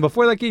that you do- game.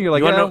 Before that game, you're like,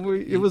 You wanna yeah, know-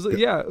 it was,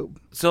 yeah.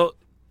 So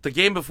the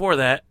game before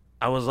that,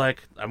 I was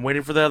like, I'm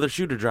waiting for the other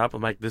shoe to drop.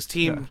 I'm like, this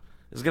team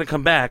is going to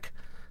come back.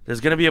 There's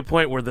going to be a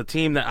point where the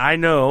team that I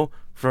know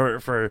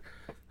for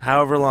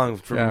however long,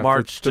 from Yeah,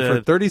 March for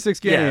to 36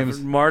 games,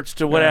 from March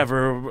to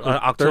whatever,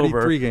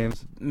 October, 33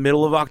 games.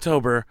 middle of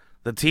October,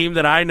 the team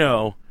that I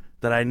know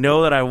that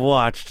I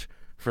watched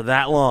for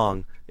that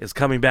long is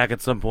coming back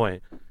at some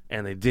point,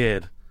 and they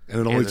did. And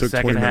it in only the took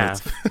second 20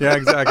 half minutes. Yeah, of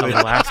exactly.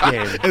 the last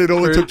game. And it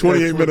only took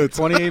 28 minutes.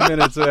 28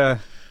 minutes.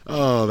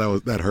 Oh,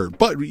 that hurt.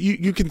 But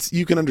you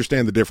can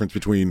understand the difference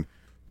between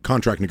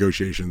contract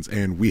negotiations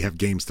and we have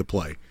games to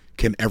play.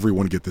 Can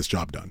everyone get this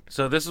job done?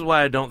 So this is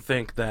why I don't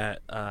think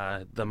that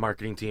the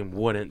marketing team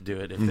wouldn't do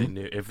it if they Mm-hmm.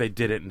 knew, if they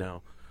didn't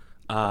know,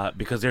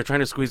 because they're trying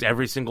to squeeze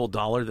every single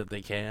dollar that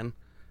they can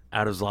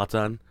out of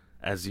Zlatan,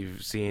 as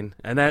you've seen,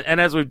 and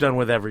as we've done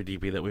with every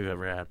DP that we've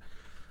ever had.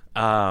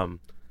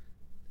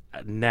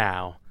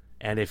 Now,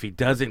 and if he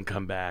doesn't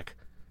come back,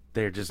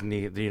 they just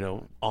need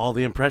all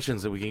the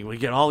impressions that we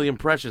get all the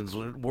impressions.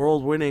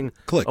 World-winning,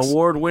 Clicks.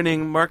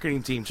 award-winning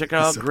marketing team. Check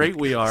out how great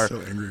we are.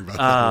 So angry about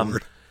that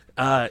word.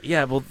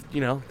 Yeah, well,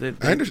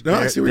 I understand. No,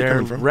 I see where you're they're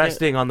coming from.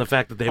 resting on the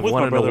fact that they've I'm with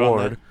won my an brother on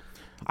award. that.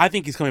 I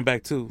think he's coming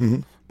back too. Mm-hmm.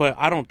 but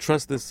I don't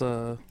trust this.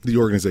 The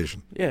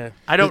organization. Yeah,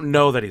 I don't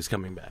know that he's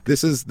coming back.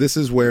 This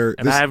is where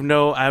And I'm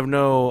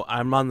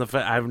on the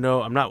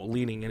I'm not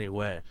leaning any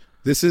way.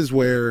 this is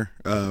where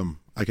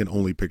I can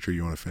only picture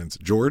you on a fence.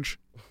 George,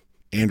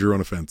 Andrew on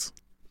a fence,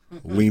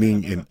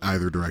 leaning in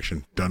either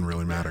direction. Doesn't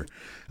really matter.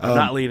 I'm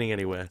not leaning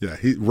any way. Yeah,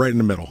 he right in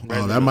the middle. Right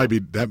in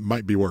the That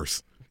might be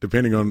worse,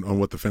 depending on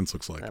what the fence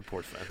looks like. That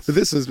poor fence. But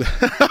this is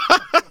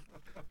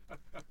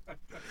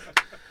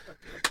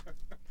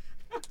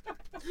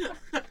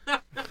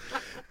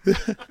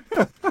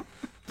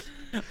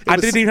I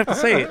didn't even have to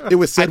say it. it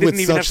was said I with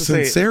didn't even such have to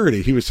say it.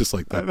 sincerity. He was just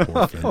like, that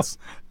poor fence.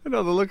 I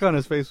know the look on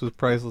his face was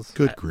priceless.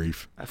 Good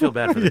grief. I feel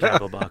bad for the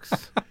tackle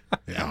box.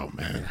 Yeah, oh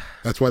man,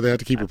 that's why they have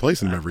to keep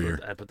replacing them every year.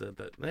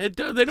 They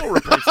don't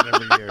replace him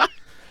every year.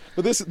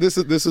 But this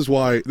is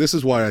why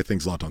I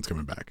think Zlatan's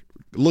coming back.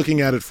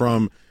 Looking at it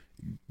from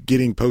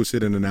getting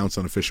posted and announced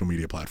on official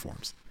media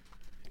platforms.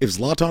 If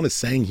Zlatan is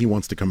saying he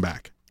wants to come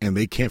back and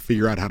they can't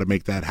figure out how to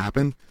make that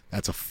happen,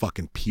 that's a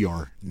fucking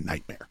PR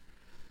nightmare.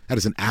 That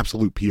is an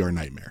absolute PR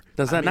nightmare.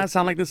 Does that not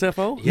sound like this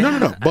FO? Yeah,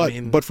 No.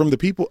 But from the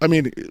people, I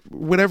mean,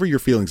 whatever your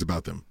feelings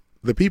about them,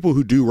 the people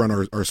who do run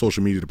our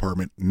social media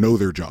department know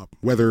their job.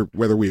 Whether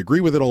we agree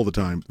with it all the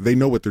time, they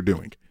know what they're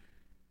doing.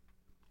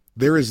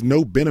 There is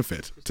no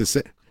benefit to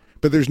say,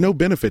 but there's no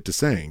benefit to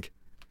saying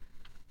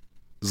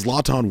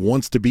Zlatan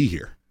wants to be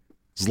here.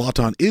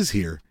 Zlatan is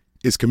here,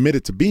 is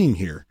committed to being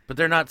here. But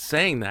they're not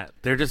saying that.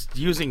 They're just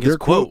using his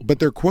quote. But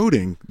they're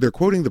quoting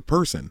the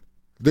person.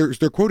 They're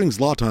quoting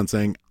Zlatan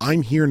saying,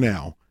 "I'm here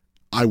now.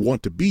 I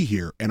want to be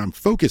here, and I'm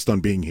focused on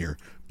being here.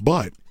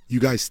 But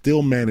you guys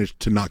still managed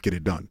to not get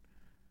it done."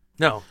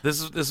 No,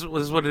 this is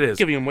what it is.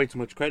 Giving him way too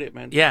much credit,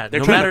 man. Yeah,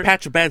 they're no trying matter- to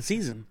patch a bad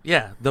season.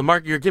 Yeah,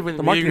 you're giving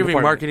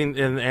department. marketing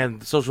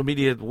and social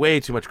media way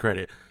too much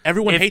credit.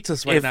 Everyone If- hates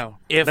us right if- now.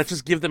 if- Let's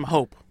just give them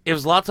hope. If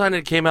Zlatan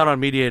had came out on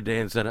media day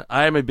and said,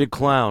 "I am a big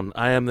clown.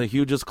 I am the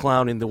hugest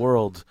clown in the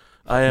world.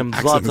 I am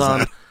accent is Zlatan.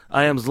 that?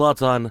 I am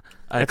Zlatan.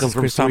 I That's come his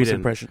from Chris Thomas Sweden."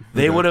 impression.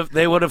 They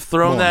Okay. would have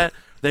thrown Come on. that.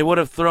 They would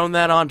have thrown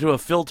that onto a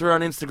filter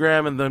on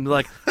Instagram and then be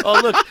like, "Oh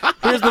look,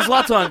 here's the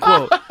Zlatan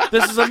quote.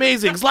 This is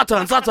amazing.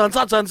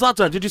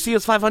 Zlatan. Did you see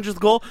his 500th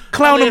goal?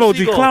 Clown LAFC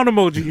emoji, goal. clown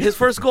emoji. His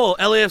first goal,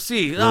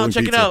 LAFC. Oh, Rolling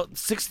check it pizza. out.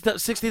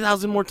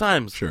 60,000 more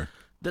times. Sure.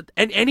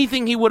 And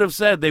anything he would have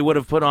said, they would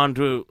have put on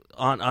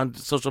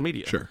social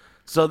media. Sure.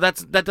 So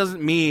that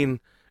doesn't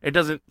mean it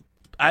doesn't.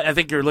 I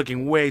think you're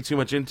looking way too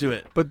much into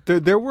it. But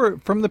there were,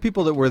 from the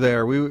people that were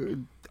there,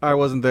 I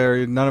wasn't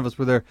there, none of us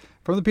were there.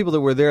 From the people that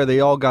were there, they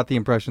all got the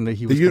impression that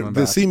he was coming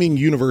The back. seeming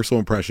universal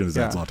impression is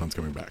that Yeah. Zlatan's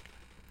coming back.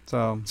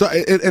 So, So,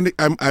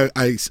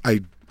 I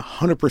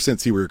 100%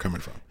 see where you're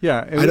coming from.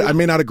 yeah. I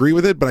may not agree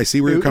with it, but I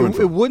see where you're coming It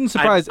from. wouldn't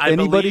surprise I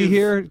anybody believe-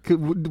 here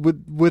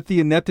with the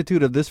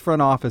ineptitude of this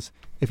front office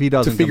if he To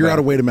doesn't figure come out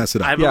a back. way to mess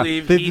it I up, Yeah,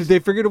 believe they he's-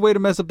 figured a way to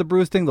mess up the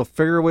Bruce thing. They'll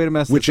figure a way to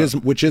mess which this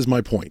is up.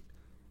 my point.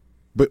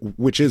 But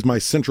which is my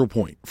central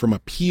point from a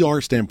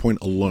PR standpoint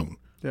alone.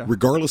 Yeah.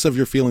 Regardless of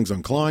your feelings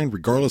on Klein,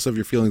 regardless of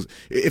your feelings,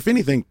 if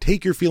anything,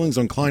 take your feelings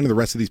on Klein and the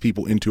rest of these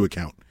people into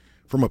account.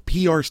 From a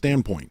PR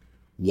standpoint,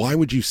 why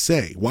would you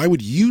say?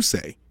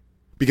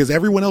 Because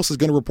everyone else is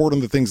going to report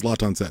on the things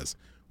Zlatan says.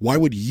 Why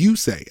would you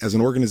say, as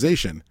an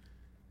organization,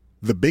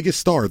 the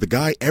biggest star, the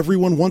guy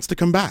everyone wants to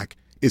come back,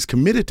 is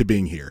committed to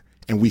being here,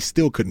 and we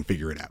still couldn't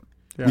figure it out?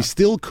 Yeah. We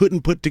still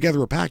couldn't put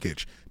together a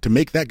package to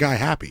make that guy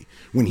happy.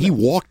 When he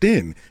walked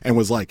in and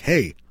was like,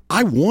 "Hey,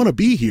 I want to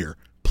be here.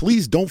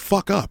 Please don't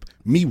fuck up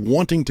me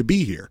wanting to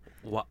be here."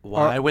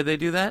 Why would they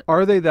do that?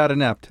 Are they that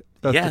inept?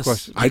 That's yes, the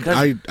question.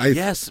 because,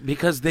 yes,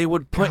 because they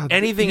would put God,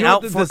 anything you know,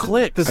 out for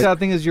clicks. The sad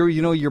thing is,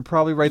 you're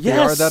probably right.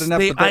 Yes, they are that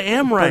inept. but I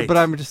am right. But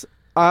I'm just.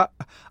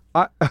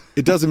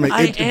 It doesn't make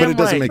I it, but am it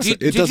doesn't right. make sense.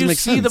 Did It doesn't you make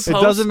see the sense. It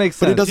post? doesn't make sense.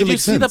 But it doesn't Did you make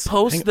see the sense.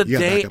 post Hang- the yeah,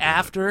 day back up.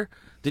 after?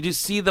 Did you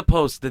see the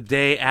post the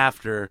day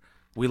after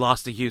we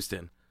lost to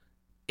Houston?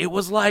 It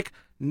was like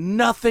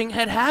nothing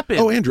had happened.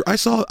 Oh, Andrew, I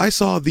saw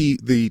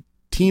the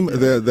team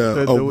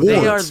the awards.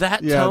 they are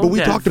that Yeah, tone But we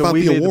deaf. talked So about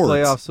we the made the awards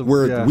playoffs,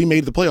 where yeah. we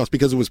made the playoffs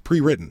because it was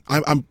pre-written.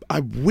 I'm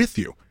with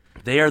you.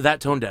 They are that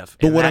tone deaf.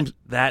 But and what that, I'm-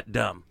 that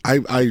dumb.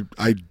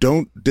 I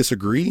don't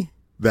disagree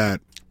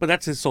that But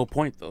that's his sole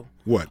point, though.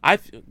 what I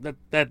feel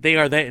that they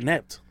are that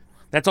inept.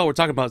 That's all we're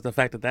talking about is the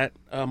fact that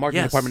marketing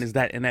Yes. department is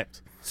that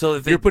inept. So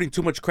if You're putting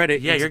too much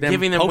credit. yeah, into you're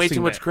giving them way posting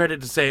too much that.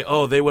 credit to say,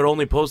 oh, they would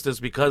only post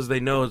this because they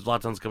know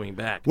Zlatan's coming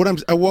back. what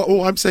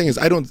I'm saying is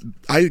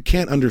I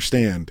can't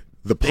understand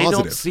the They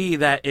positive. don't see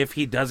that if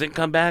he doesn't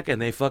come back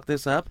and they fuck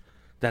this up,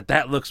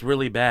 that looks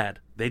really bad.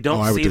 They don't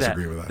Oh, I would see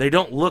disagree with that. They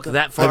don't look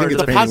that far. I think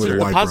into it's the painting with future. a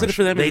The wide positive brush.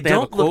 for them They is they have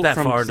a don't look quote that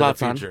from far into the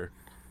Zlatan future.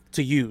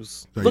 to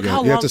use. So Look you how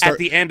have long to start- at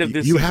the end of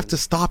this. You season. have to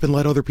stop and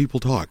let other people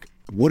talk.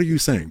 What are you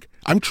saying?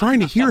 I'm trying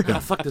to hear him. Oh,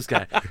 fuck this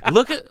guy.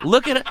 Look at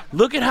how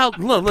look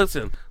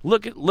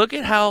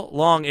at how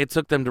long it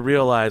took them to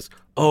realize.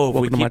 Oh, if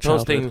Welcome we to my keep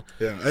posting,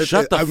 Yeah,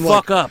 shut the I'm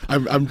fuck up.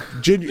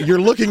 You're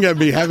looking at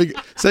me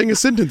saying a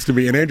sentence to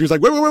me, and Andrew's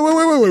like,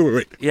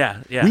 wait.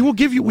 Yeah. We will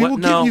give you.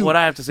 What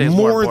I have to say is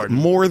more important.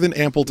 more than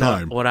ample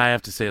time. What I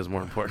have to say is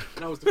more important.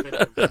 That was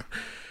definitive.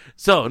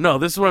 So no,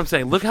 this is what I'm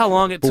saying. Look how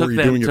long it But took were you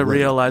them doing it to right?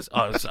 realize.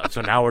 Oh,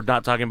 so now we're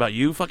not talking about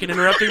you fucking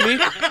interrupting me,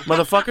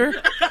 motherfucker.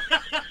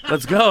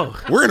 Let's go.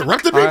 We're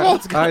interrupting All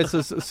people. right,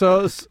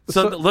 so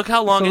Look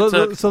how long it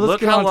took. So let's look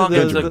get how on long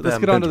to it the took let's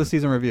them. get on to the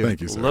season review.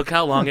 Thank you, sir. Look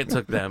how long it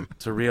took them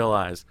to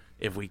realize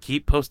if we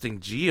keep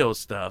posting Geo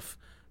stuff,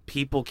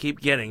 people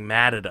keep getting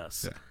mad at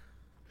us. Yeah.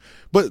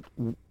 But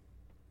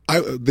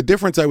the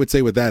difference I would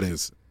say with that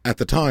is, at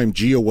the time,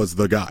 Gio was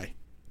the guy.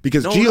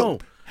 Because No.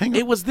 hang on,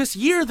 It was this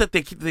year that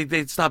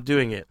they stopped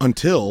doing it.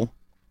 until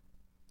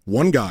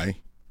one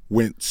guy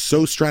went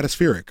so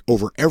stratospheric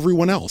over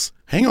everyone else.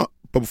 Hang on,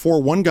 but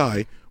before one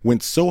guy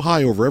went so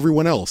high over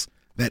everyone else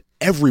that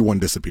everyone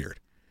disappeared.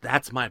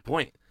 That's my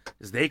point.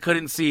 Is they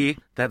couldn't see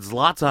that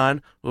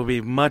Zlatan will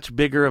be much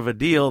bigger of a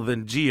deal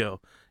than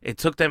Geo. It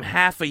took them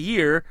half a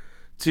year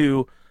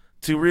to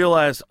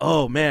realize,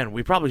 oh man,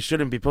 we probably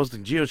shouldn't be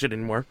posting Geo shit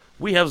anymore.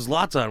 We have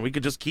Zlatan. We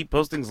could just keep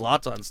posting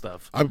Zlatan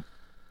stuff. I'm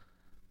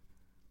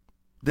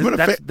That's gonna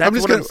what I'm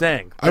just I'm gonna-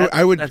 saying.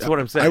 I would. That's what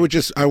I'm saying. I would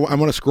just. I'm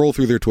going to scroll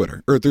through their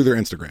Twitter or through their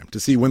Instagram to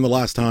see when the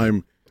last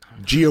time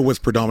Geo was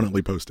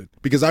predominantly posted.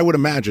 Because I would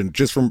imagine,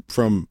 just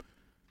from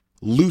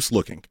loose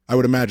looking, I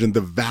would imagine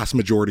the vast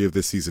majority of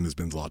this season has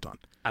been Zlatan.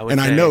 I would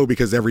And I say- know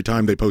because every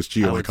time they post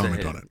Geo, I would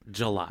comment say on it.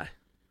 July,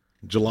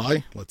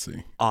 July. Let's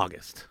see.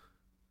 August,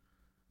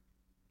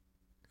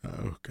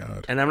 Oh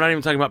God. and I'm not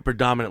even talking about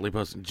predominantly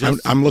posting.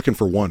 Just I'm looking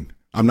for one.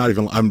 I'm not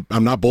even. I'm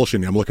not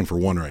bullshitting. I'm looking for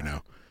one right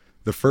now.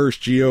 The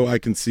first Geo I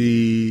can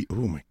see. Oh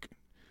my.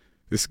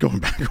 This is going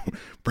back.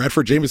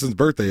 Bradford Jameson's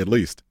birthday, at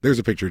least. There's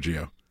a picture of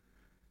Geo.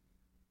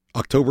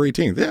 October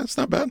 18th. Yeah, it's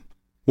not bad.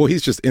 Well,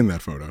 he's just in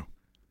that photo.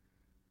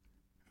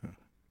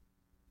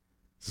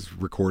 This is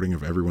recording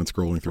of everyone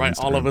scrolling through Right,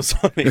 Instagram. all of us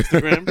on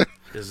Instagram.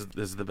 this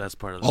is the best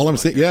part of this All I'm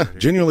seeing, podcast yeah, right here.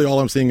 genuinely all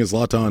I'm seeing is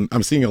Zlatan.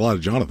 I'm seeing a lot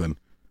of Jonathan,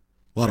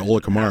 a lot of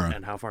Ola Kamara.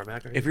 And how far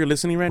back are you? If you're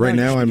listening right, Right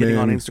now, you should I'm be getting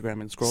on in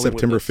Instagram and scrolling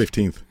September with us.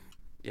 15th.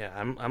 Yeah,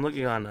 I'm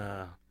looking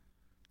on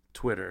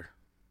Twitter.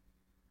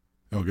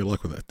 Oh, good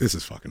luck with that. This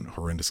is fucking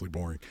horrendously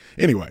boring.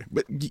 Anyway,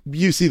 but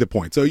you see the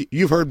point. So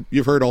you've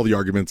heard all the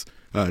arguments.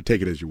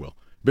 Take it as you will.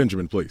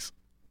 Benjamin, please.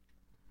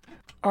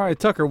 All right,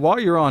 Tucker. While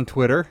you're on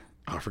Twitter,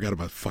 Oh, I forgot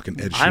about fucking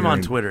Ed Sheeran. I'm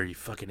on Twitter, you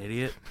fucking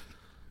idiot.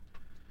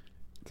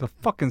 it's a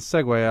fucking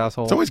segue,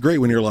 asshole. It's always great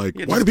when you're like,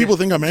 Yeah, why just do people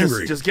get- think I'm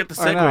angry? Just get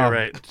the I know. segue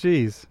right.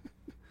 Jeez.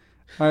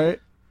 All right,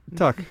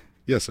 Tuck.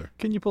 Yes, sir.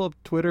 Can you pull up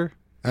Twitter?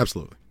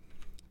 Absolutely.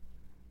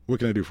 What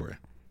can I do for you?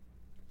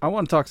 I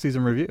want to talk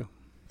season review.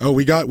 Oh,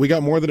 we got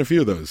more than a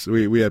few of those.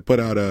 We had put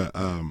out a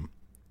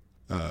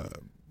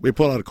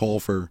call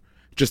for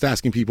just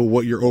asking people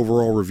what your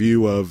overall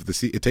review of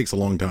the it takes a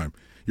long time.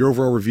 Your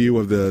overall review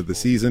of the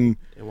season,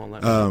 It won't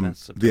let me do that.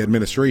 September. the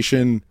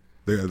administration,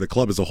 the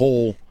club as a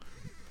whole,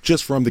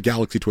 just from the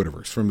Galaxy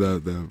Twitterverse, from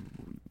the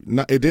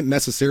it didn't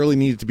necessarily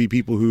need to be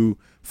people who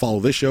follow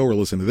this show or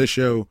listen to this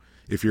show.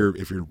 If you're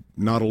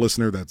not a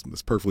listener, that's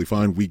perfectly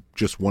fine. We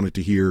just wanted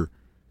to hear,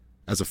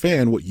 as a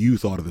fan, what you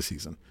thought of the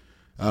season.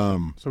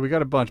 So we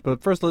got a bunch,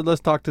 but first let's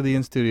talk to the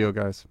in studio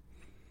guys.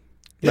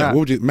 Yeah, Matt, what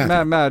would you,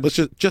 Matt? Matt. Let's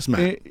just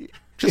Matt.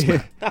 Just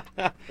Matt.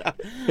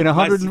 In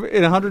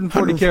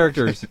 140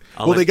 characters.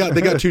 Well, they got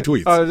 2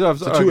 tweets. Oh, I'm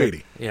so sorry.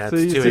 280. Yeah, So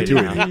it's you,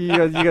 280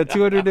 now. you got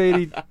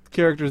 280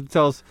 characters.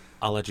 Tell us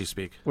I'll let you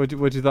speak. what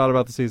you thought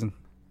about the season.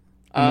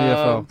 In the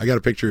Um, EFL. I got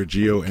a picture of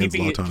Gio and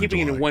keeping it, Zlatan keeping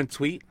in it July. in one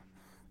tweet,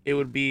 it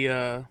would be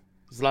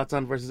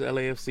Zlatan versus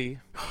LAFC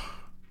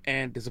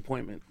and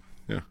disappointment.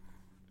 Yeah.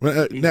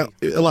 Well, now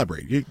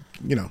elaborate. You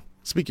know,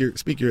 speak your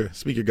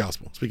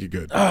gospel. Speak your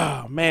good.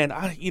 Oh man,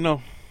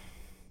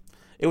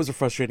 it was a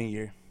frustrating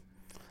year.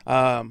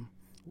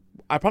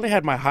 I probably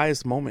had my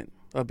highest moment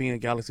of being a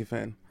Galaxy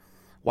fan,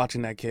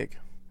 watching that kick.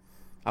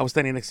 I was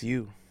standing next to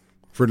you.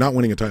 For not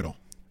winning a title.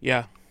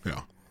 Yeah.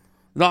 Yeah.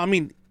 No, I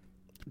mean,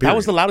 that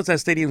was the loudest that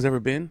stadium's ever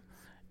been,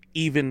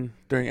 even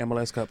during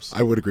MLS Cups.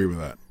 I would agree with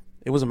that.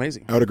 It was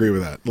amazing. I would agree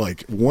with that.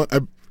 Like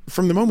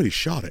from the moment he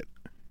shot it,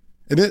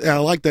 and I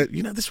like that.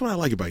 You know, this is what I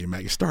like about you,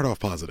 Matt. You start off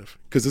positive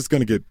because it's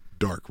going to get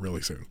dark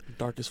really soon.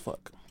 Dark as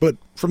fuck. But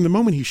from the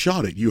moment he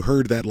shot it, you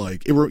heard that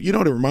like you know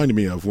what it reminded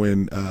me of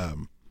when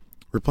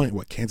we're playing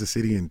Kansas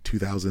City in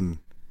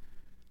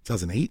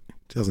 2008,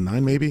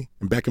 2009 maybe,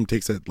 and Beckham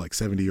takes that like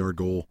 70-yard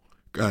goal.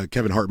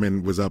 Kevin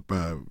Hartman was up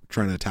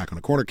trying to attack on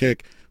a corner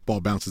kick. Ball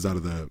bounces out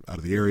of the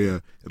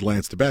area. It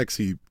lands to Bex.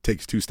 He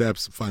takes 2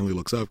 steps, finally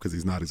looks up because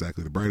he's not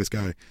exactly the brightest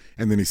guy,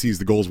 and then he sees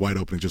the goal's wide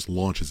open and just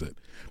launches it.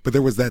 But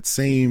there was that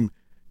same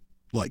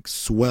like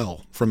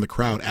swell from the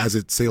crowd as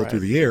it sailed through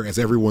the air, as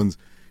everyone's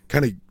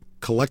kind of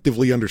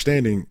collectively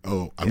understanding,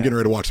 oh, I'm getting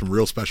ready to watch some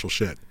real special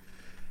shit.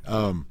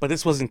 But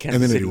this wasn't And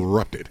Kansas then it City.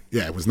 erupted.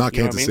 Yeah, it was not You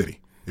know what Kansas I mean? City.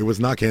 It was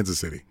not Kansas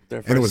City. Their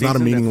And it was first not a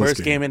season, their meaningless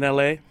first game in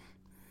LA.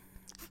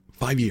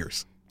 5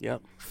 years.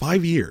 Yep.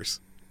 5 years.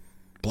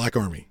 Black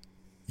Army,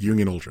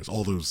 Union Ultras,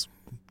 all those,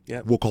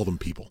 Yep. we'll call them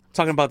people.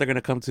 Talking about they're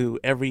gonna come to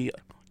every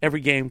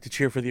game to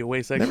cheer for the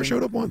away section. Never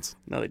showed up once.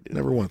 No, they didn't.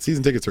 Never once.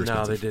 Season tickets are No,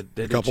 expensive. they did.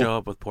 They A did couple. show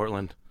up with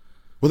Portland.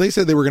 Well, they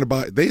said they were going to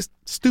buy. They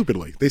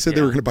stupidly. They said they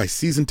Yeah. were going to buy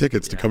season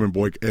tickets to Yeah. come and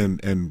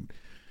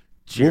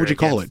cheer What would you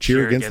call it?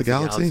 Cheer against the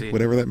Galaxy? Galaxy?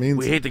 Whatever that means.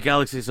 We hate the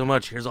Galaxy so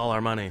much. Here's all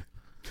our money.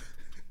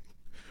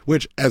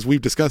 Which, as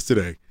we've discussed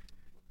today,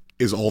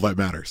 is all that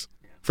matters.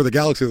 For the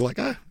Galaxy, they're like,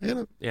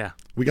 Yeah.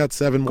 we got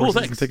 7 more Cool,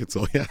 season thanks. tickets.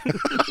 So yeah,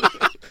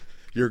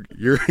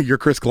 your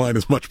Chris Klein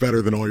is much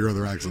better than all your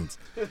other accents.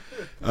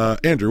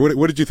 Andrew,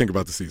 what did you think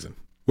about the season?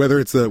 Whether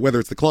it's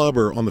the club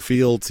or on the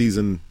field,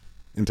 season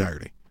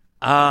entirety.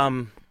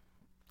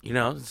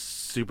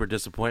 Super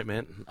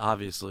disappointment,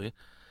 obviously.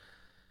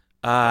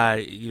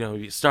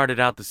 You started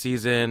out the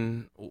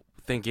season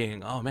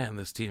thinking, oh man,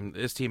 this team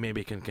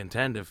maybe can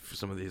contend if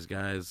some of these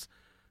guys,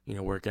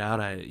 work out.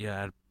 I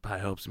had high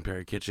hopes in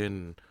Perry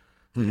Kitchen.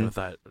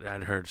 Thought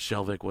I'd heard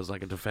Shelvik was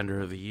like a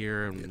defender of the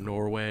year in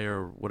Norway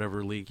or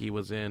whatever league he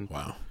was in.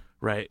 Wow.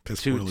 Right.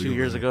 Piss Two poor league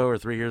years over ago or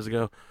 3 years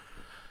ago.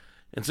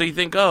 And so you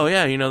think, oh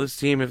yeah, this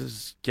team, if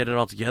it's get it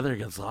all together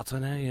against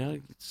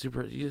Latvia,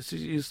 super.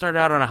 You start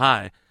out on a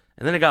high,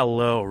 and then it got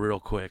low real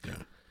quick,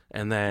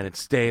 and then it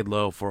stayed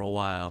low for a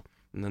while,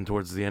 and then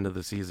towards the end of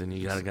the season,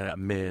 you got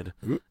mid,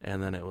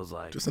 and then it was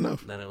like just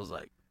enough. Then it was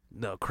like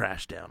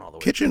crash down all the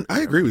way. Kitchen,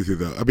 I agree with you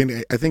though. I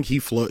mean, I think he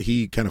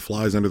kind of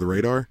flies under the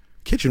radar.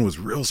 Kitchen was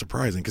real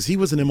surprising because he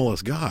was an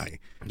MLS guy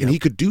and he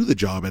could do the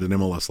job at an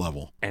MLS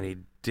level. And he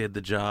did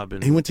the job.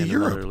 He went to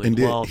Europe and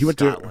he went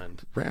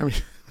Scotland. to. I mean,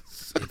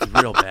 it's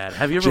real bad.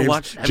 Have you ever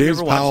watched?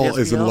 James Powell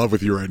is in love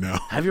with you right now.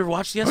 Have you ever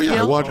watched the SPL? Oh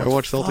yeah, I watch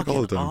it's Celtic all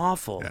the time.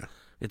 Awful. Yeah.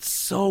 It's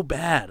so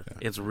bad. Yeah.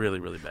 It's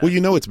really, really bad.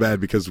 Well, it's bad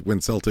because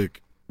when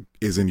Celtic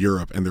is in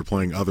Europe and they're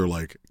playing other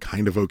like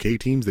kind of okay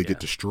teams, they get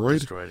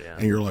destroyed.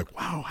 And you're like,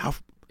 wow, how.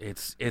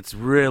 It's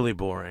really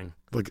boring.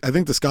 Like I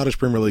think the Scottish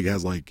Premier League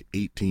has like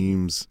 8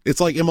 teams. It's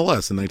like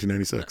MLS in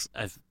 1996.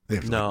 They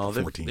have like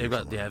 14. They've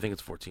got I think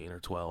it's 14 or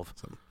 12.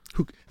 So,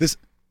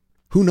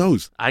 who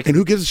knows? And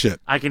who gives a shit?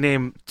 I can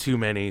name too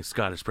many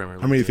Scottish Premier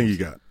League. How many do you teams. think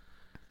you got?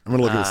 I'm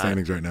gonna look at the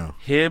standings right now.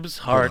 Hibs,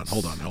 Hearts.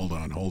 Hold on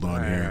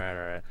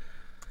here.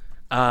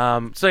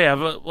 All right. So yeah,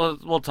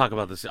 we'll talk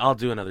about this. I'll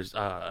do another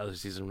other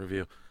season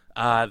review.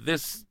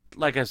 This,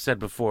 like I said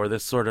before,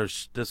 this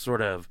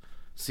season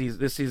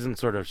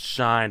sort of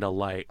shined a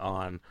light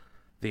on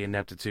the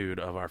ineptitude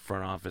of our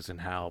front office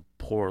and how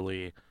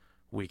poorly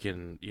we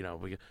can.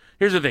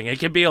 Here's the thing: it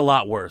can be a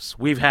lot worse.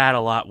 We've had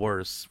a lot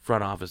worse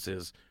front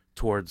offices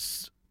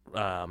towards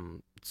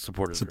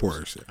supporters.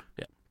 Supporters, groups.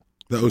 yeah.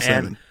 The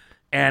 07.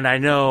 And I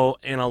know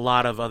in a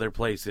lot of other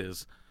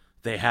places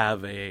they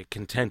have a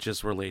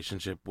contentious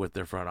relationship with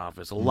their front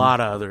office. A lot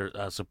of other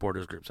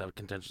supporters groups have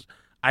contentious.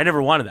 I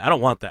never wanted that. I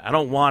don't want that. I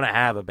don't want to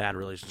have a bad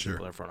relationship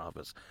with our front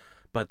office.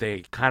 But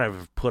they kind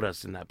of put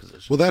us in that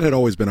position. Well, that had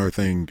always been our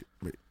thing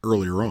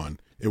earlier on.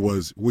 It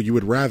was, you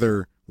would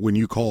rather when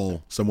you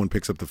call, someone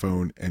picks up the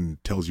phone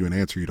and tells you an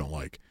answer you don't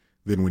like,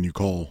 than when you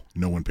call,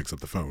 no one picks up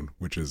the phone,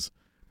 which is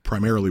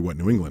primarily what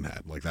New England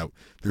had. Like that,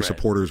 their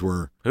supporters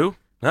were. Who?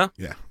 Huh?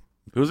 Yeah.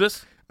 Who's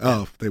this?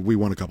 Oh, we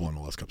won a couple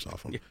MLS Cups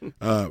off them.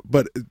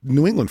 But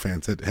New England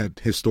fans had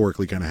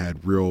historically kind of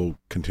had real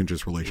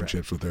contentious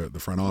relationships with the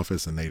front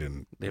office, and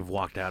They've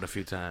walked out a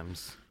few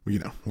times. What are you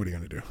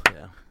going to do?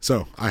 Yeah.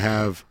 So I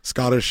have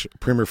Scottish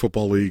Premier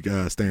Football League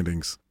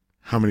standings.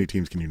 How many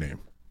teams can you name?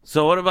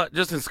 So what about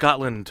just in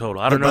Scotland in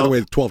total? I don't know. By the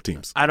way, 12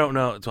 teams. I don't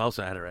know. 12,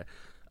 so I had it right.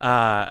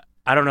 I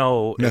don't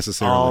know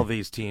necessarily. If all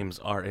these teams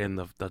are in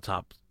the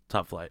top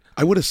flight.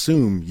 I would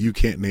assume you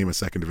can't name a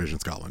second division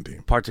Scotland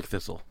team. Partick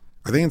Thistle.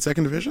 Are they in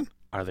second division?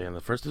 Are they in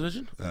the first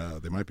division?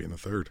 They might be in the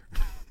third.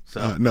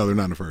 So no, they're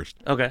not in the first.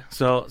 Okay,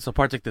 so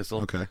Partick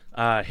Thistle. Okay.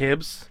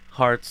 Hibs,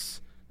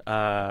 Hearts,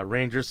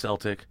 Rangers,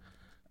 Celtic,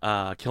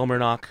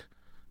 Kilmarnock.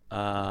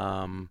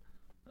 There's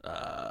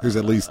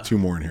at least 2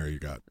 more in here you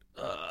got.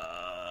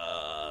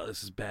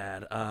 This is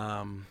bad.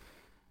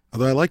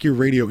 Although I like your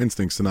radio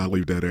instincts to not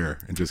leave dead air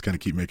and just kind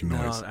of keep making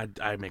noise. No,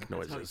 I make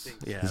noises.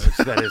 Yeah,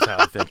 that is how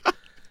I think.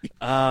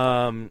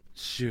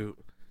 Shoot.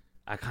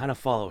 I kind of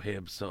follow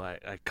Hibs, so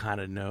I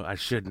kind of know. I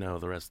should know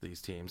the rest of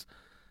these teams.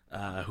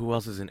 Who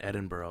else is in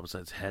Edinburgh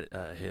besides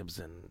Hibs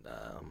and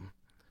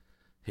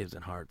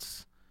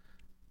Hearts?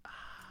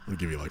 I'll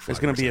give you like 5 There's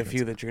going to be seconds. a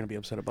few that you're going to be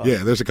upset about. Yeah,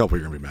 there's a couple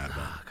you're going to be mad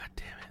about. Oh, God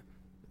damn it.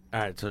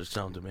 All right, so just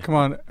tell them to me. Come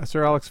on,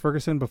 Sir Alex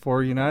Ferguson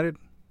before United.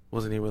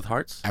 Wasn't he with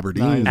Hearts?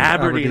 Aberdeen.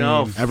 Aberdeen.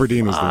 Oh,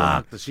 Aberdeen was the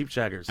one. The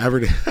Sheepshaggers.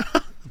 Aberdeen.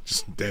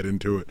 Just dead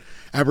into it.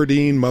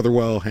 Aberdeen,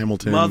 Motherwell,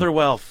 Hamilton.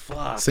 Motherwell,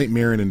 fuck. St.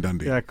 Mirren, and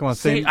Dundee. Yeah, come on, I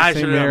St. should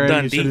have Mirren.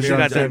 done You Dundee. should've Should have done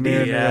got St. Dundee.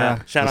 Mirren,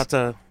 Yeah. Shout out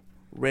to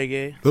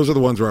Reggae. Those are the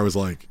ones where I was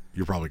like,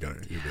 you're probably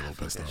you'd be a little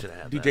pissed I off. should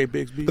have had DJ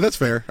Bigsby. But that's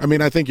fair. I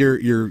mean, I think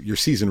your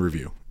season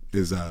review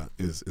is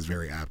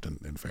very apt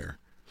and fair.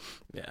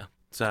 Yeah.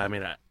 So, I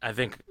mean, I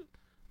think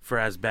for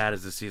as bad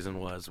as the season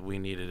was, we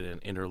needed an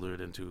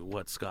interlude into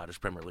what Scottish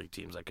Premier League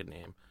teams I could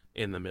name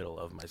in the middle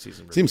of my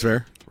season review. Seems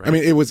fair. Right. I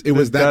mean, it was that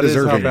is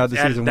how deserving. bad the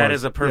season That was.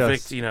 is a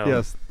perfect, Yes.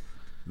 Yes.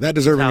 That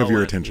deserving of your towel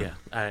in. attention.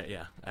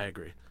 Yeah, I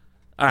agree.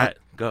 All right,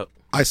 go.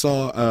 I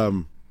saw.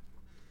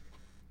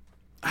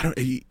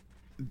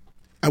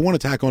 I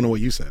want to tack on to what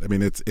you said. I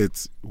mean,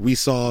 it's we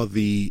saw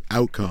the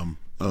outcome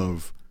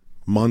of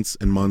months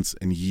and months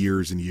and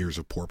years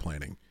of poor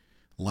planning,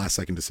 last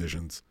second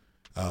decisions,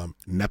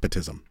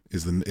 nepotism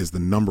is the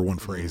number one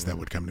phrase that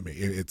would come to me.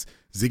 It's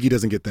Ziggy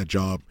doesn't get that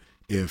job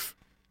if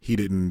he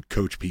didn't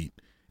coach Pete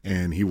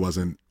and he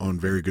wasn't on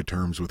very good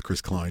terms with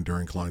Chris Klein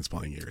during Klein's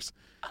playing years.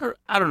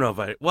 I don't know if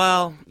I.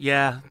 Well,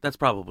 yeah, that's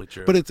probably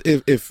true. But it's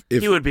if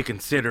he would be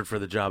considered for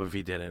the job if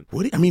he didn't.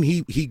 I mean,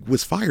 he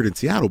was fired in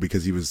Seattle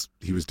because he was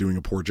doing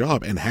a poor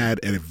job and had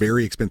a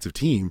very expensive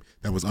team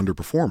that was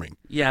underperforming.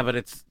 Yeah,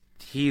 but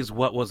he's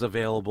what was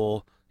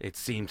available. It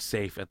seemed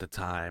safe at the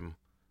time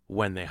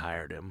when they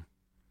hired him.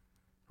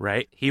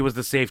 Right? He was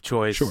the safe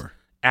choice. Sure.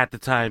 At the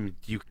time,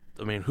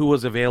 who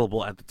was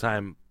available at the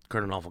time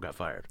Colonel Knopfel got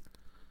fired?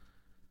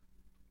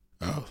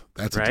 Oh,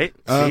 that's right.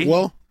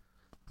 Well,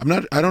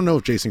 I don't know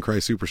if Jason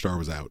Christ Superstar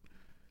was out.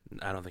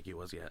 I don't think he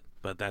was yet,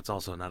 but that's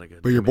also not a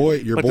good. But your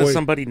boy. Does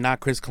somebody not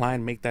Chris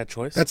Klein make that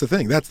choice? That's the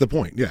thing. That's the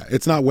point. Yeah,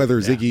 it's not whether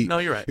Ziggy. No,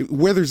 you're right.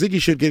 Whether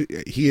Ziggy should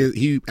get.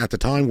 He at the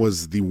time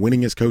was the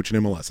winningest coach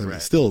in MLS. I mean,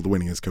 Right. still the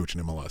winningest coach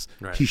in MLS.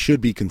 Right. He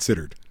should be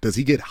considered. Does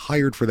he get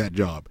hired for that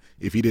job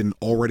if he didn't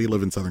already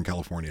live in Southern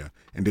California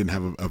and didn't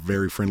have a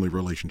very friendly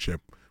relationship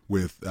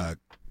with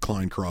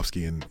Klein,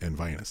 Karofsky, and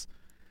Vianis?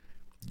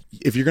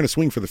 If you're going to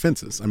swing for the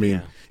fences, I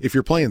mean, if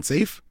you're playing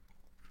safe,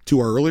 to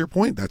our earlier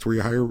point, that's where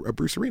you hire a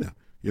Bruce Arena.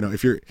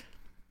 If you're,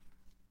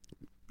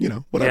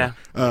 whatever.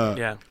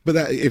 Yeah. But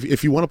that,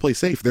 if you want to play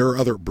safe, there are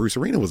other. Bruce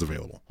Arena was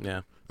available.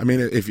 Yeah. I mean,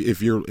 if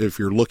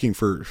you're looking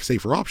for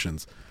safer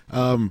options,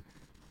 but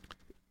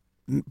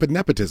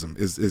nepotism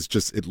is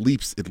just it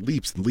leaps and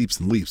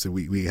leaps. And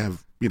we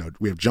have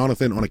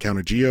Jonathan on account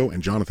of Gio,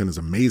 and Jonathan is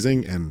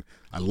amazing, and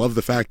I love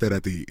the fact that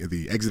at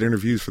the exit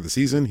interviews for the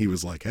season, he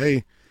was like,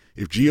 "Hey,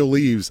 if Gio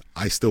leaves,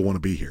 I still want to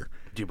be here."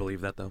 Do you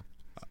believe that though?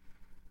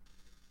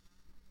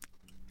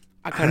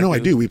 I know I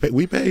do. We pay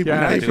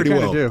pretty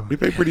well. do. We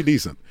pay pretty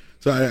decent.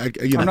 So I'm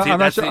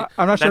not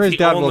sure his the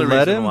dad will only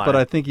let reason him, why. but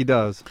I think he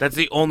does. That's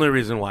the only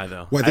reason why,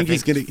 though. Well, I think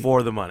he's it's gonna-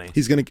 for the money.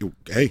 he's gonna.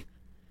 Hey,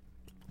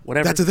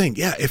 Whatever. that's the thing.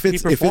 Yeah, if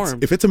it's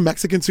a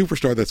Mexican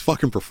superstar that's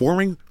fucking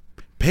performing,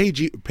 pay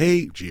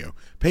Gio,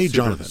 pay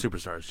Jonathan,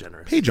 Superstar is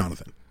generous. pay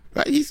Jonathan.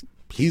 Right?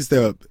 He's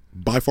the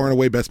by far and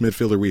away best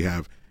midfielder we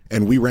have,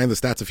 and we ran the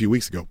stats a few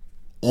weeks ago.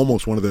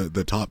 Almost one of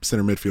the top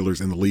center midfielders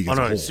in the league as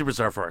a whole. He's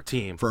superstar for our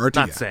team. For our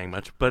team, not yeah. saying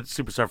much, but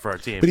superstar for our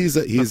team. But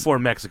he's for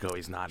Mexico.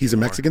 He's not. He's a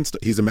anymore. Mexican.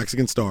 He's a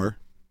Mexican star.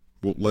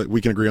 We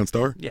can agree on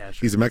star. Yeah, sure.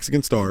 He's a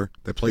Mexican star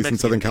that plays in Mexican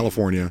Southern team.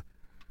 California,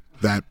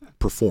 that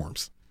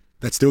performs,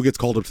 that still gets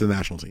called up to the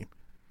national team.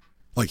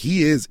 Like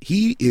he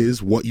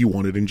is what you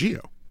wanted in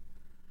Gio,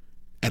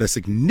 at a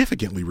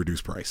significantly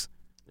reduced price.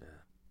 Yeah.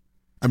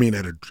 I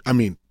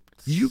mean,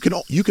 you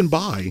can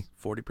buy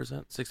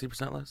 40%,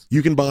 60% less,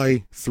 you can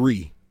buy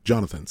 3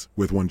 Jonathans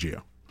with 1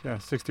 Gio. Yeah,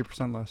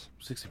 60% less.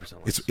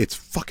 60% less. It's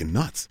fucking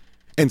nuts,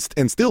 and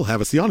still have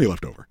a Siani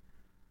left over,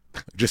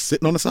 just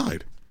sitting on the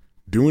side,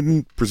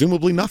 doing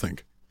presumably nothing.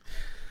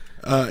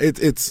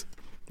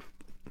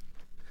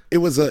 It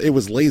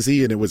was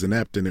lazy, and it was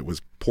inept, and it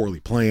was poorly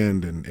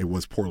planned, and it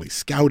was poorly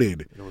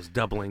scouted. It was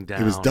doubling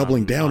down. It was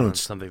doubling down on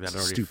something that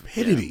already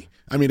stupidity.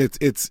 I mean,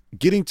 it's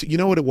getting to, you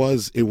know what it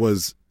was? It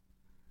was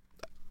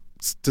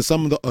to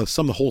sum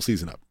the whole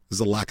season up. This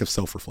is a lack of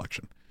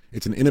self-reflection.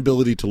 It's an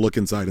inability to look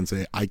inside and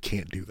say, I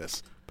can't do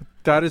this.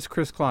 That is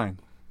Chris Klein.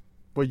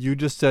 What you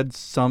just said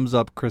sums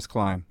up Chris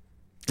Klein.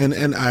 And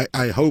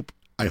I hope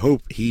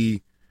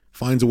he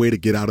finds a way to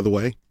get out of the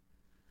way.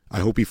 I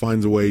hope he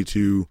finds a way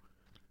to.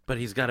 But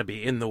he's got to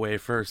be in the way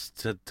first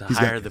to He's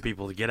hire got- the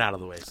people to get out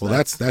of the way. So Well,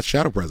 that's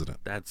shadow president.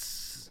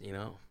 that's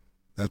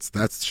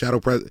That's shadow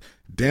president.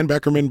 Dan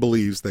Beckerman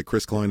believes that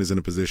Chris Klein is in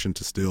a position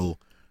to still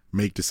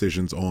make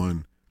decisions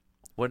on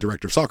What-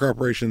 director of soccer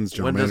operations.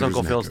 General when does managers, Uncle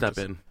and Phil head step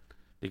coaches. in?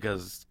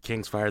 Because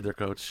Kings fired their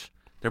coach.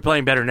 They're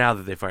playing better now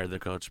that they fired their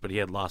coach, but he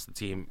had lost the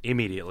team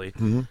immediately.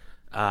 Mhm.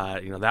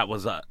 That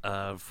was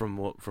from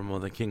one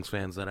of the Kings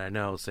fans that I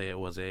know say it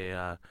was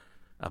a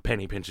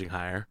penny pinching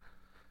hire.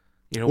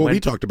 Well, when, we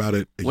talked about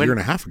it a when- year and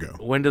a half ago.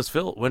 when does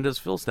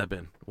Phil step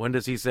in? When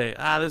does he say,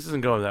 this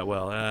isn't going that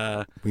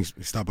well? We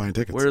stopped buying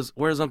tickets.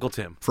 Where's Uncle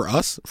Tim? For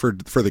us, for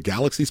the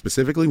Galaxy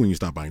specifically, when you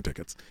stop buying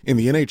tickets. In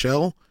the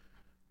NHL,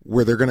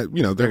 where they're gonna have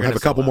gonna a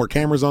couple sell more out.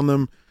 cameras on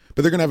them,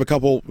 but they're gonna have a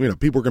couple.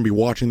 People are gonna be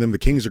watching them. The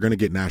Kings are gonna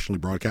get nationally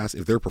broadcast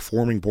if they're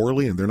performing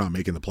poorly and they're not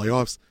making the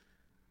playoffs.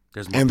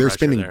 There's more And they're pressure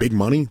spending there. big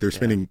money. They're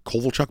spending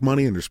Kovalchuk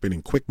money, and they're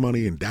spending Quick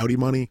money and Doughty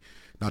money.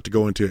 Not to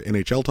go into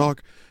NHL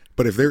talk,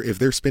 but if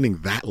they're spending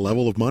that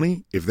level of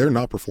money, if they're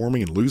not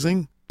performing and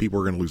losing, people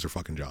are going to lose their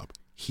fucking job.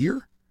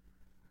 Here,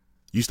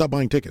 you stop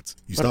buying tickets.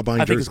 You stop buying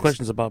I think jerseys. his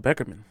question's about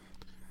Beckerman.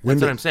 When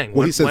That's what I'm saying.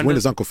 Well, he When- says, when when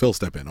does- does Uncle Phil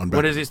step in on Beckerman?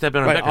 When does he step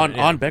in on Right, Beckerman?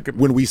 on Beckerman.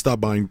 When we stop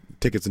buying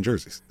tickets and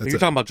jerseys. That's You're it.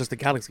 talking about just the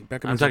Galaxy.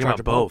 Beckerman's I'm talking in charge about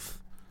of both.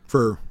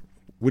 For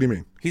what do you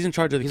mean? He's in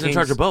charge of the He's Kings in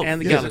charge of both.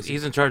 and the He's- Galaxy.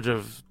 He's in charge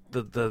of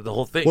the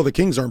whole thing. Well, the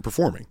Kings aren't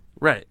performing.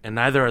 right, and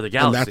neither are the And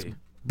Galaxy.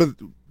 but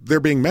they're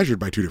being measured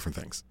by two different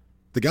things.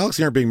 The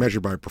Galaxy aren't being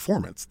measured by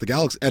performance. The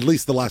Galaxy, at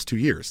least the last 2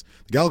 years,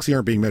 the Galaxy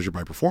aren't being measured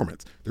by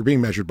performance. They're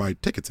being measured by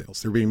ticket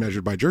sales. They're being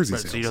measured by jersey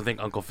Right, sales. so you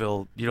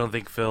don't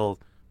think Phil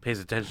pays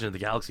attention to the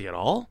Galaxy at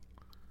all?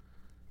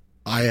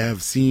 I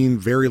have seen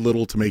very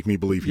little to make me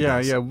believe he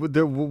does.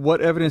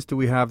 What evidence do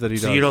we have that he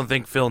does? So you don't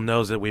think Phil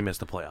knows that we missed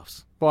the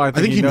playoffs? Well, I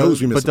think he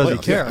knows we missed but the does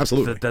playoffs. he care? Yeah,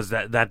 absolutely. Does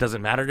that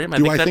doesn't matter to him?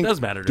 Do I that think does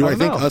matter to Do him. I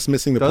think know. us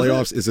missing the Does it?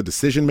 playoffs is a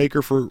decision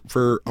maker for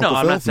Uncle No, Phil?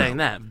 I'm not saying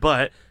that.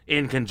 But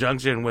in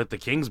conjunction with the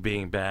Kings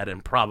being bad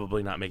and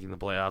probably not making the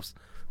playoffs,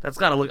 that's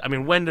got to look. I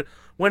mean, when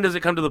does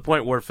it come to the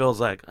point where Phil's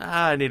like,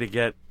 I need to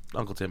get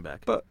Uncle Tim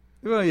back? But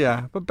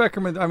but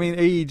Beckerman. I mean,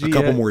 AEG A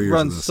couple more years of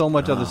runs this. so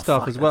much other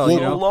stuff as well. Well, You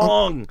know?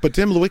 long. But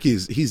Tim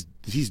Lewicki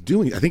he's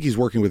doing. I think he's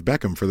working with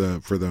Beckham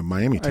for the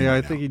Miami team. I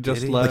right think now. he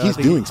just Did he? left. Like, he's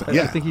I think- doing something,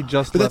 yeah. I think he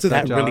just But left that's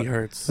that it. That job. really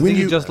hurts. I think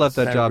he you- just left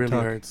that That job. really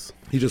Tuck. hurts.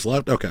 He just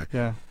left. Okay,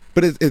 Yeah.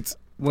 but it's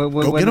When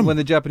Go get him. when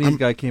the Japanese I'm-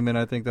 guy came in,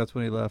 I think that's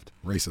when he left.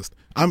 racist.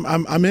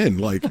 I'm in.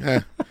 Like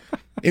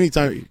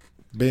anytime.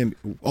 Ben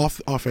off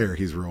air,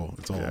 he's real.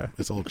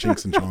 It's all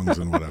chinks and chongs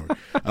and whatever.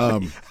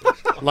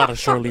 A lot of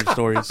short leave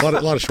stories. A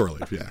lot of short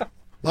leave, yeah.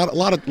 A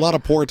lot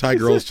of poor Thai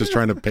girls just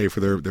trying to pay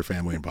for their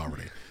family in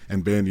poverty,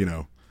 and Ben,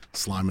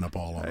 sliming up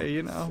all on them. Hey,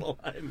 you know.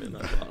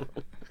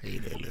 Hey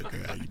there, look,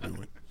 how you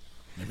doing?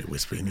 Let me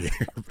whisper in your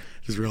ear.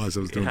 Just realized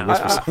I was doing Yeah. the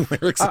whisper song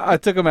lyrics. I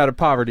took him out of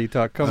poverty,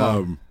 Tuck. Come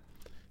on.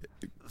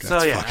 So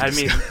That's yeah, fucking I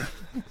mean,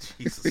 disgusting.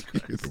 Jesus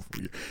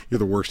Christ. You're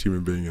the worst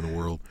human being in the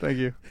world. Thank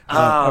you.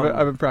 Um,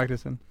 I've been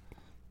practicing.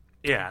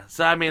 Yeah.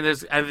 So I mean,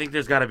 I think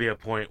there's got to be a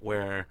point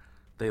where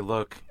they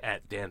look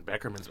at Dan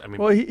Beckerman's. I mean,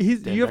 Well,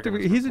 he's Dan you have to.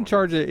 Beckerman's He's in performance.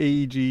 charge of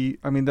AEG.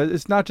 I mean,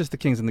 it's not just the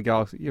Kings and the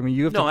Galaxy. I mean,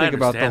 you have to No, I think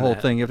about the understand whole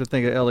that. thing. You have to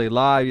think of LA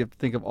Live. You have to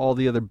think of all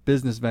the other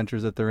business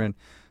ventures that they're in.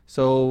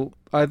 So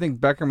I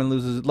think Beckerman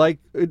loses.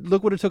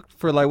 Look what it took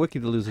for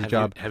Lewicki to lose his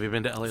job. Have you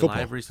been to LA Football.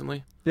 Live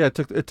recently? Yeah, it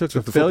took the the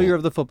failure football.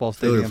 of the football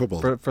Failure stadium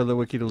of football. for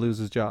Lewicki to lose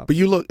his job. But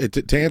you look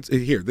to answer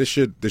here. This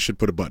should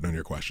put a button on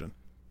your question.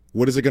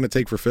 What is it going to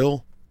take for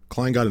Phil?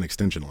 Klein got an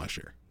extension last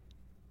year.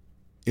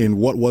 In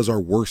what was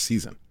our worst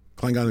season,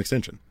 Klein got an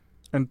extension.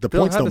 And The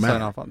Bill points had don't to matter.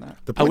 sign off on that.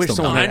 The I points wish don't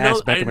someone matter. had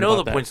asked I Beckerman know about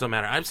the that. points don't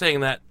matter. I'm saying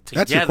that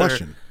That's your together,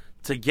 question.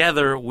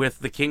 together with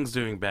the Kings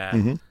doing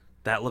bad,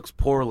 that looks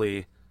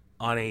poorly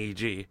on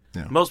AEG.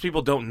 Yeah. Most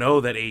people don't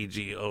know that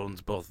AEG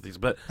owns both of these,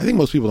 but I think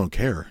most people don't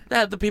care.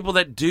 the people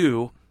that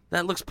do,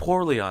 that looks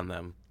poorly on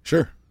them.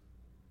 Sure.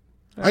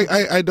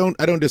 I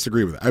don't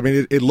disagree with it. I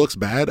mean, it looks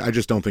bad. I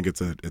just don't think it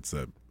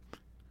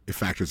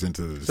factors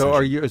into the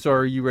decision. So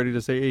are you ready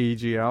to say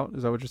AEG out?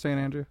 Is that what you're saying,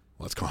 Andrew?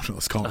 Let's calm.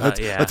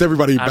 Yeah. Let's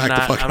everybody I'm back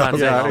not- the fuck I'm not up.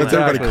 saying all Let's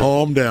that. everybody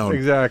calm down.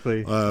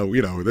 Exactly.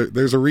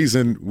 There's a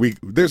reason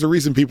there's a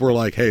reason people are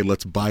like, hey,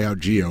 let's buy out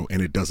Gio,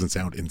 and it doesn't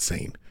sound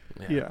insane.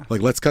 Yeah.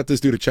 Like, let's cut this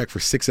dude a check for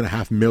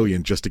 $6.5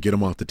 million just to get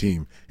him off the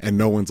team, and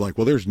no one's like,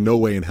 well, there's no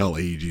way in hell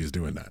AEG is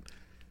doing that.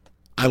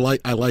 I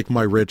like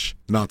my rich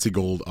Nazi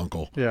gold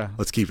uncle. Yeah.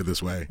 Let's keep it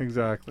this way.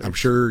 Exactly. I'm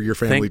sure your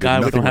family Thank did God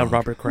we nothing don't have wrong.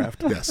 Robert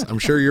Kraft. Yes, I'm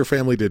sure your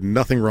family did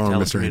nothing wrong,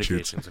 Mr.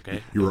 Anschutz. Telecommunications,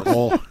 okay? You were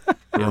all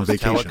you're on was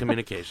vacation.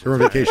 telecommunications. You're on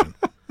vacation.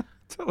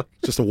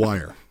 Just a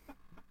wire.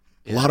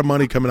 A lot of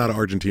money coming out of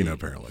Argentina,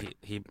 apparently.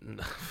 He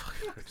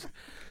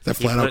Is that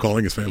flat out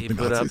calling his family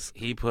Nazis?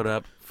 He put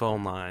up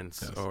phone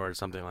lines or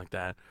something like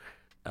that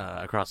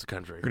across the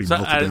country. Heard he So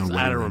melted I down don't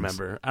wedding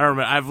remember. I don't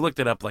remember. I've looked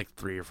it up like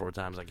 3 or 4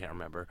 times. I can't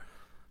remember.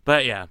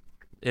 But yeah,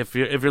 if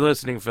you're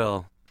listening,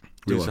 Phil,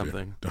 We do love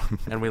something, you.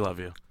 and we love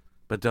you.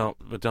 But don't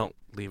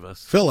leave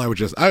us. Phil, I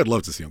would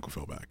love to see Uncle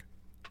Phil back,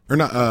 or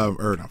not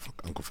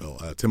Uncle Phil,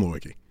 Tim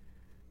Lewicki.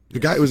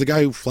 It was a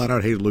guy who flat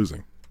out hated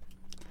losing.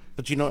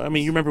 But you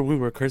remember we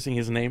were cursing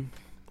his name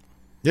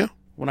Yeah,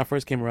 when I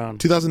first came around.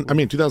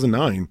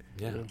 2009,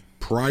 Yeah,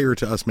 prior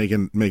to us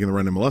making the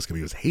run to Molesca,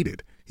 he was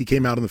hated. He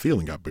came out in the field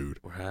and got booed.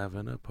 we're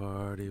having a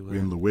party with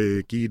When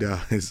Lewicki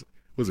dies,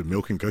 was it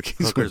milk and cookies?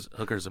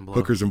 hookers and blow.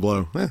 Hookers and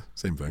blow.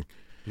 Same thing.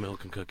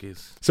 Milk and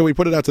cookies. So we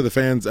put it out to the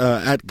fans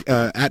at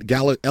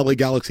LA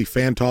Galaxy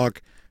Fan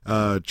Talk.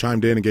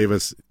 Chimed in and gave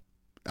us,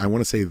 I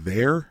want to say,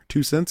 their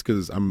 2 cents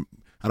because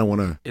I don't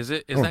want to. Is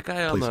that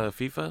guy on please.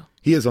 the FIFA?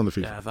 He is on the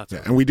FIFA. Yeah, I thought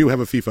so. And we do have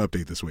a FIFA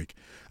update this week.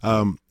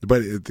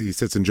 But he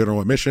sits in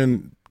general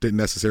admission. Didn't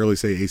necessarily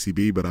say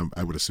ACB, but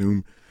I would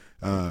assume.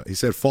 He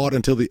said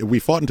we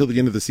fought until the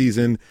end of the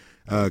season.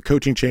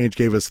 Coaching change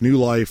gave us new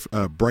life,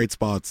 bright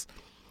spots.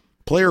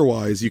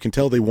 Player-wise, you can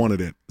tell they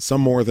wanted it.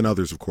 Some more than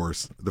others, of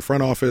course. The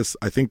front office,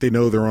 I think they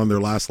know they're on their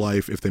last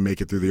life if they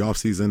make it through the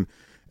offseason,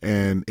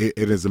 and it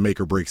is a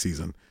make-or-break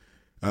season.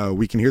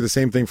 We can hear the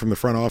same thing from the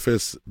front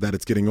office, that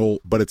it's getting old,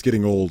 but it's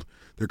getting old.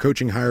 Their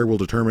coaching hire will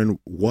determine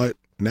what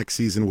next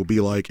season will be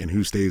like and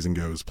who stays and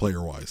goes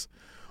player-wise.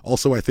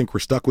 Also, I think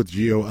we're stuck with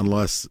Gio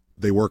unless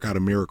they work out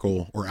a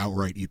miracle or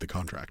outright eat the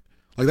contract.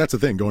 Like, that's the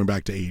thing, going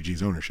back to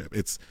AEG's ownership.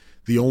 It's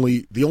the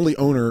only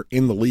owner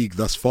in the league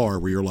thus far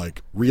where you're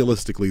like,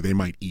 realistically, they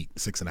might eat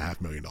 $6.5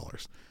 million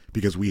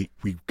because we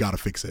got to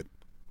fix it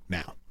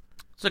now.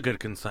 It's a good,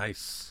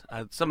 concise.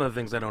 Some of the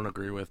things I don't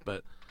agree with,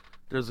 but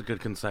there's a good,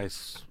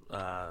 concise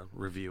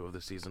review of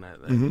the season.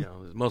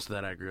 Most of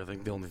that I agree with. I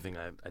think the only thing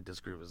I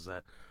disagree with is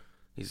that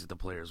he said the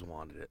players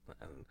wanted it,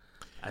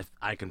 and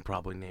I can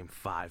probably name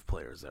 5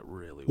 players that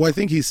really. Well, I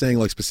think he's saying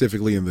like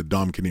specifically in the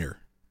Dom Kinnear,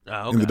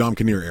 okay. in the Dom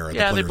Kinnear era.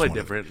 Yeah, the they players played wanted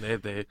it.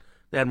 different.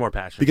 They had more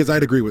passion. Because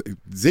I'd agree with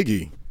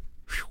Ziggy.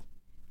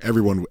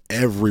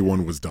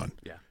 Everyone was done.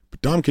 Yeah.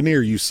 But Dom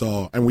Kinnear, you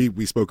saw, and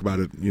we spoke about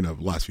it, the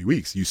last few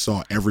weeks. You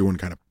saw everyone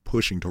kind of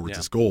pushing towards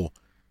this goal.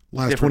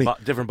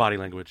 Different body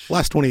language.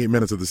 Last 28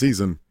 minutes of the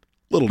season,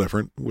 a little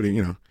different.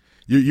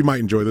 You might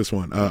enjoy this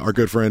one. Our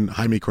good friend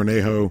Jaime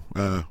Cornejo,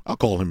 I'll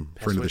call him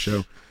friend of the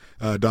show.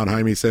 Don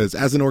Jaime says,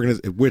 as an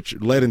organization, which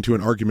led into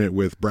an argument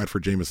with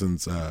Bradford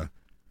Jameson's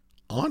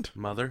aunt,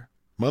 mother.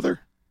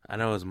 I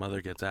know his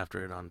mother gets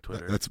after it on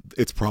Twitter.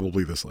 It's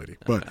probably this lady,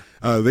 but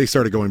they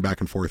started going back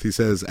and forth. He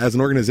says, as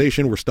an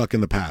organization, we're stuck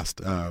in the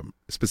past,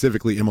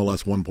 specifically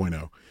MLS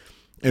 1.0,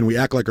 and we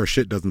act like our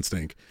shit doesn't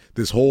stink.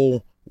 This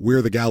whole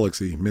 "we're the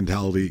Galaxy"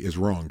 mentality is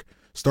wrong.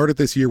 Started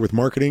this year with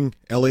marketing.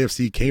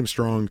 LAFC came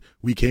strong.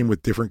 We came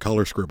with different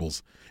color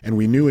scribbles, and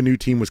we knew a new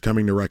team was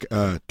coming to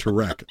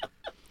wreck.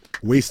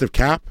 Waste of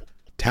cap,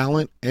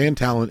 talent in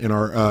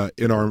our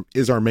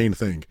is our main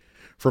thing.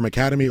 From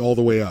academy all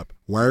the way up.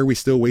 Why are we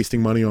still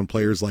wasting money on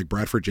players like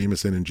Bradford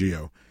Jameson and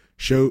Gio?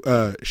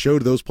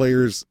 Showed those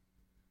players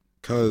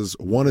because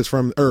one is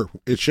from,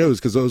 it shows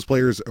because those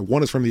players,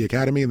 one is from the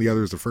academy and the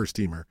other is a first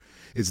teamer.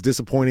 It's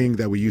disappointing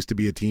that we used to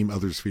be a team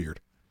others feared.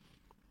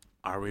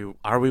 Are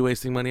we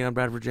wasting money on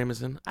Bradford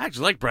Jameson? I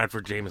actually like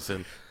Bradford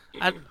Jameson.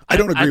 I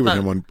don't agree with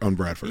him on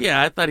Bradford. Yeah,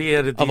 I thought he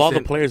had a decent... Of all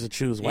the players to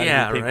choose, why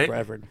did you pick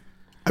Bradford?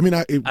 I mean,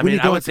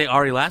 I would say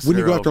Ari Lassiter. When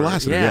you go after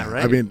Lassiter, yeah. yeah.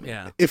 Right? I mean,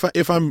 yeah.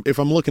 if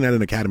I'm looking at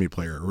an academy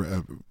player,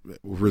 a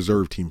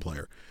reserve team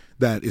player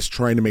that is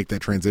trying to make that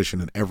transition,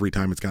 and every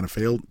time it's kind of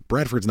failed,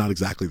 Bradford's not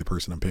exactly the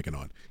person I'm picking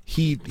on.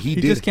 He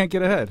just can't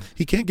get ahead.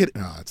 He can't get.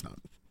 Oh, it's not.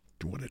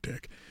 What a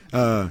dick.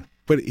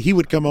 But he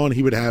would come on.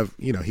 He would have.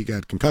 He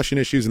got concussion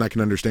issues, and I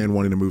can understand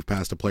wanting to move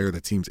past a player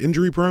that seems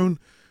injury prone.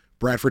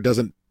 Bradford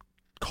doesn't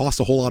cost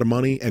a whole lot of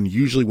money, and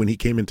usually when he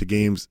came into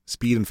games,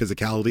 speed and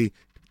physicality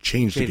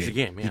changed the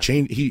game.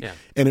 Yeah.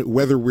 And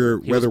whether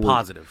we're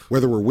positive,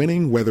 whether we're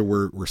winning, whether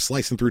we're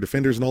slicing through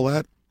defenders and all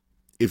that,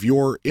 if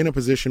you're in a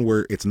position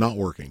where it's not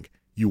working,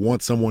 you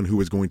want someone who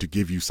is going to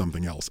give you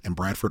something else. And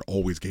Bradford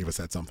always gave us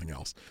that something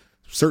else.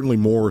 Certainly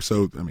more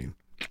so. I mean,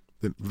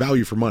 the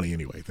value for money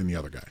anyway than the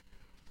other guy.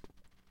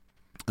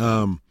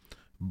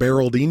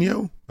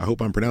 Beraldinho. I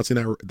hope I'm pronouncing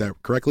that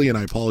correctly, and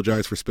I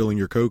apologize for spilling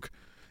your Coke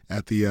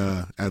at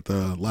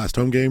the last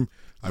home game.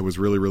 I was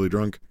really, really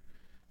drunk.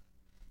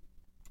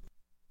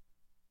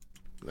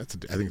 I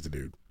think it's a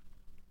dude.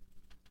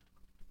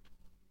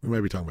 We might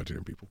be talking about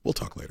different people. We'll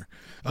talk later.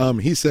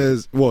 He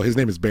says, well, his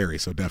name is Barry,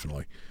 so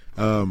definitely.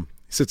 He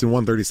sits in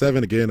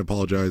 137. Again,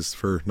 apologize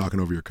for knocking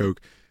over your Coke.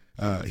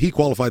 He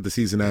qualified the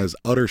season as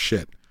utter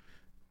shit.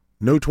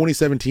 No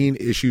 2017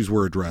 issues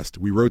were addressed.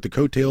 We rode the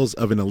coattails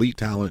of an elite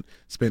talent,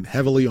 spent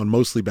heavily on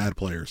mostly bad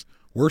players.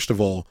 Worst of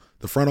all,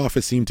 the front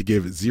office seemed to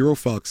give zero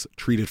fucks,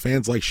 treated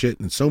fans like shit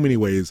in so many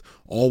ways,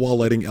 all while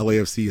letting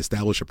LAFC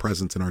establish a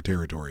presence in our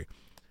territory.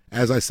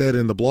 As I said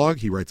in the blog,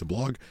 he writes a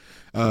blog,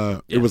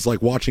 It was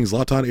like watching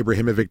Zlatan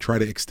Ibrahimovic try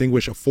to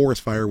extinguish a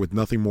forest fire with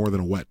nothing more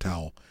than a wet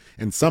towel,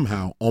 and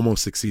somehow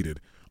almost succeeded,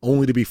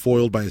 only to be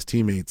foiled by his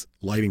teammates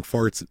lighting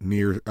farts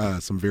near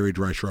some very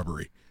dry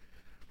shrubbery.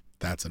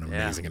 That's an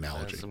amazing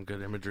analogy. That's some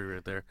good imagery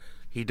right there.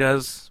 He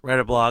does write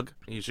a blog.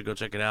 You should go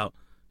check it out.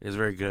 It is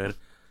very good.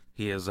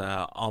 He is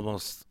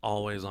almost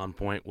always on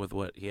point with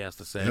what he has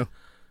to say. Yeah.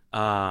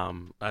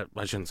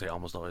 I shouldn't say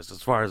almost always.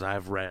 As far as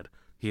I've read,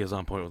 he is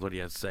on point with what he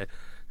has to say.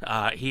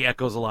 He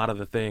echoes a lot of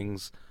the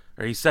things,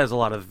 or he says a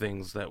lot of the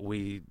things that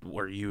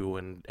you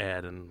and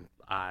Ed and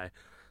I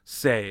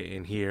say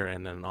in here,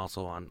 and then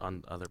also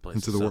on other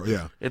places. Into the world,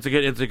 yeah. It's a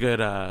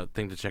good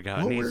thing to check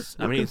out. Well,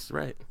 and he's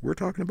right. We're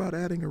talking about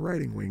adding a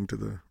writing wing to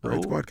the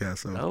Rights Podcast,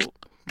 so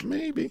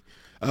maybe.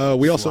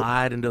 We also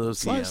slide into those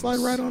slide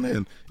right on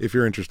in if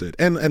you're interested.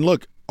 And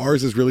look,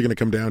 ours is really going to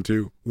come down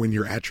to when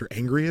you're at your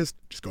angriest,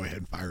 just go ahead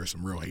and fire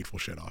some real hateful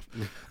shit off.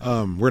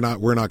 We're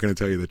not going to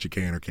tell you that you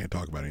can or can't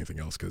talk about anything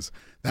else because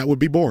that would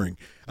be boring.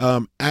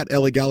 At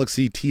LA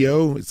Galaxy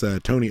TO, it's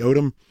Tony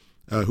Odom,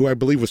 who I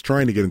believe was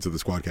trying to get into the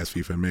Squadcast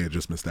FIFA and may have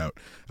just missed out.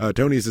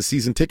 Tony is a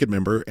season ticket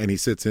member and he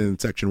sits in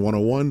section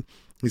 101.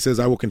 He says,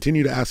 I will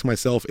continue to ask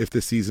myself if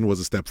this season was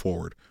a step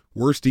forward.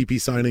 Worst DP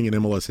signing in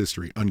MLS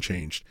history,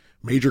 unchanged.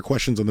 Major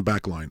questions on the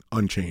back line,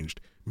 unchanged.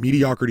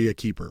 Mediocrity at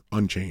keeper,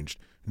 unchanged.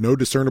 No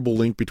discernible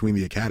link between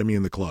the academy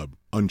and the club,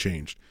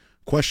 unchanged.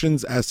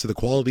 Questions as to the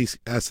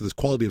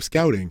quality of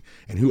scouting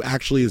and who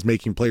actually is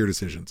making player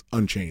decisions,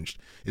 unchanged.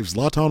 If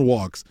Zlatan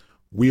walks,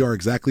 we are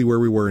exactly where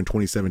we were in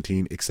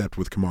 2017, except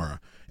with Kamara.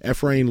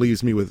 Efrain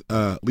leaves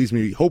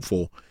me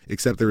hopeful,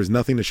 except there is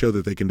nothing to show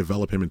that they can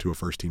develop him into a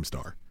first-team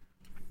star.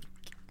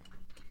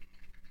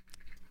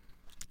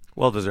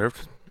 Well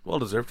deserved.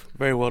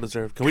 Very well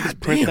deserved. Can we just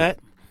print that?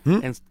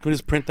 And can we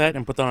just print that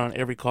and put that on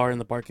every car in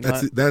the parking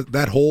lot?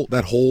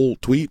 That whole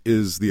tweet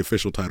is the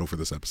official title for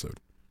this episode.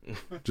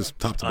 Just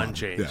top to bottom.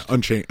 Unchanged. Yeah,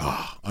 unchanged.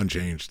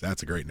 Unchanged.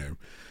 That's a great name.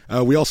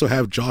 We also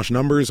have Josh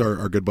Numbers,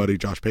 our good buddy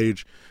Josh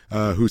Page,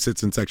 who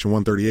sits in section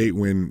 138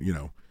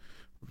 when,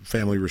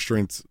 family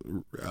restraints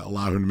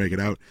allow him to make it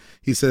out.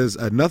 He says,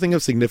 nothing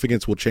of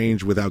significance will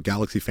change without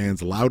Galaxy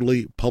fans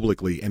loudly,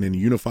 publicly, and in a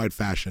unified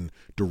fashion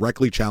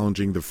directly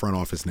challenging the front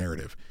office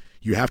narrative.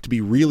 You have to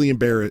be really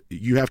embarrassed.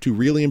 You have to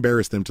really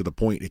embarrass them to the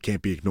point it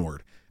can't be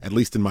ignored. At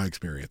least in my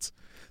experience,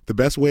 the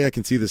best way I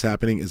can see this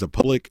happening is a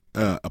public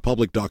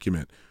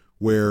document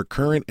where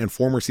current and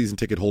former season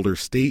ticket holders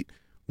state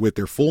with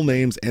their full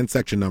names and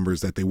section numbers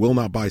that they will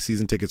not buy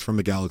season tickets from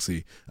the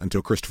Galaxy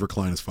until Christopher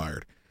Klein is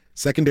fired.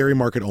 Secondary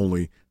market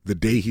only. The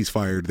day he's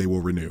fired, they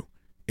will renew.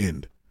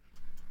 End.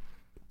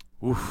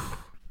 Oof,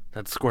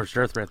 that's scorched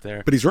earth right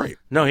there. But he's right.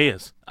 No, he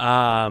is.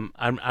 I'm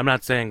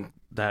not saying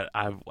that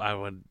I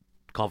would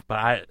call,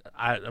 but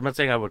I'm not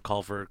saying I would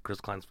call for Chris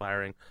Klein's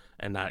firing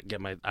and not get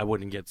I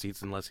wouldn't get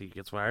seats unless he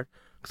gets fired,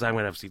 because I'm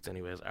gonna have seats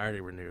anyways. I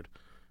already renewed.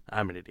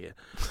 I'm an idiot,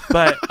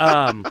 but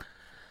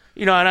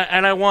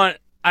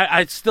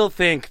I still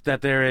think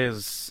that there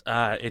is.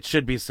 It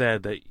should be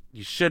said that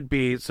you should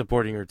be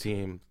supporting your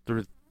team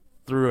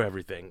through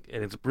everything,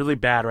 and it's really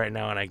bad right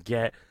now. And I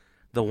get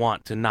the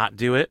want to not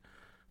do it,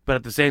 but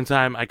at the same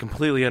time, I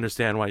completely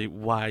understand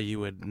why you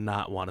would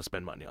not want to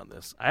spend money on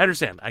this. I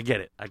understand. I get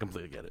it. I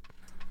completely get it.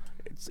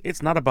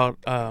 It's not about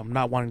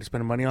not wanting to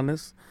spend money on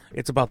this.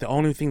 It's about the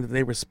only thing that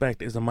they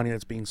respect is the money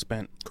that's being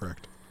spent.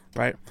 Correct.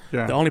 Right?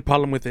 Yeah. The onne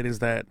problem with it is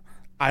that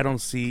I don't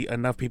see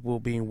enough people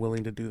being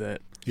willing to do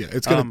that. Yeah,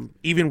 it's gonna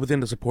even within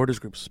the supporters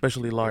groups,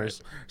 especially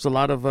Lars. There's a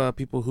lot of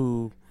people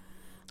who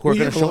are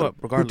going to show up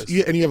regardless.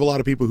 And you have a lot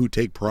of people who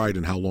take pride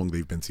in how long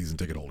they've been season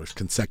ticket holders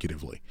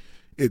consecutively.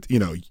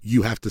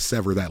 You have to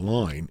sever that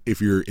line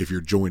if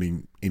you're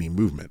joining any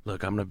movement.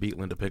 Look, I'm gonna beat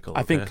Linda Pickle.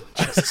 I think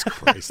Jesus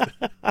Christ.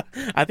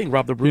 I think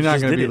Rob the Bruce You're not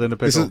just going to did beat it. Linda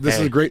Pickle. This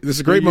is a great. This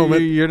is a great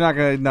moment. You're not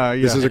going to. No,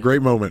 yeah. This is a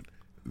great moment.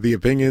 The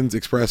opinions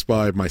expressed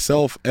by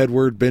myself,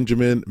 Edward,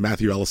 Benjamin,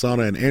 Matthew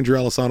Alisana, and Andrew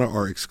Alisana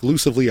are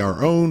exclusively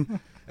our own.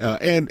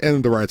 And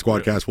the Riot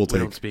Squadcast will we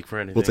take. don't speak for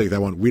anything. We'll take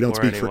that one. We don't or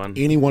speak anyone. for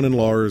anyone in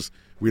Lars.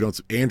 We don't.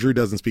 Andrew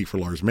doesn't speak for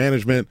Lars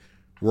management.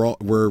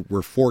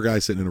 We're four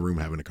guys sitting in a room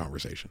having a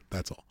conversation.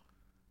 That's all.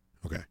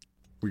 Okay,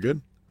 we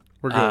good?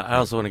 We're good. I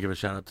also want to give a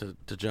shout out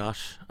to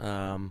Josh.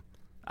 I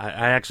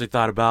actually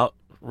thought about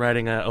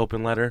writing an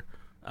open letter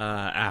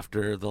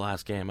after the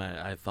last game.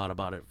 I thought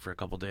about it for a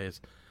couple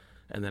days,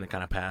 and then it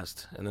kind of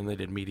passed. And then they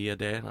did media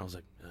day, and I was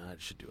like, I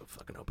should do a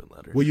fucking open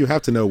letter. Well, you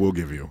have to know. We'll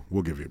give you.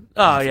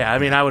 Oh yeah, I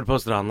mean, I would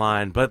post it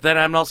online, but then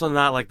I'm also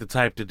not like the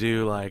type to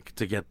do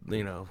to get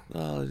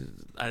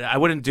I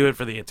wouldn't do it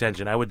for the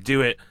attention. I would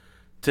do it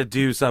to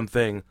do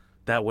something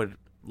that would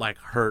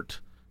hurt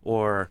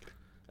or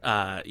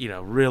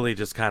really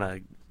just kind of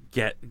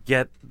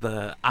get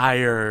the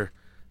ire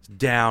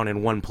down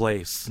in one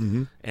place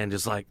and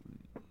just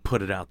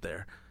put it out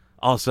there.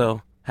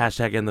 Also,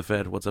 hashtag in the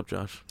Fed. What's up,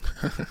 Josh?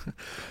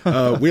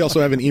 We also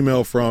have an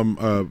email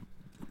from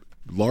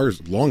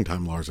Lars,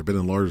 longtime Lars. I've been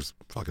in Lars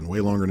fucking way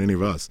longer than any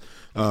of us.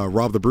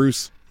 Rob the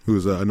Bruce,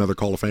 who's another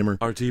Call of Famer.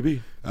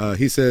 RTB.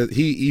 He said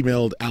he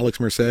emailed Alex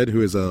Merced,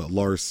 who is a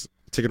Lars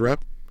ticket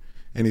rep,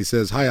 and he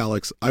says, "Hi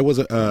Alex, I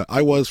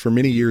was for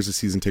many years a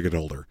season ticket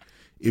holder.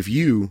 If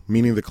you,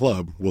 meaning the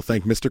club, will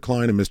thank Mr.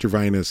 Klein and Mr.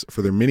 Vinus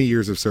for their many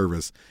years of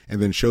service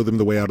and then show them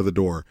the way out of the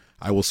door,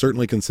 I will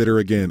certainly consider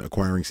again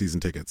acquiring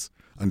season tickets.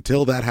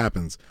 Until that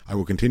happens, I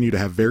will continue to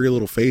have very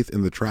little faith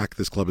in the track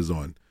this club is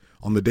on.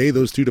 On the day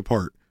those two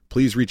depart,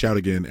 please reach out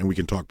again and we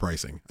can talk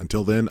pricing.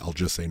 Until then, I'll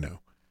just say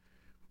no."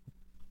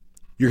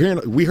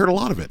 We heard a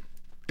lot of it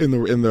in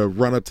the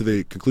run up to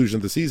the conclusion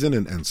of the season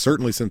and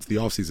certainly since the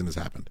offseason has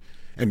happened.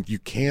 And you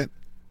can't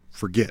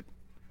forget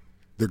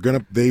they're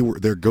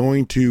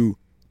going to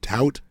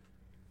tout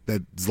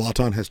that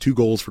Zlatan has 2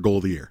 goals for goal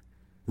of the year.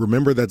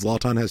 Remember that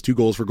Zlatan has 2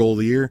 goals for goal of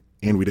the year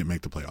and we didn't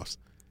make the playoffs.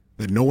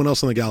 That no one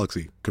else in the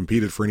Galaxy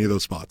competed for any of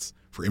those spots,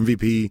 for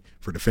MVP,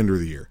 for Defender of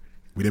the Year.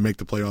 We didn't make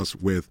the playoffs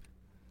with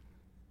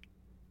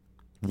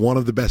one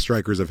of the best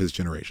strikers of his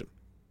generation.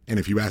 And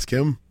if you ask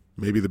him,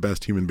 maybe the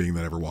best human being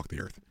that ever walked the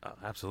earth. Oh,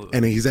 absolutely.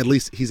 And he's at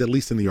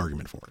least in the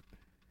argument for it.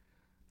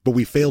 But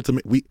we failed to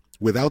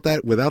without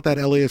that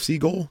LAFC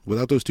goal,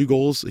 without those 2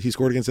 goals he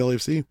scored against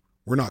LAFC,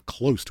 we're not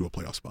close to a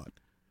playoff spot.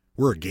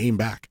 We're a game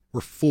back.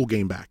 We're full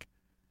game back.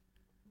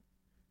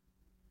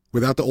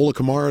 Without the Ola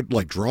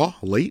Kamara draw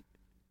late,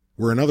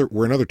 we're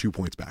another 2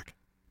 points back.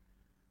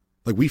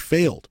 We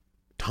failed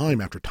time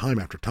after time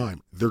after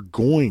time. They're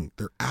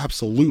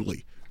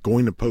absolutely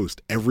going to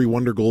post every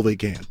wonder goal they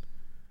can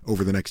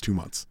over the next 2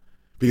 months.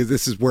 Because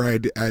this is where I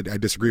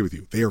disagree with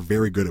you. They are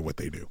very good at what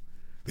they do.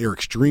 They are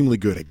extremely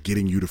good at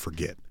getting you to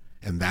forget.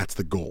 And that's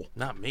the goal.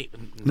 Not me.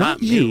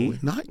 Not you.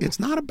 It's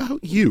not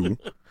about you.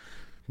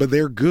 But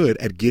they're good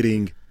at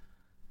getting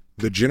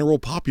the general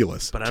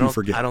populace to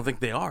forget. I don't think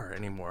they are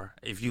anymore.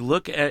 If you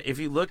look at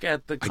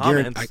the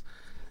comments,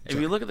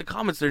 you look at the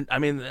comments,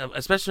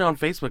 especially on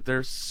Facebook,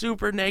 they're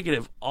super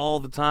negative all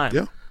the time.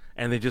 Yeah.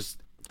 And they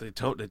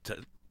tone it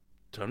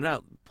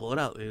out, pull it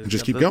out, and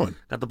just keep going.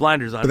 Got the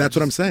blinders on. But that's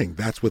what I'm saying.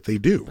 That's what they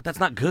do. But that's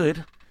not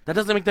good. That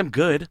doesn't make them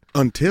good.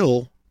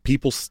 Until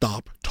people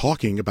stop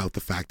talking about the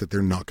fact that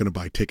they're not going to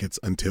buy tickets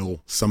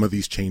until some of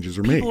these changes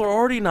are made. People are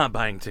already not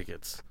buying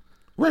tickets.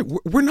 Right.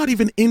 We're not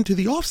even into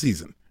the off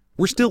season.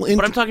 We're still in.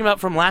 But I'm talking about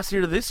from last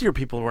year to this year,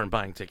 people weren't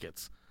buying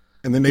tickets.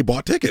 And then they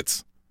bought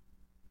tickets.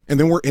 And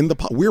then we're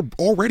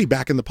already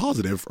back in the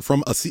positive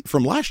from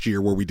last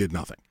year where we did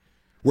nothing.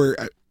 Where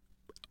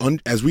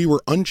as we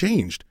were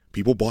unchanged,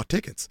 people bought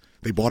tickets.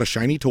 They bought a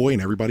shiny toy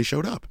and everybody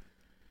showed up.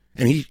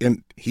 And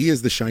he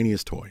is the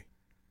shiniest toy.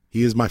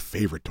 He is my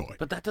favorite toy.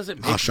 But that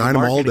doesn't I'll make shine the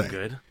him all marketing day.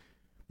 good.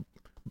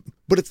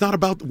 But it's not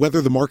about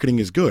whether the marketing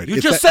is good.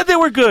 You just said they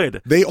were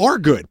good. They are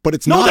good, but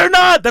it's No, not. they're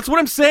not. That's what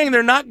I'm saying.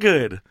 They're not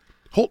good.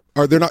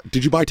 Are they not?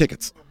 Did you buy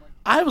tickets?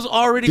 I was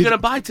already Did going to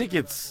you- buy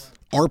tickets.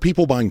 Are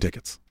people buying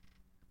tickets?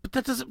 But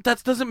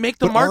that doesn't make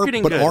the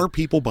marketing but good. are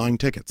people buying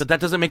tickets? But that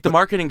doesn't make the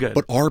marketing good.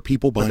 But are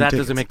people buying that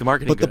tickets? doesn't make the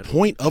marketing But good. the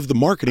point of the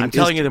marketing I'm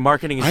telling you, the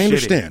marketing is I shitty.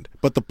 understand.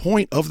 But the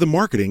point of the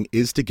marketing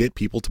is to get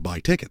people to buy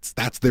tickets.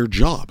 That's their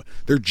job.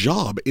 Their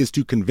job is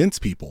to convince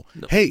people.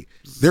 Hey,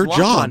 their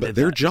Zlatan did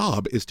that.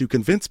 job is to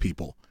convince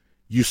people.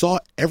 You saw,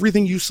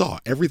 everything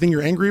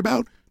you're angry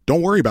about,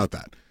 don't worry about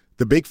that.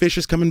 The big fish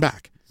is coming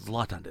back.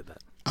 Zlatan did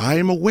that. I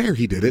am aware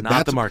he did it.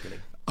 Not the marketing.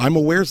 I'm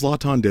aware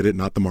Zlatan did it,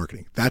 not the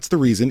marketing. That's the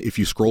reason, if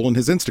you scroll on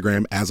his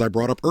Instagram, as I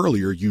brought up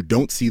earlier, you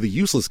don't see the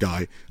useless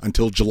guy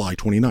until July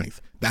 29th.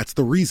 That's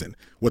the reason.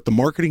 What the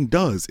marketing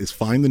does is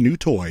find the new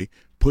toy,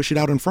 push it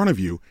out in front of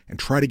you, and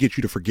try to get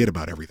you to forget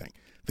about everything.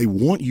 They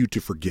want you to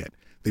forget.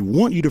 They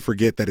want you to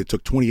forget that it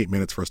took 28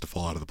 minutes for us to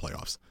fall out of the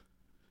playoffs.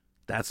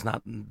 That's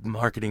not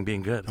marketing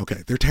being good.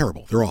 Okay, they're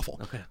terrible. They're awful.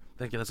 Okay,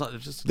 thank you. That's all.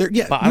 It's just. They're,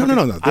 yeah, But no. I They're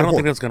don't think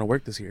horrible. that's going to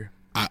work this year.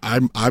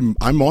 I'm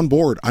on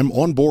board. I'm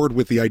on board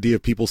with the idea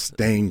of people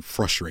staying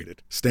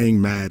frustrated, staying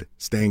mad,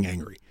 staying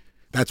angry.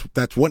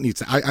 That's what needs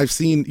to. I've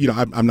seen,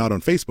 I'm not on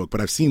Facebook, but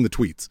I've seen the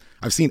tweets.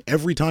 I've seen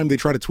every time they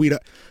try to tweet. I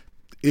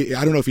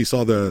don't know if you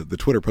saw the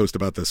Twitter post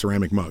about the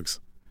ceramic mugs,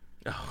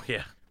 Oh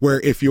yeah. where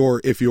if you're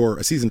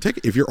a season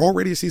ticket, if you're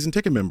already a season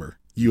ticket member,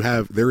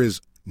 there is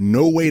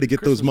no way to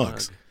get those Christmas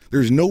mugs. mug.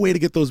 There's no way to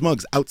get those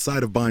mugs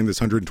outside of buying this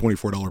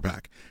 $124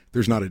 pack.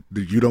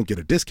 You don't get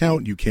a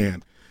discount. You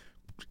can't.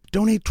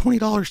 Donate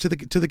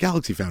 $20 to the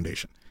Galaxy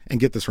Foundation and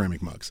get the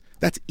ceramic mugs.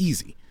 That's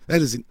easy. That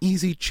is an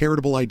easy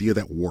charitable idea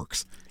that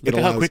works. Look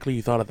at how quickly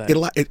you thought of that.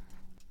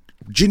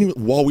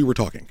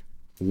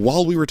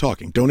 While we were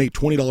talking, donate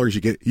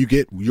 $20. You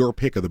get your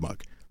pick of the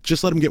mug.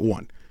 Just let them get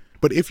one.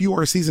 But if you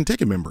are a season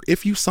ticket member,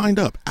 if you signed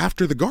up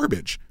after the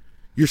garbage,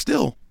 you're shit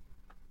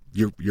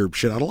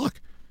out of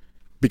luck,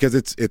 because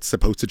it's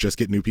supposed to just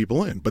get new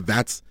people in. But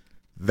that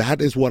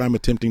is what I'm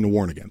attempting to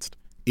warn against.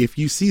 If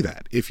you see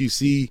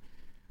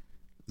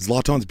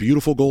Zlatan's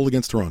beautiful goal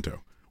against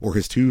Toronto, or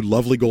his two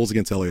lovely goals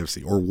against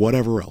LAFC, or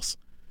whatever else,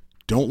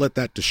 don't let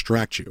that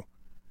distract you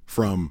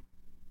from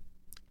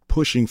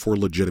pushing for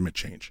legitimate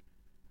change.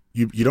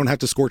 You don't have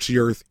to scorch the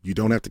earth. You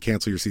don't have to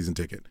cancel your season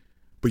ticket,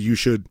 but you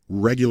should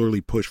regularly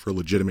push for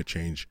legitimate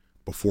change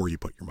before you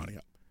put your money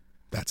up.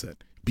 That's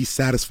it. Be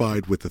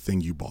satisfied with the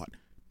thing you bought.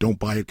 Don't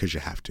buy it because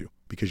you have to,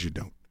 because you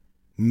don't.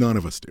 None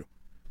of us do.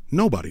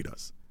 Nobody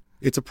does.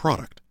 It's a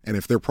product. And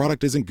if their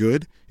product isn't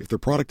good, if their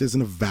product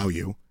isn't of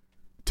value,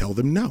 tell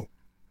them no.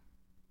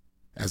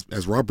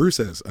 As Rob Bruce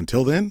says,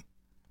 until then,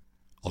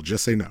 I'll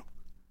just say no.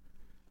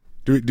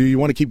 Do you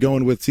want to keep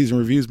going with season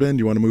reviews, Ben?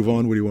 Do you want to move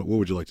on? What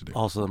would you like to do?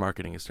 Also, the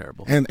marketing is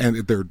terrible. And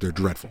they're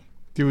dreadful.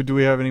 Do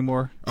we have any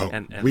more? Oh,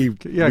 And- we keep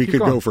could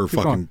going, go for keep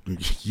fucking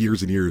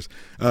years and years.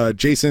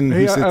 Jason,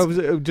 Hey, who sits, I was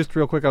just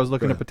real quick. I was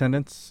looking Go up ahead.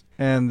 attendance,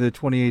 and the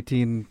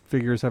 2018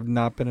 figures have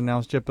not been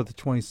announced yet, but the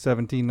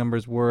 2017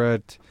 numbers were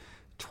at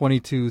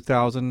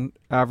 22,000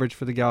 average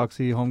for the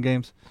Galaxy home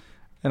games.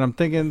 And I'm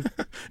thinking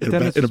in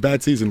a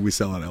bad season, we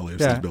sell out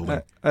LAFC's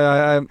building.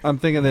 I'm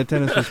thinking the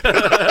attendance was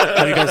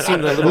Have you guys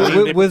seen the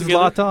little with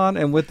Zlatan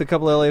and with a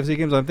couple of LAFC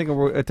games. I'm thinking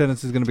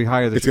attendance is going to be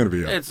higher this It's year.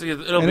 going to be up.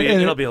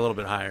 It'll be a little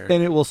bit higher.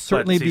 And it will But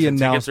certainly be season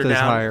announced tickets are as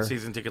down. higher.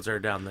 Season tickets are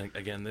down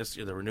again this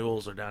year. The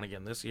renewals are down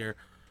again this year.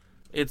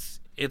 It's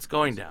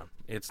going down.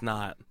 It's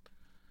not.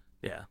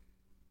 Yeah.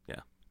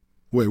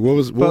 Wait, what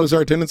was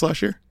our attendance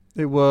last year?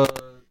 It was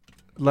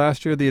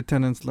last year. The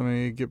attendance. Let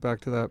me get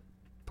back to that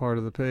part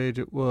of the page.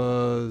 It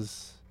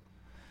was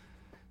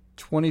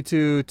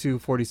 22 to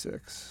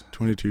 46.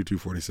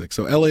 22,246.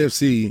 So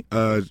LAFC,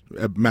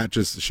 Matt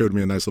just showed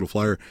me a nice little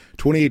flyer.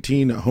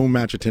 2018 home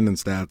match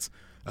attendance stats.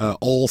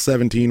 All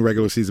 17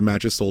 regular season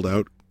matches sold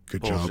out.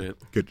 Good Bullshit.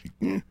 job. Good.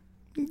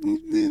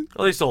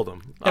 Well, they sold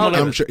them.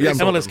 I'm sure. Yeah,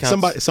 MLS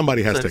counts.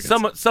 somebody has tickets.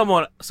 Someone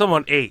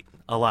ate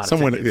a lot of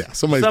tickets. Yeah,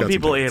 somebody's Some got some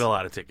people tickets. ate a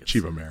lot of tickets.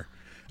 Chiva Mare.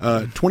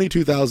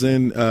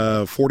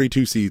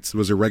 22,042 seats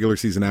was a regular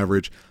season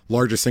average.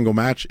 Largest single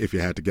match, if you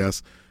had to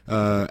guess.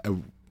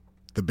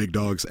 The big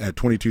dogs at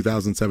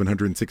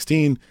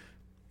 22,716.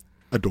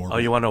 Adorable. Oh,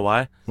 you want to know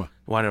why? What?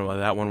 Want to know why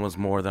that one was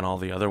more than all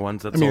the other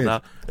ones that I mean, sold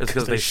out? It's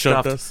because they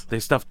shoved us. they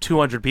stuffed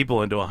 200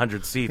 people into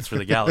 100 seats for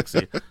the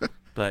Galaxy.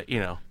 But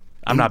I'm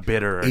not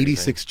bitter. Or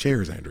 86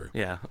 chairs, Andrew.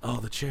 anything. Yeah. Oh,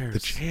 the chairs. The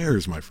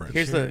chairs, my friend.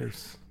 Here's the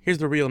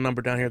real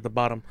number down here at the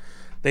bottom.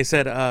 They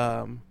said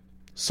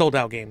sold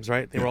out games,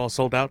 right? They were all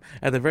sold out.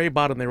 At the very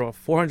bottom, they wrote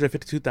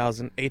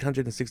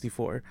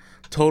 452,864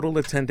 total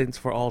attendance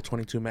for all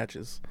 22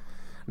 matches.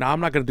 Now,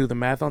 I'm not going to do the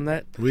math on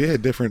that. We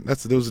had different.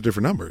 Those are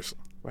different numbers.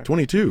 Right.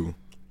 22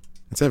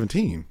 and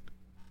 17.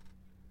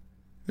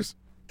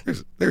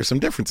 There's some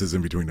differences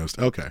in between those.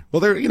 Okay, well,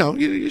 there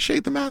you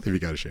shade the math if you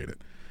got to shade it.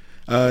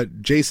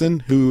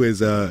 Jason,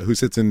 who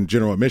sits in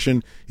general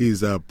admission,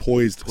 he's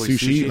Poised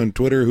Sushi on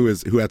Twitter,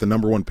 who had the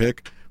number 1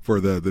 pick for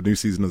the new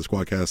season of the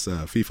Squadcast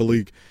FIFA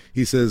League.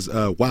 He says,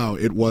 "Wow,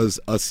 it was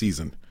a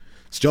season.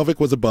 Stelvik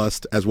was a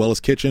bust, as well as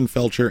Kitchen,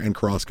 Felcher, and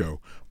Crosco.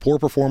 Poor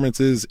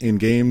performances in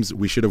games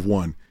we should have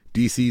won.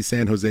 DC,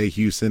 San Jose,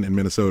 Houston, and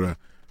Minnesota.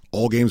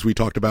 All games we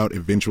talked about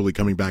eventually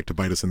coming back to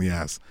bite us in the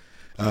ass."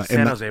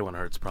 San Jose one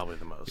hurts probably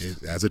the most.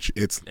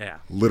 It's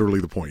literally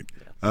the point.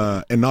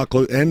 Yeah.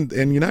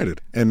 And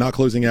United, and not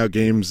closing out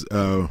games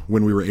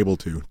when we were able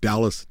to.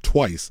 Dallas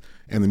twice,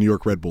 and the New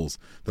York Red Bulls.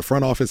 The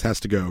front office has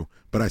to go,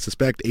 but I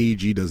suspect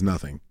AEG does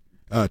nothing.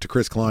 To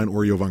Chris Klein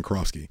or Jovan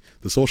Krovsky,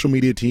 the social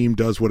media team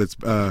does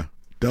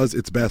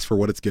its best for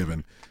what it's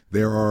given.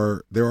 There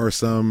are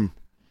some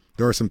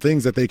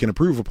things that they can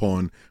improve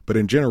upon, but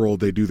in general,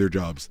 they do their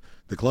jobs.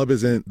 The club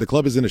is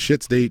in a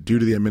shit state due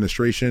to the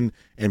administration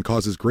and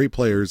causes great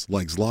players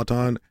like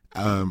Zlatan,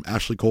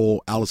 Ashley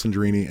Cole, Alisson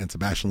Drini, and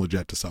Sebastian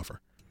Lletget to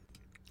suffer.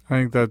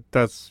 I think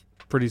that's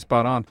pretty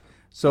spot on.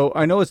 So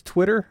I know it's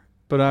Twitter,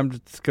 but I'm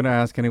just going to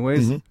ask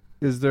anyways.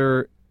 Mm-hmm. Is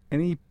there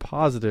any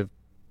positive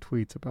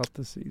tweets about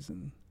the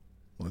season?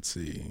 Let's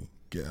see.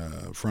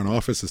 Front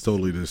office is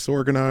totally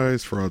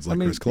disorganized. Frauds like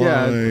Chris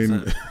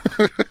Klein.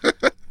 Yeah,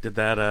 Did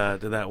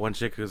that one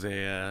chick who's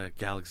a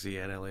Galaxy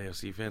and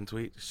LAFC fan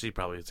tweet? She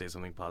probably would say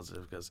something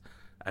positive because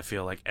I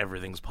feel like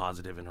everything's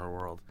positive in her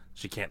world.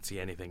 She can't see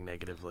anything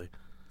negatively.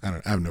 I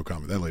have no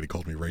comment. That lady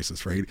called me racist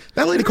for hating.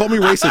 That lady called me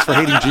racist for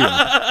hating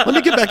Gio. Let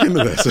me get back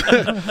into this.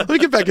 Let me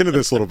get back into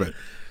this a little bit.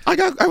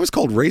 I was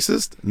called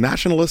racist,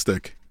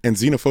 nationalistic, and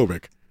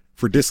xenophobic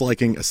for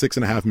disliking a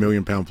 $6.5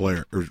 million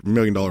player, or $1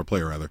 million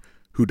player rather,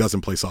 who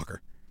doesn't play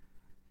soccer.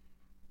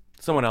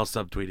 Someone else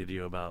subtweeted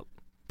you about.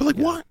 But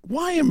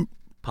why am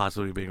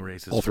possibly being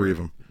racist? All three of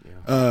them.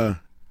 Yeah.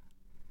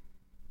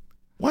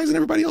 Why isn't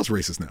everybody else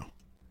racist now?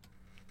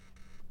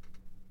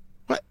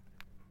 What?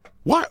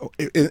 Why?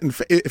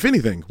 If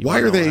anything, why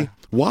are they?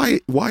 Why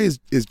is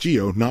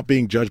Gio not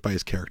being judged by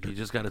his character? You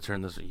just got to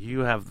turn this. You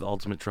have the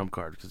ultimate trump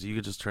card because you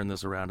could just turn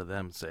this around to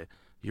them and say,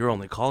 "You're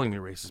only calling me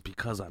racist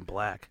because I'm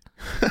black."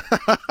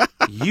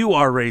 You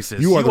are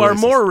racist. You are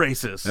racist. More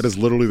racist. That is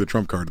literally the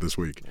trump card this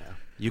week. Yeah.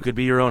 You could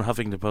be your own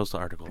Huffington Post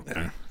article.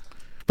 Yeah.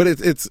 But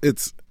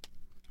it's.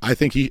 I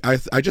think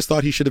I just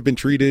thought he should have been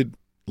treated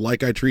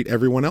like I treat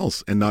everyone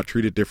else and not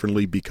treated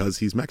differently because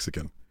he's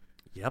Mexican.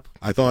 Yep.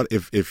 I thought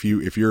if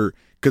you're,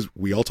 because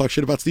we all talk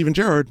shit about Steven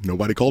Gerrard,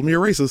 nobody called me a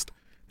racist,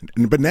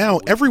 but now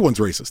everyone's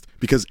racist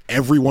because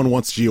everyone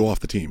wants Gio off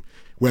the team.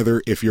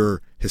 Whether if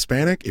you're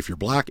Hispanic, if you're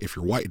black, if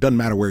you're white, it doesn't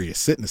matter where you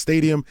sit in the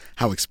stadium,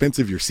 how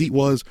expensive your seat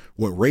was,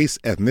 what race,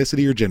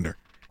 ethnicity, or gender.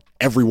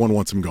 Everyone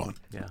wants him gone.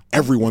 Yeah. I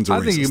Everyone's a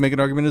racist. think you can make an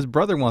argument his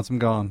brother wants him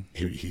gone.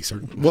 He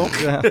certainly. Well,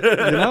 yeah.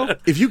 You know,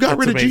 if you got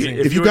rid of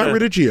Gio, if you got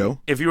rid of Gio,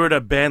 if you were to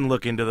Ben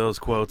look into those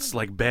quotes,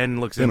 like Ben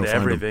looks into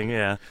everything,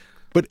 yeah.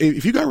 But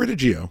if you got rid of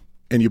Gio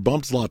and you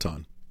bumped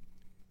Zlatan,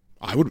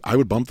 I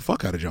would bump the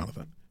fuck out of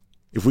Jonathan.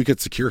 If we could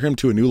secure him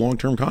to a new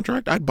long-term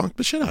contract, I'd bump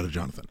the shit out of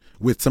Jonathan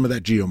with some of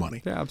that Gio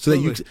money. Yeah,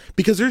 absolutely.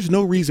 Because there's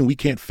no reason we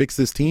can't fix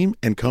this team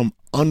and come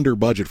under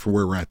budget for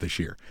where we're at this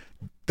year.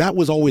 That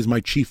was always my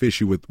chief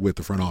issue with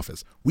the front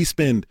office. I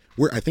think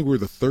we're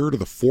the third or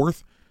the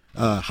fourth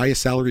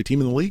highest salary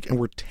team in the league, and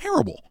we're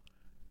terrible.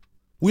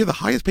 We have the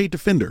highest paid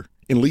defender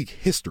in league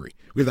history.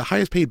 We have the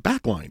highest paid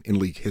backline in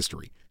league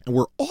history, and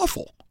we're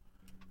awful.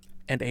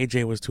 And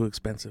AJ was too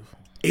expensive.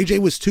 AJ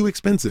was too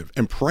expensive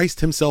and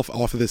priced himself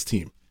off of this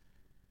team.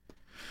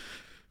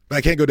 But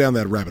I can't go down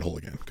that rabbit hole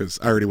again because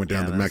I already went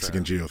down the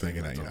Mexican Gio thing,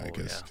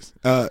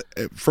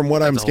 and from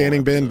what I'm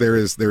scanning, Ben, there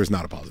is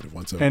not a positive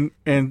one. So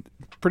and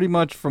pretty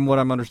much from what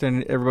I'm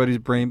understanding, everybody's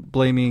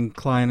blaming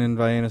Klein and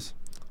Vallanes.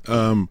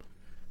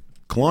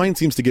 Klein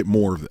seems to get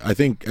more of it. I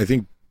think,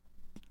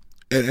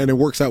 and it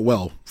works out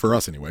well for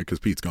us anyway because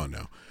Pete's gone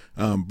now.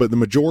 But the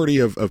majority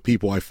of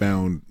people I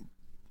found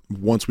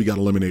once we got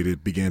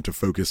eliminated began to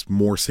focus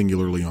more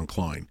singularly on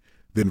Klein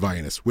than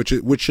Vallanes,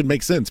 which should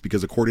make sense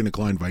because according to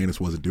Klein, Vallanes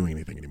wasn't doing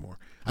anything anymore.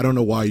 I don't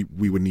know why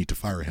we would need to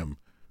fire him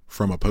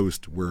from a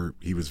post where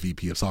he was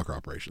VP of soccer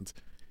operations.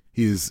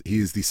 He is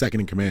the second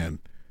in command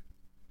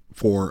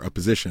for a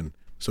position.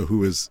 So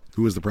who is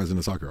the president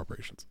of soccer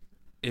operations?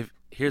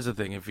 Here's the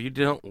thing: if you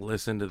don't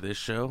listen to this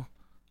show,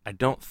 I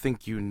don't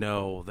think you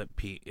know that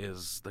Pete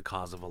is the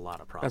cause of a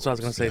lot of problems. That's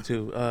what I was going to say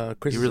too.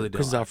 Chris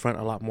is out front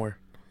a lot more.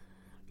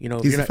 You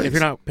know, if you're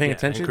not paying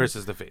attention, and Chris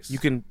is the face. You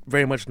can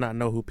very much not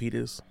know who Pete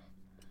is.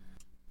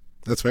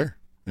 That's fair.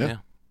 Yeah.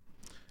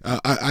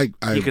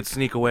 He could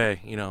sneak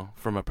away,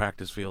 from a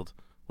practice field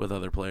with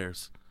other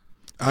players.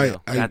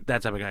 That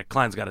type of guy.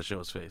 Klein's got to show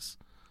his face.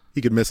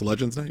 He could miss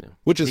Legends Night,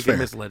 which is fair.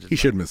 He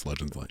should miss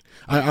Legends Night.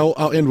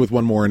 I'll end with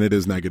one more, and it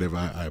is negative.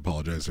 I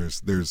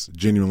apologize. There's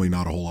genuinely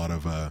not a whole lot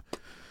of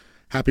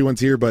happy ones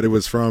here, but it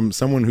was from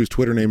someone whose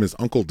Twitter name is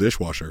Uncle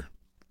Dishwasher.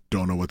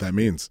 Don't know what that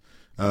means.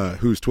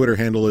 Whose Twitter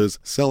handle is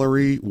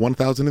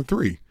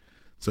Celery1003.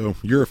 So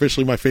you're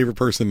officially my favorite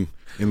person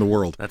in the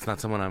world. That's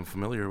not someone I'm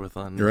familiar with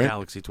on You're right.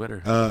 Galaxy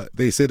Twitter.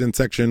 They sit in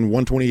section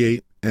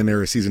 128, and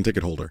they're a season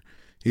ticket holder.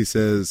 He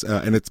says,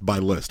 and it's by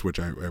list, which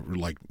I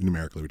like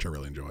numerically, which I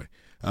really enjoy.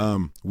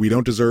 We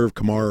don't deserve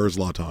Kamara or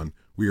Zlatan.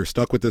 We are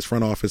stuck with this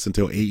front office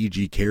until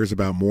AEG cares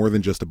about more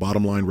than just a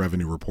bottom line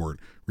revenue report,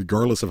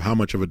 regardless of how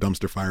much of a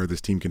dumpster fire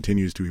this team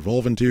continues to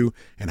evolve into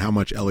and how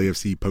much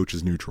LAFC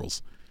poaches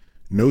neutrals.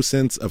 No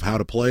sense of how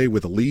to play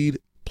with a lead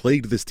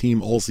plagued this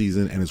team all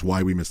season and is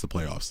why we missed the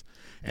playoffs.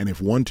 And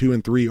if 1, 2,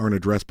 and 3 aren't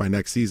addressed by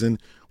next season,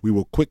 we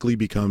will quickly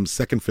become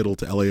second fiddle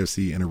to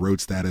LAFC and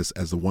erode status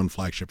as the one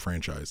flagship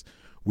franchise.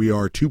 We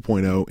are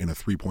 2.0 in a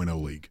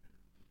 3.0 league.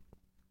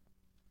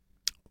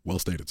 Well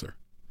stated, sir.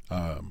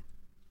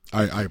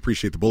 I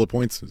appreciate the bullet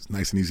points. It's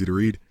nice and easy to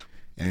read,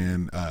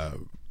 and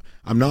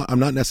I'm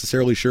not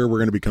necessarily sure we're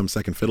going to become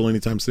second fiddle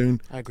anytime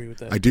soon. I agree with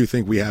that. I do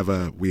think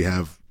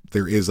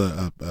there is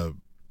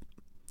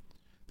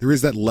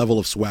that level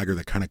of swagger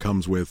that kind of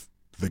comes with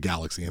the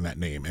Galaxy and that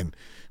name, and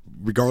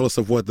regardless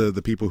of what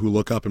the people who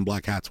look up in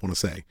black hats want to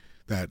say,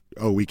 that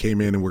we came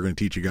in and we're going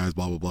to teach you guys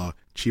blah blah blah.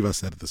 Chivas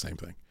said the same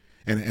thing,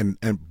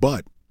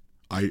 but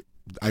I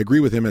agree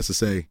with him as to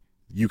say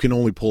you can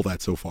only pull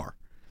that so far.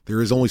 There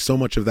is only so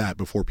much of that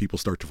before people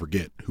start to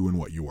forget who and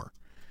what you are.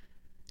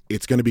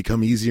 It's going to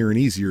become easier and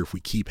easier if we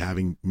keep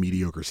having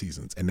mediocre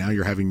seasons. And now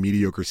you're having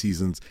mediocre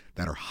seasons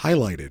that are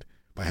highlighted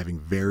by having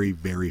very,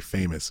 very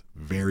famous,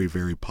 very,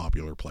 very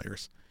popular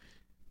players.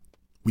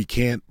 We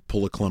can't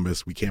pull a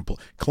Columbus.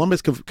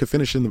 Columbus could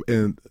finish in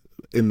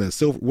the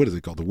silver, what is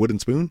it called? The wooden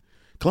spoon?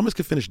 Columbus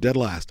could finish dead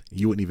last.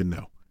 You wouldn't even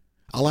know.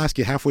 I'll ask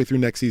you halfway through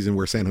next season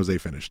where San Jose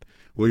finished.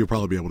 Well, you'll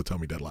probably be able to tell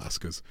me dead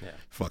last because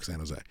fuck San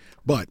Jose.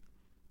 But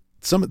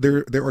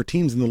there are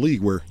teams in the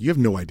league where you have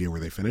no idea where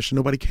they finished and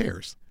nobody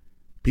cares.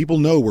 People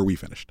know where we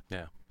finished.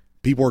 Yeah.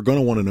 People are going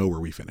to want to know where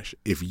we finish.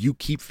 If you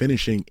keep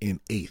finishing in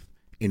 8th,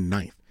 in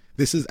 9th,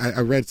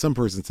 I read some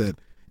person said,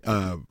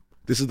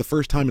 this is the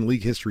first time in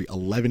league history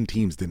 11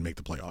 teams didn't make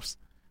the playoffs.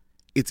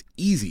 It's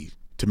easy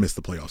to miss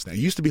the playoffs now. It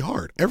used to be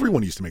hard.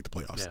 Everyone used to make the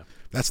playoffs. Yeah.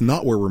 That's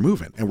not where we're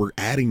moving, and we're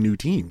adding new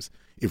teams.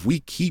 If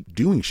we keep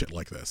doing shit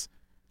like this,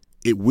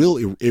 it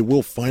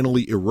will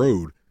finally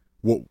erode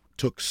what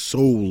took so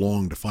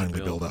long to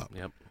finally build up.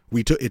 Yep.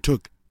 It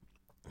took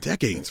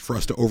decades for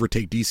us to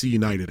overtake DC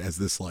United as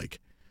this like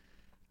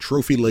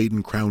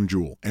trophy-laden crown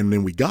jewel, and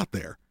then we got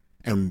there,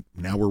 and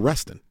now we're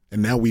resting,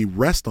 and now we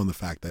rest on the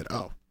fact that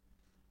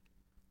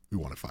we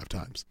won it 5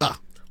 times.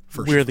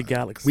 We're the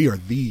Galaxy. We are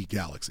the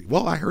Galaxy.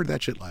 Well, I heard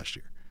that shit last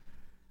year,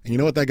 and you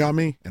know what that got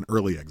me? An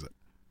early exit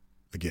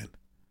again.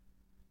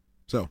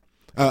 So.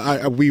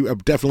 We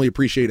definitely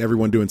appreciate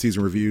everyone doing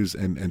season reviews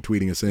and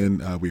tweeting us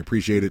in. We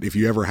appreciate it. If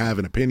you ever have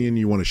an opinion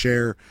you want to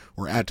share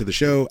or add to the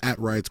show, at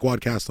Riot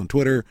Squadcast on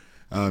Twitter.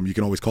 You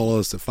can always call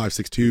us at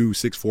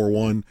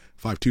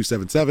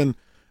 562-641-5277.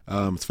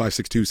 It's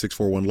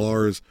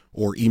 562-641-LARS,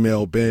 or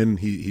email Ben.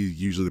 He's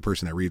usually the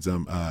person that reads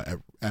them at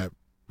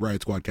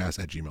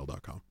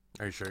riotsquadcast@gmail.com.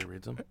 Are you sure he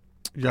reads them?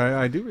 Yeah,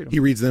 I do read them. He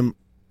reads them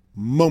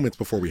moments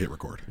before we hit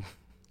record.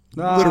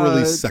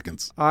 Literally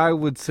seconds. I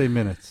would say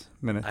minutes.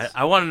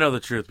 I want to know the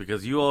truth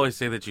because you always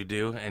say that you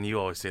do, and you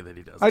always say that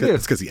he doesn't. I do.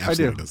 It's because he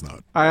absolutely does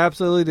not. I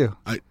absolutely do.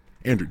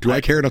 Andrew, do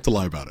I care enough to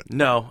lie about it?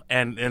 No,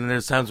 and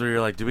there's times where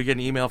you're like, did we get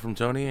an email from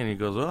Tony? And he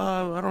goes,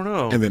 I don't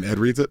know. And then Ed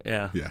reads it?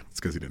 Yeah. Yeah, it's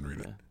because he didn't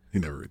read it. He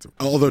never reads them.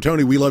 Although,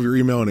 Tony, we love your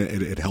email, and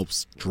it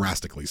helps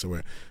drastically. So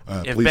if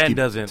please Ben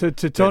doesn't.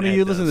 To Tony,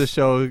 you listen to the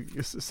show,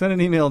 send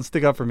an email and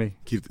stick up for me.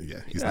 He's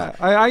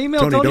not. I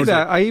emailed Tony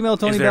back. I emailed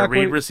Tony back. Is there back.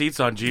 read receipts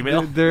on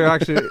Gmail? They're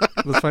actually,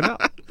 let's find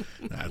out.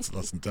 Let's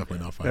definitely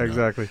not find out.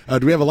 Exactly.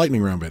 Do we have a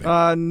lightning round, Benny?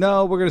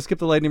 No, we're going to skip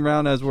the lightning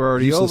round as we're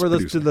already Useless over.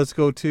 producer. Let's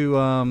go to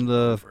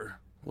the. Over.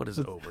 What is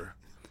over?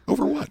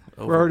 Over what?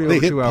 We're already They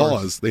over hit 2 pause.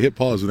 hours. They hit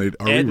pause. And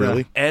are we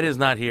really? Ed is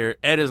not here.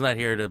 Ed is not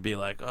here to be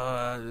like,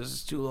 this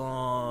is too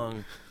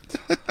long.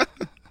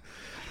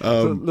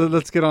 So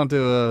let's get on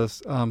to a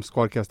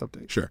Squadcast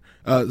update. Sure.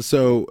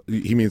 So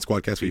he means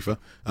Squadcast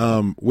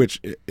FIFA,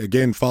 which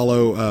again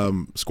follow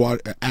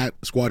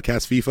at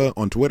Squadcast FIFA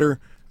on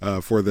Twitter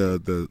for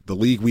the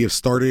league. We have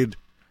started.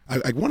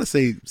 I want to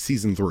say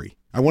season 3.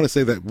 I want to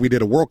say that we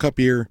did a World Cup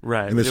year,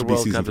 right? And this would be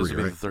season 3,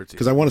 right?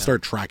 Because I want to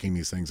start tracking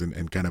these things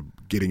and kind of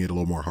getting it a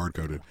little more hard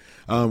coded.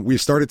 We've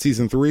started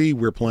season 3.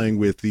 We're playing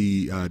with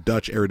the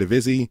Dutch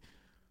Eredivisie.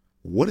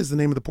 What is the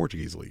name of the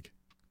Portuguese league?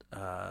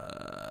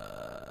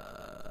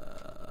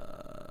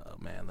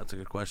 Man, that's a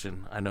good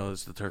question. I know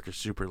it's the Turkish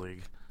Super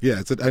League.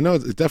 Yeah, I know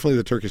it's definitely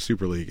the Turkish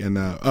Super League and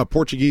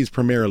Portuguese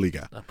Primeira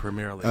Liga.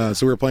 Primeira Liga.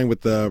 So we're playing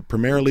with the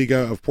Primeira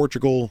Liga of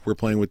Portugal. We're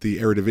playing with the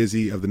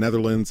Eredivisie of the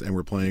Netherlands, and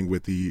we're playing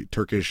with the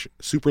Turkish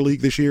Super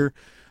League this year.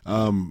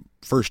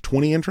 First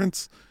 20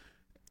 entrants.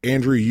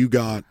 Andrew, you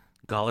got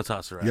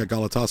Galatasaray. Yeah,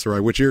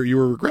 Galatasaray, which you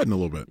were regretting a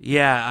little bit.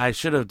 Yeah, I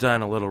should have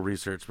done a little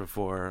research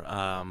before.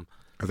 Are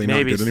they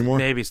not good anymore?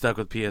 Maybe stuck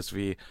with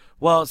PSV.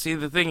 Well, see,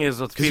 the thing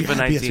is with FIFA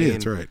 19. PSV,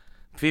 that's right.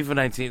 FIFA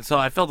 19. So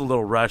I felt a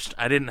little rushed.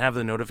 I didn't have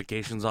the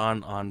notifications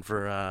on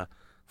for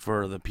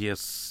the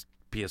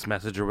PS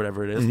Message or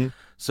whatever it is.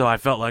 So I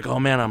felt like, oh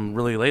man, I'm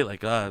really late,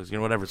 like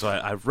whatever. So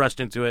I rushed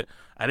into it.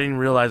 I didn't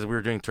realize that we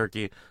were doing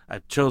Turkey. I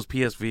chose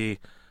PSV,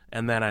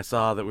 and then I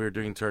saw that we were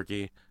doing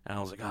Turkey, and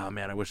I was like, oh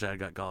man, I wish I had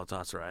got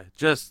Galatasaray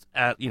just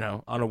at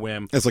on a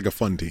whim. It's like a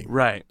fun team.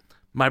 Right.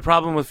 My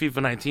problem with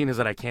FIFA 19 is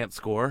that I can't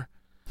score,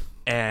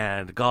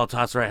 and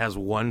Galatasaray has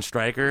one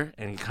striker,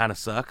 and he kind of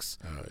sucks,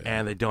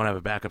 and they don't have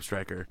a backup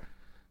striker.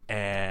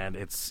 And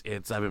it's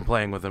I've been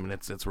playing with them, and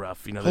it's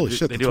rough. Holy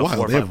shit, they that's do a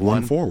wild. They have 4-5-1.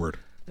 one forward.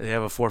 They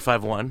have a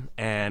 4-5-1,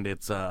 and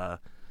it's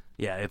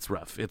it's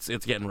rough. It's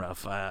getting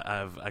rough.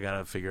 I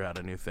gotta figure out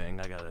a new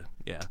thing.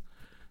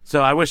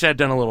 So I wish I had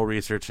done a little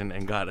research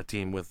and got a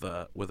team with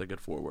a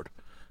good forward.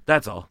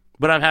 That's all.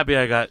 But I'm happy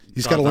I got.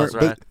 He's got to learn.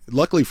 But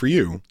luckily for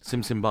you,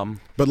 Sim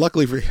bum. But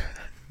luckily for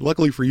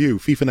you,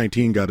 FIFA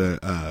 19 got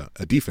a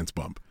defense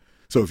bump.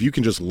 So if you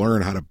can just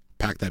learn how to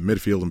pack that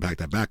midfield and pack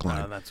that back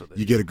line,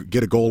 you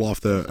get a goal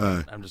off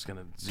the. I'm just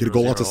gonna get a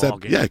goal off the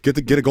set. Yeah, get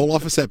a goal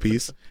off a set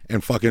piece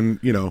and fucking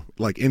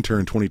like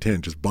Intern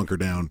 2010, just bunker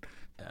down,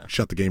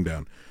 shut the game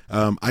down.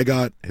 I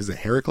got is it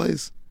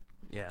Heracles?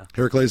 Yeah,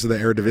 Heracles of the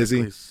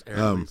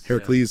Eredivisie.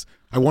 Heracles.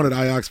 Yeah. I wanted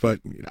Ajax,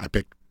 but I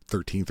picked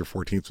 13th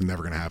or 14th. Was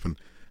never going to happen.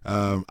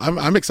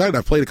 I'm excited.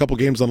 I've played a couple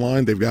games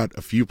online. They've got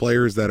a few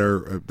players that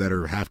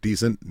are half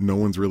decent. No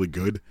one's really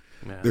good.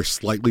 Yeah. They're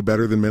slightly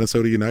better than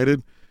Minnesota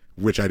United,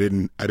 which I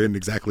didn't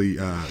exactly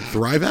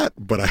thrive at.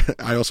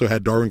 But I also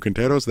had Darwin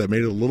Quintero, so that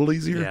made it a little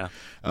easier.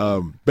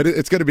 Yeah. But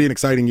it's going to be an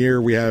exciting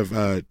year. We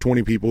have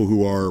 20 people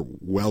who are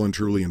well and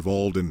truly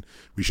involved, and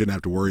we shouldn't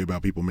have to worry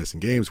about people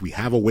missing games. We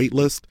have a wait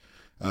list.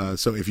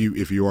 So if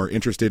you are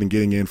interested in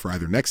getting in for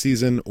either next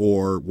season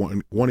or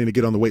wanting to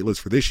get on the wait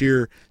list for this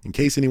year, in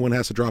case anyone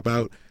has to drop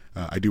out,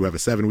 I do have a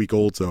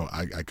 7-week-old, so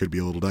I could be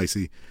a little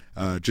dicey.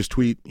 Just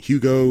tweet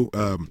Hugo,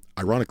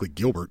 ironically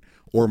Gilbert,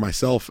 or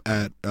myself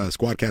at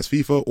Squadcast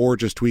FIFA, or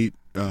just tweet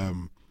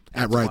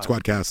at Riot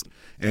Squadcast,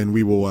 and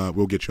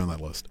we'll get you on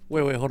that list.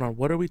 Wait, hold on.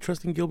 What are we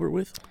trusting Gilbert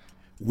with?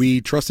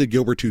 We trusted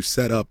Gilbert to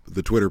set up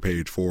the Twitter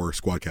page for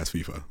Squadcast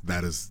FIFA.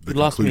 That is the conclusion.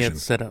 Lost me at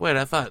setup. Wait,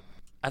 I thought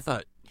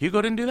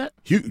Hugo didn't do that?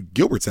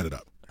 Gilbert set it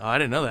up. Oh, I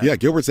didn't know that. Yeah,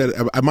 Gilbert set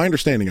it. My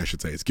understanding, I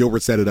should say, is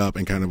Gilbert set it up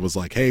and kind of was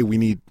like, "Hey, we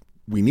need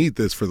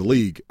this for the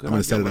league. I'm going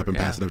to set it up and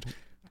pass it up."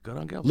 Good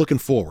on Gilbert. Looking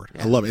forward,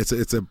 I love it.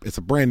 It's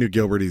a brand new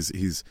Gilbert. He's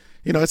it's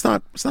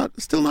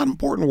still not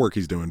important work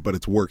he's doing, but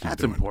it's work he's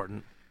doing. That's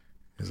important.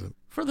 Is it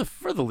for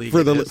the league?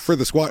 For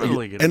the squad, for the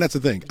league, and that's the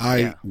thing.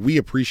 We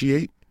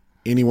appreciate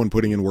anyone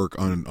putting in work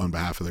on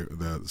behalf of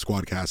the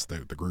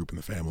Squadcast, the group, and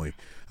the family.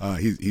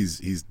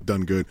 He's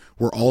done good.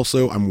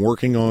 I'm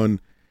working on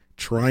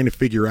trying to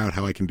figure out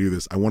how I can do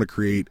this. I want to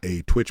create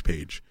a Twitch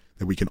page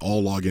that we can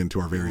all log into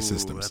our various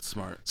systems. That's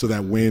smart. So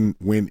that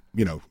when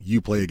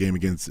you play a game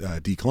against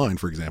Decline,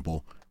 for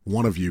example,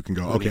 one of you can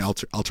go,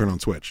 I'll turn on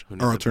Twitch,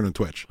 or I'll turn on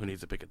Twitch. Who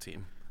needs to pick a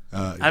team?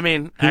 I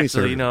mean,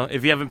 actually,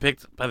 if you haven't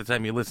picked by the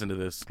time you listen to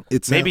this,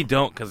 maybe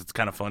don't, because it's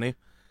kind of funny.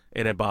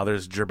 And it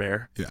bothers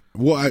Gerber. Yeah.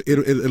 Well,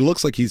 it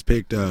looks like he's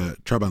picked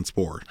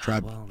Trabzonspor.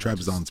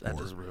 Trabzonspor. That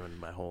just ruined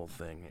my whole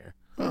thing here.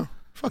 Well,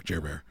 fuck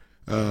Gerber.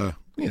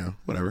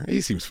 Whatever.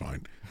 He seems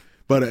fine.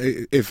 But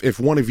if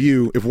one of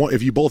you,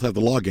 if you both have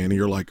the login and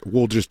you're like,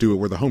 we'll just do it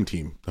where the home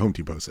team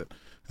posts it,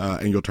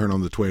 and you'll turn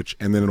on the Twitch,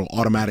 and then it'll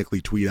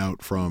automatically tweet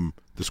out from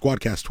the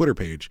Squadcast Twitter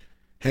page,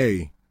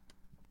 hey,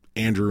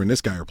 Andrew and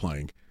this guy are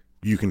playing.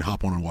 You can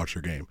hop on and watch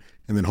their game,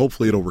 and then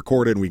hopefully it'll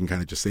record it and we can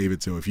kind of just save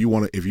it. So if you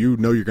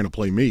know you're going to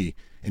play me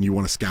and you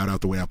want to scout out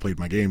the way I played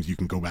my games, you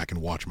can go back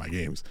and watch my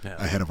games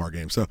ahead of our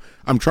games. So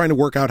I'm trying to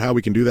work out how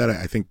we can do that.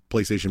 I think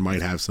PlayStation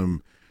might have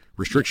some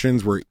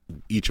restrictions where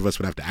each of us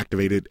would have to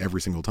activate it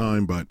every single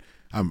time, but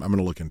I'm going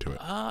to look into it.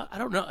 I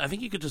don't know. I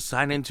think you could just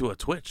sign into a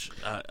Twitch,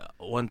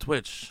 one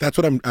Twitch. That's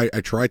what I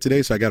tried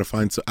today, so I got to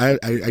find. So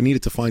I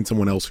needed to find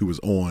someone else who was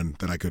on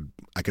that I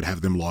could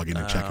have them log in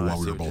and check it while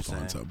we were both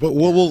on. So, but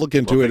we'll look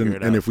into it,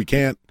 and if we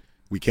can't,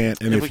 we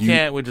can't. And if we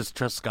can't, we just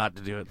trust Scott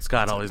to do it.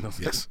 Scott always knows.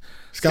 Yes,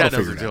 Scott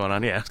knows what's going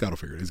on. Yeah, Scott will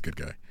figure it. He's a good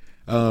guy.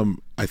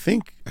 I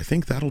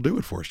think that'll do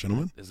it for us,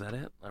 gentlemen. Is that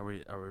it? Are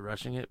we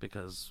rushing it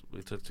because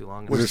we took too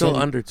long? We're still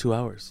under 2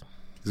 hours.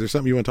 Is there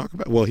something you want to talk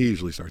about? Well, he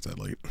usually starts that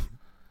late.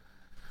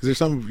 Is there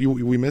something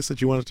we missed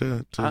that you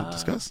wanted to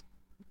discuss?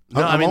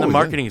 No, I mean the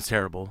marketing is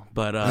terrible,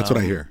 but that's what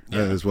I hear.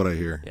 Yeah. That is what I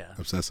hear. Yeah.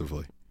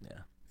 Obsessively.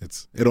 Yeah.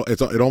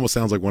 It almost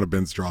sounds like one of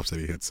Ben's drops that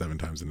he hit 7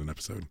 times in an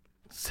episode.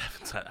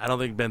 7 times. I don't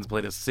think Ben's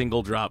played a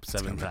single drop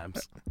 7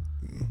 times.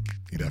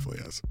 He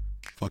definitely has.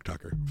 Fuck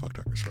Tucker. Fuck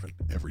Tucker's friend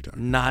every time.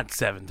 Not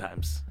 7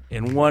 times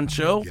in one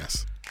show.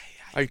 Yes.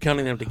 Are you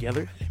counting them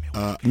together?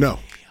 No,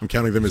 I'm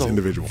counting them as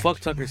individual. Fuck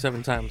Tucker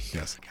 7 times.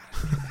 Yes.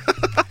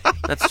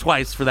 That's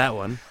twice for that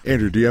one.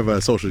 Andrew, do you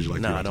have socials you'd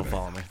like to No, do don't today?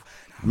 follow me.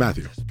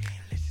 Matthew.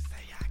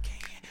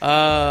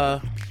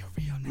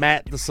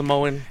 Matt the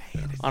Samoan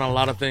on a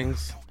lot of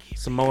things.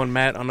 Samoan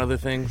Matt on other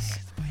things.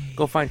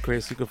 Go find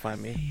Chris. You can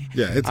find me.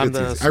 Yeah, I'm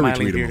the easy. I smiling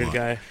retweet him a bearded lot.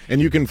 guy.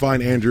 And you can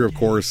find Andrew, of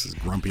course, his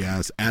grumpy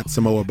ass, at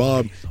Samoa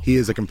Bob. He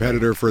is a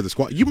competitor for the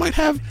squad. You might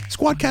have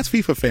Squadcast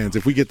FIFA fans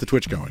if we get the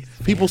Twitch going.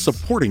 People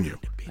supporting you.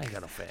 I ain't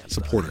got no fans.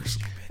 Supporters.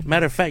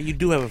 Matter of fact, you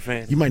do have a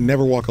fan. You might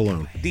never walk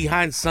alone. D.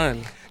 Hines'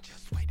 son,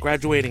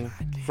 graduating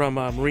from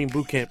Marine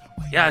boot camp.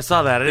 Yeah, I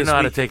saw that. I didn't This know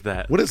how to week. take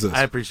that. What is this?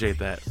 I appreciate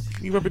that.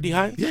 You remember D.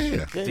 Hines?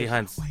 Yeah. D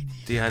Hines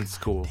is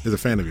cool. He's a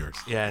fan of yours.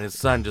 Yeah, and his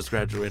son just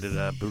graduated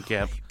boot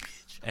camp,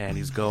 and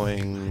he's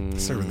going.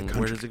 Serving the country.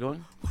 Where is he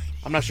going?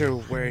 I'm not sure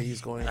where he's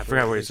going. I for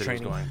forgot where he his said he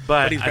was training. going.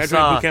 But But he's I graduating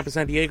saw boot camp in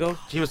San Diego.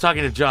 he was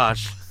talking to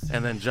Josh,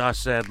 and then Josh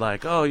said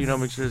like, "Oh,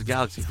 make sure he's a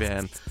Galaxy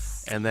fan,"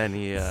 and then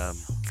he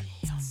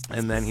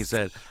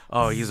said,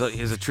 "Oh, he's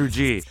a true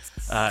G.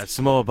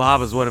 Samoa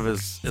Bob is one of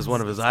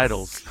his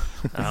idols."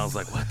 And I was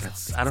like, "What?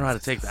 I don't know how to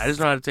take that. I just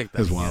know how to take that."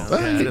 As well. You know?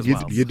 Yeah, it is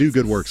wild. You do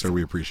good work, sir.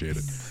 We appreciate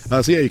it.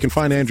 So yeah, you can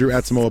find Andrew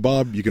at Samoa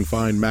Bob. You can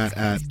find Matt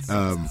at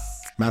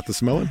Matt the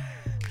Samoan.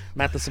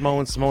 Matt the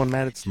Samoan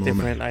Matt, it's Samoan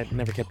different. I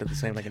never kept it the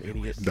same like an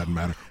idiot. Doesn't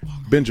matter.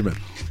 Benjamin.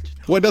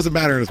 Well, it doesn't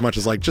matter as much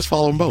as like just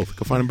follow them both.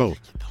 Go find them both.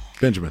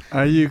 Benjamin.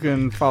 You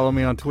can follow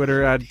me on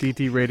Twitter at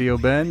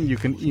DTRadioBen. You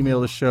can email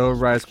the show,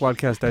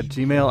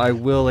 riotSquadcast@gmail. I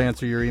will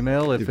answer your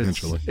email if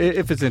Eventually.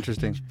 it's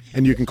interesting.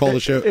 And you can call the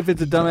show. If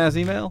it's a dumbass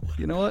email,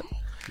 you know what?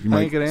 You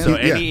I ain't gonna So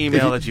answer. Yeah, any if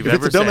email you- that you've if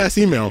it's ever a dumbass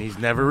sent, email- and he's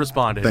never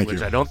responded, Thank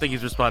which you. I don't think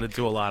he's responded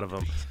to a lot of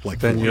them. like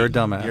Then the you're a week.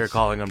 dumbass. You're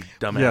calling them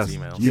dumbass Yes.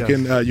 emails.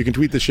 You can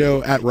tweet the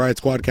show at Riot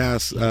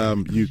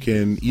Squadcast. You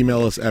can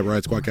email us at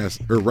Riot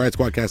Squadcast or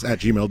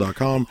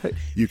riotsquadcast@gmail.com.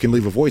 You can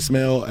leave a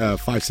voicemail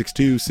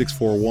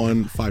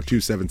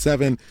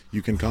 562-641-5277.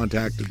 You can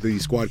contact the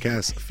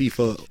Squadcast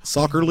FIFA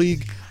Soccer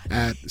League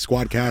at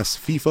Squadcast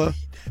FIFA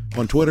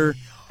on Twitter.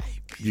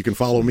 You can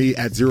follow me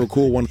at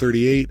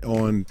ZeroCool138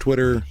 on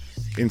Twitter,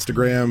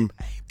 Instagram,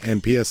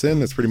 and PSN.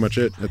 That's pretty much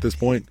it at this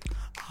point.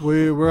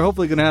 We're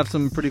hopefully going to have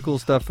some pretty cool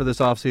stuff for this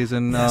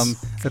offseason.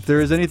 If there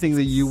is anything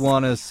that you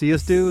want to see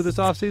us do this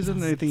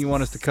offseason, anything you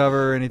want us to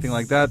cover, anything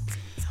like that,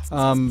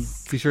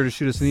 be sure to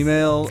shoot us an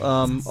email.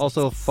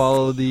 Also,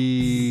 follow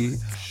the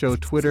show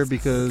Twitter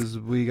because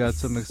we got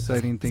some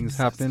exciting things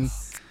happening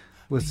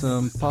with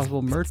some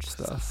possible merch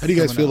stuff. How do you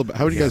guys coming feel out. about?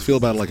 How do you guys feel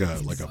about like a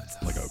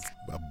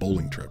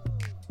bowling trip,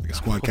 like a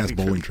Squadcast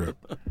bowling trip?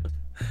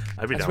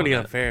 I'd be That's down pretty with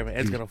that. unfair, man.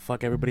 Ed's gonna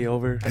fuck everybody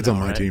over. It's on know,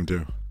 my right? team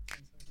too.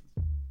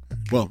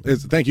 Well,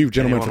 thank you,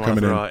 gentlemen, Anyone for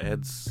coming wanna in. throw out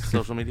Ed's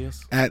social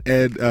medias? At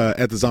Ed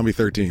at the Zombie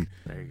 13.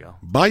 There you go.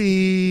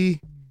 Bye.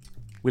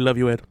 We love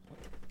you, Ed.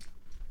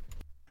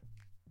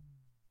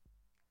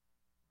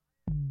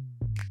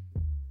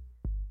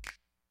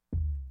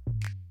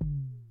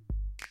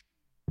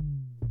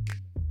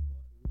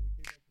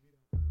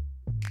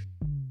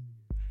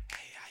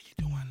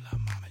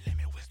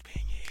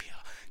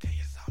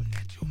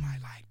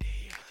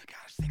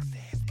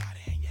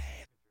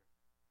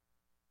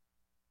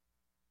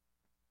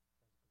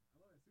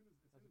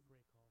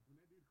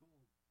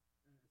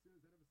 As soon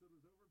as that episode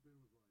was over, Ben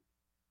was like,